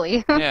really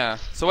early. Yeah.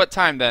 So what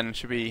time then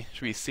should we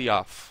see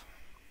off?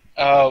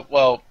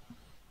 Well,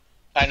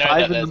 I know 5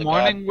 that in there's the a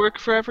morning work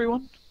for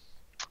everyone?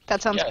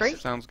 That sounds Yes. great.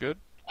 Sounds good.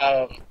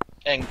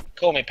 And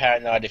call me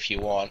paranoid if you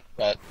want,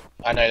 but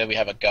I know that we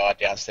have a guard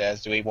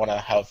downstairs. Do we want to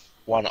have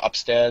one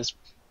upstairs,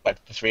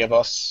 like the 3 of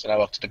us, and I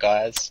look to the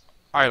guys?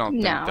 I don't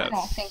think No, that's. I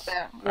don't think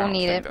that I we'll don't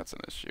need think it. that's an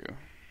issue.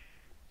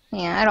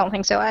 Yeah, I don't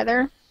think so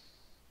either.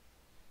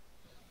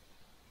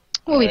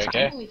 We'll be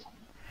Okay. fine.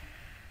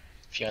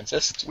 If you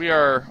insist. We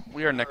are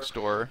next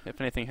door.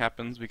 If anything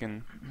happens, we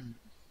can.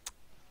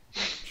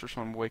 Sure,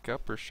 someone will wake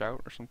up or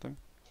shout or something.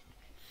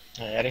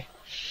 Alrighty.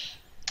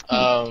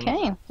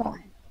 Okay. Well,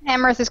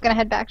 Amarth is going to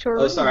head back to her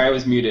room. Oh, sorry, I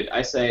was muted.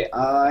 I say,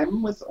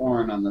 I'm with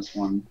Orin on this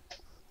one.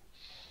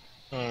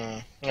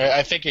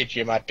 I figured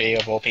you might be,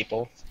 of all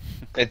people.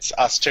 It's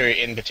us 2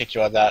 in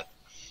particular that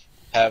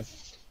have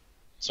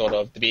sort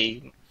of to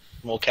be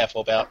more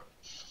careful about.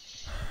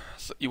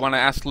 So you want to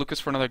ask Lucas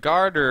for another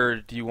guard, or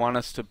do you want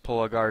us to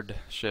pull a guard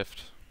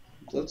shift?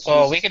 Let's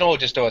Well, just- we can all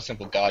just do a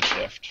simple guard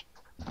shift.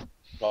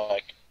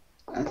 Like,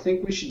 I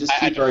think we should just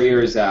I keep our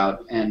ears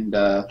out, and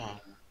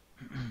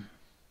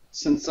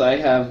since I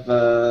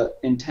have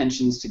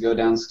intentions to go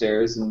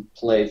downstairs and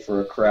play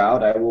for a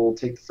crowd, I will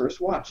take the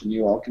first watch, and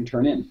you all can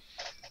turn in.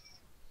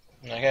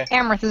 okay.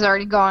 Amarth is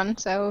already gone,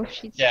 so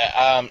she's... Yeah,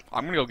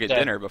 I'm gonna go get Yeah.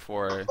 dinner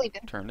before I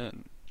Sleeping. turn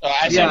in.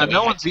 Yeah,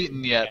 no one's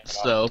eaten yet,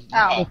 so.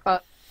 Oh,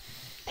 but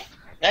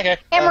Okay.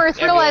 Amarth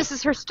yeah,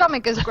 realizes her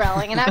stomach is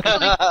growling and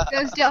actually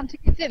goes down to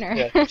get dinner.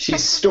 Yeah. She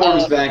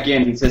storms back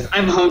in and says,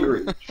 I'm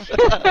hungry.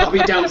 I'll be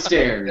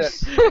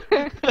downstairs.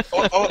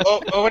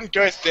 Owen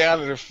goes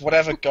down, and if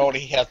whatever gold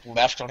he has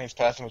left on his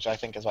person, which I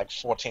think is like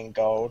 14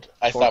 gold,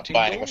 I start 14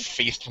 buying gold? a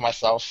feast for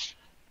myself.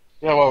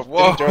 Yeah, well,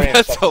 Whoa, during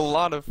that's stuff- a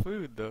lot of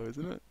food, though,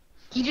 isn't it?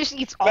 He just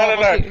eats all No.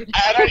 the food.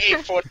 I don't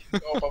eat 14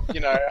 gold, but,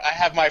 I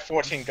have my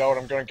 14 gold.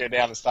 I'm going to go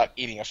down and start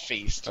eating a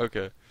feast.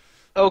 Okay.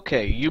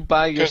 Okay, you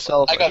buy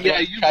yourself. I got Yeah,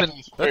 those you've been.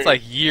 Chinese That's food.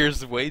 like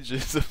years'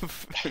 wages of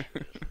food.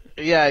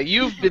 Yeah,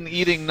 you've been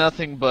eating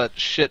nothing but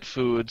shit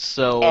food.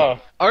 So Oh.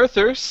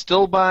 Arthur,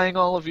 still buying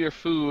all of your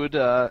food,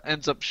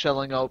 ends up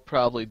shelling out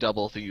probably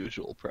double the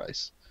usual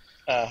price.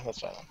 That's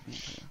fine.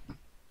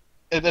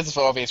 This is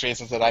for obvious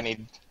reasons that I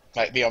need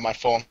to be on my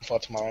form for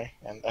tomorrow,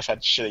 and I've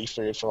had shitty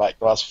food for like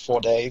the last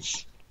 4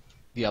 days.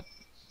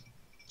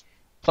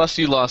 Plus,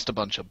 you lost a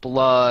bunch of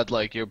blood.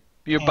 Like your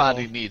Oh.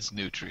 body needs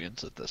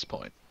nutrients at this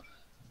point.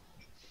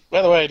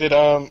 By the way,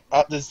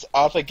 does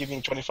Arthur give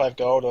me 25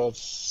 gold, or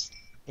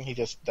he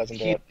just doesn't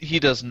do it? He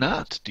does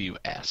not. Do you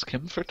ask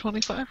him for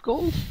 25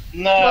 gold?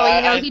 No,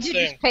 Well, I he did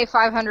assume- just pay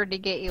 500 to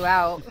get you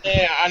out.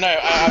 Yeah, I know.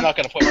 I'm not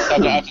going to put the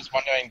subject. I'm just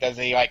wondering, does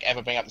he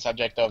ever bring up the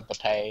subject of the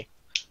pay?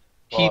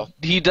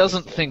 He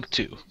doesn't think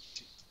to.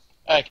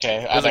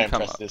 Okay, I Doesn't don't come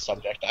press up. this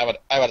subject. I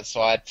would it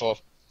slide for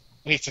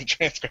recent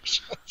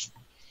transcriptions.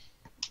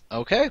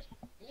 Okay.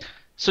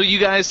 So you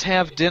guys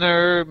have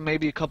dinner,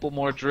 maybe a couple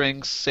more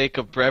drinks. Sake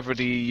of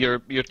brevity, you're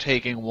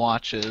taking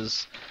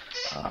watches.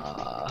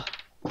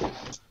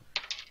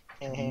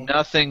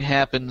 Nothing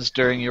happens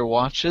during your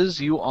watches.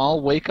 You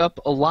all wake up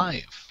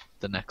alive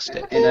the next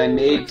day. And I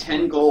made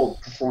 10 gold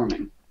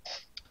performing.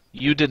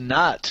 You did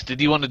not. Did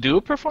you want to do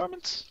a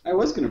performance? I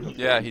was going to perform.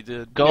 Yeah, he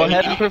did. Go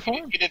ahead and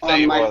perform. You did say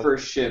On you my was.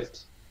 first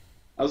shift.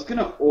 I was going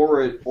to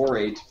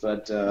orate,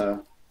 but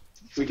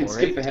we can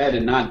skip Orate? ahead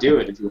and not do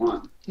it if you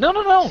want. No.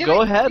 Do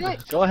Go it, ahead. do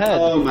it. Go ahead.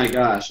 Oh my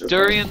gosh.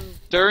 Okay.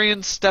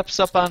 Durian steps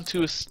up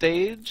onto a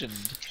stage and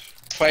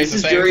Plays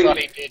This the is same during- slot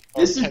he did for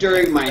This is 10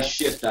 during my minutes.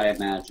 shift, I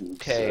imagine.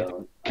 Okay.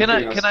 So can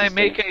think I was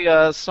make just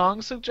a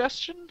song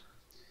suggestion?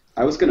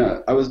 I was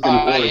gonna I am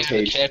the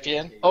oritate.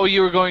 champion. Oh,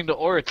 you were going to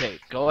oratate.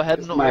 Go ahead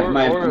and My-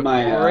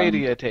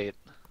 oratiate.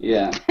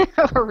 Yeah.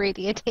 Or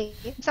radiate.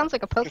 Sounds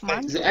like a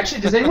Pokemon.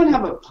 Does anyone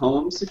have a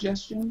poem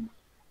suggestion?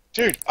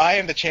 Dude, I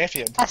am the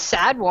champion. A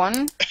sad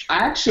one.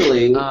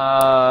 Actually,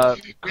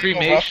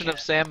 Cremation of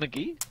Sam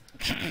McGee?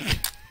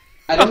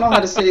 I don't know how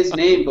to say his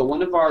name, but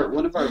one of our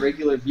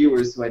regular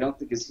viewers, who I don't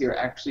think is here,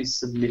 actually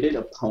submitted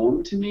a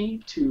poem to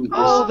me to.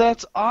 Oh,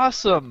 that's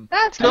awesome.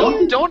 That's don't-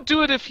 cute. Don't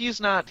do it if he's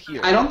not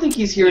here. I don't think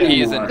he's here He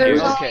anymore. isn't There's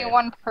here. Okay. only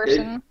one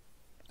person.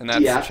 And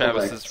that's Diaphalex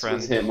Travis's was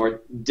friend. him, or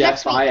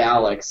Next Deaf Eye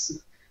Alex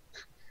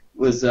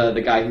was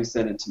the guy who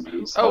sent it to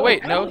me. So. Oh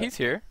wait, no, he's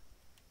here.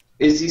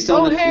 Is he still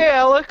Oh, in the hey,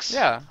 Alex.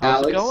 Yeah.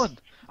 How's it Alex, going?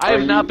 I are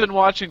have not you- been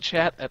watching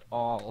chat at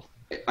all.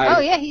 I- Oh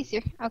yeah, he's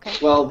here. Okay.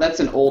 Well, that's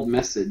an old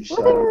message.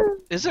 So I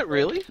don't- Is it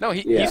really? No,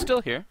 Yeah. he's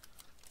still here.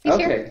 He's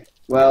here. okay.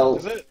 Well,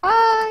 Is it?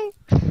 Hi.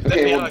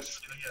 okay. Well,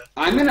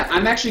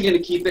 I'm actually gonna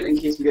keep it in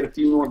case we get a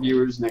few more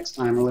viewers next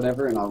time or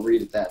whatever, and I'll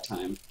read it that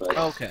time. But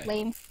Okay.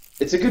 Lame.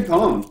 it's a good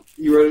poem.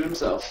 He wrote it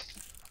himself.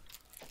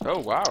 Oh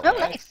wow. Oh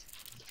nice.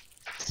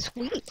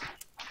 Sweet.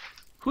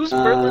 Who's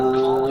Berlin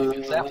calling?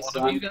 Is that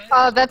one of you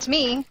guys? That's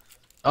me.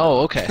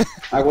 Oh, okay.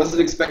 I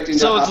wasn't expecting.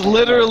 So to it's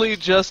literally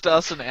just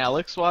us and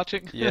Alex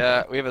watching?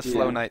 Yeah, we have a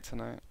slow Yeah. night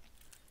tonight.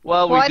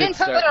 Well, Well, I did didn't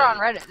put start it on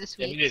late. Reddit this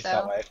Yeah, we week, did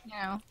start so late. you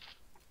know.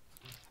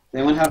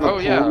 Anyone have a Oh,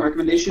 poem yeah.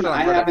 recommendation? Put it on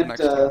I Reddit haven't.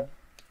 next time.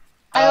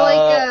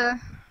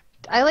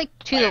 I like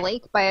To the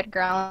Lake by Edgar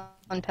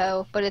Allan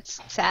Poe, but it's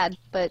sad.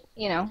 But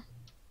you know.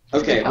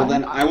 Okay, well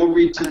then I will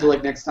read To the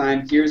Lake next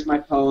time. Here's my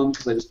poem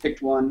because I just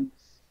picked one.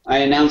 I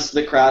announce to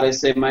the crowd. I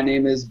say, my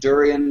name is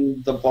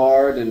Durian the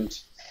Bard, and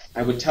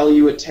I would tell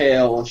you a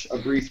tale, a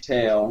brief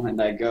tale.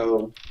 And I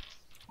go,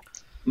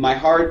 my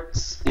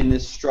heart's in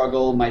this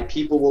struggle. My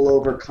people will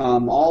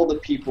overcome. All the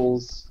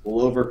peoples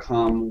will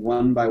overcome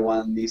one by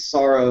one. These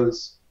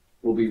sorrows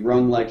will be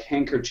wrung like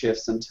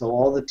handkerchiefs until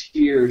all the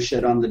tears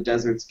shed on the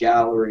desert's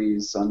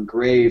galleries, on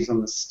graves, on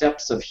the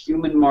steps of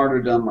human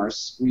martyrdom are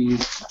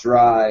squeezed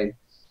dry.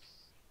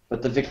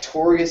 But the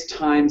victorious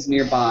times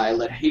nearby,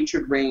 let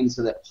hatred reign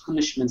so that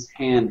punishment's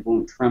hand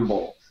won't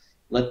tremble.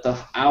 Let the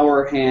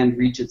hour hand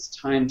reach its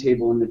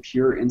timetable in the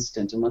pure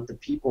instant, and let the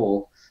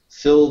people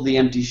fill the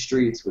empty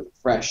streets with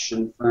fresh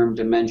and firm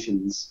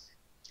dimensions.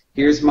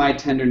 Here's my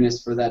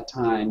tenderness for that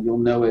time. You'll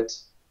know it.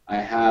 I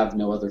have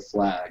no other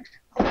flag.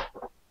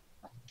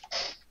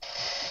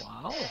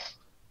 Wow.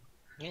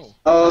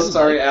 Oh,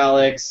 sorry,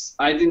 Alex.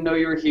 I didn't know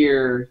you were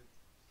here.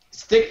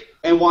 Stick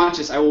and watch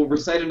this. I will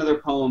recite another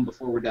poem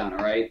before we're done,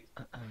 all right?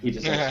 He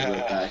just actually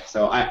wrote back.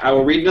 So I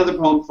will read another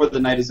poem before the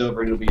night is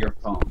over, and it'll be your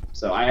poem.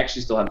 So I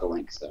actually still have the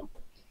link. So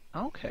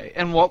Okay.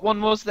 And what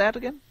one was that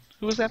again?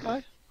 Who was that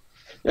by?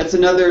 that's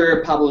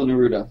another Pablo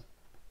Neruda.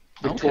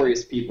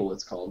 Victorious People,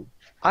 it's called.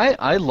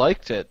 I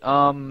liked it.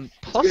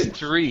 Plus good.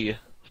 3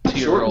 to your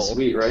Short roll. and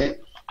sweet, right?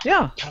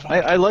 Yeah,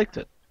 I liked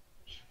it.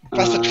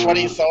 Plus the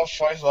 20 soul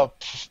choice of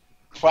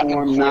platinum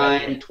Form coin.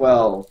 9,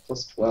 12,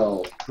 plus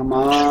 12. Come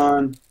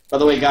on. By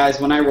the way, guys,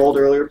 when I rolled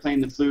earlier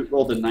playing the flute,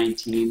 rolled a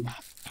 19.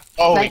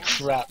 Holy Nice.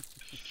 crap.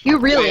 You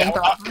really Yeah,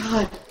 improved.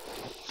 God.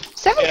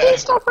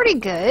 17's still pretty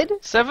good.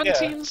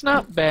 17's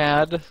not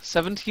bad.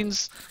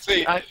 17's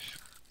See,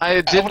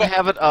 I didn't wanna-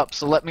 have it up,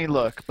 so let me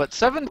look. But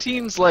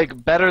 17's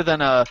like better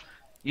than a,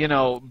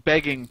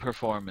 begging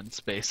performance,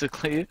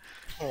 basically.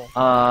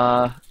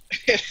 Oh.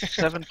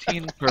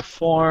 17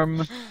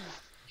 perform.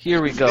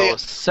 Here we go.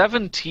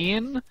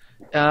 17.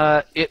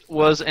 It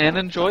was an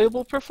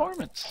enjoyable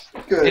performance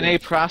Good. in a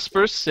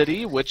prosperous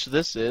city, which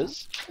this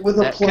is. With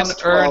a That can plus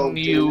 12, earn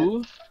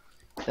you.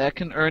 That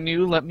can earn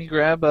you. Let me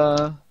grab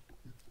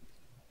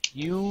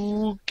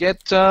You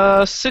get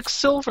 6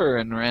 silver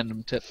in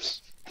random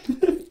tips.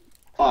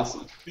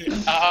 Awesome.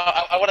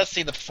 I want to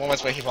see the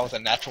performance where he rolls a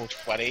natural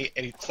 20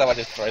 and someone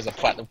just throws a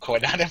platinum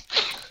coin at him.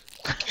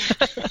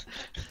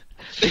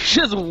 They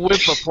just whip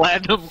a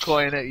platinum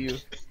coin at you.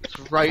 It's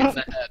right in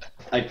the head.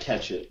 I'd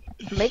catch it.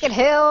 Make it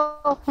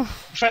hill.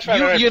 Fresh my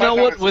memory, You know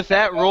platinum what? is- With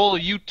that roll,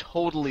 you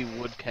totally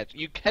would catch.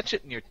 You catch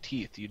it in your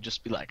teeth. You'd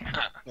just be like,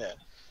 huh.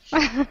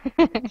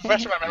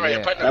 Fresh my memory,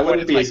 Yeah. platinum That coin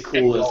wouldn't is be like as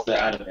cool 10 as the gold.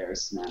 out of air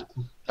snap.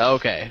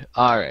 Okay,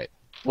 all right.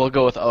 We'll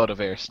go with out of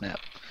air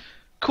snap.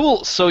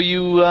 Cool. So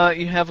you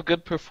have a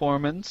good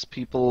performance.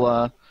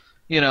 People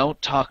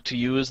talk to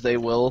you as they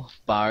will,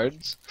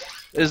 bards.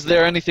 Is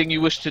there anything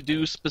you wish to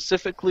do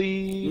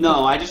specifically?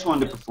 No, I just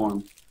wanted to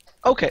perform.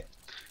 Okay.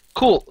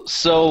 Cool.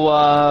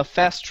 So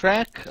fast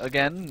track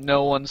again.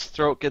 No one's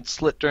throat gets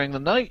slit during the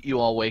night. You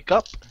all wake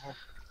up.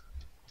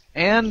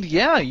 And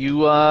yeah, you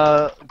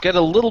get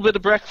a little bit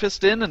of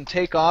breakfast in and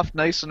take off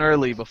nice and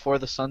early before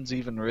the sun's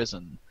even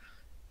risen.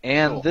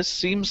 And Cool. this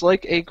seems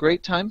like a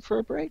great time for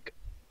a break.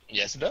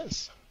 Yes, it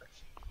does.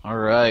 All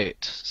right.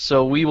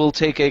 So we will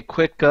take a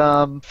quick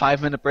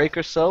 5-minute break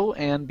or so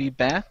and be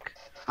back.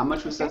 How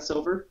much was that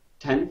silver?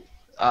 10?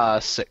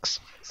 6.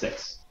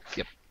 6.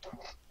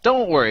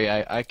 Don't worry,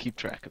 I keep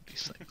track of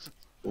these things.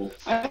 Cool.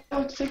 I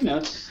like to take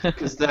notes,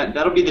 because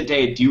that'll be the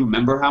day. Do you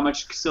remember how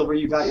much silver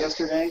you got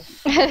yesterday?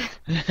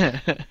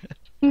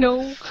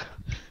 No.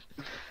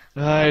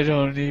 I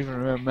don't even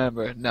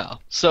remember. No.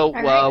 So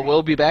All right.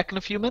 we'll be back in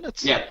a few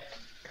minutes. Yeah.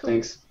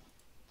 Thanks.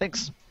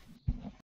 Thanks.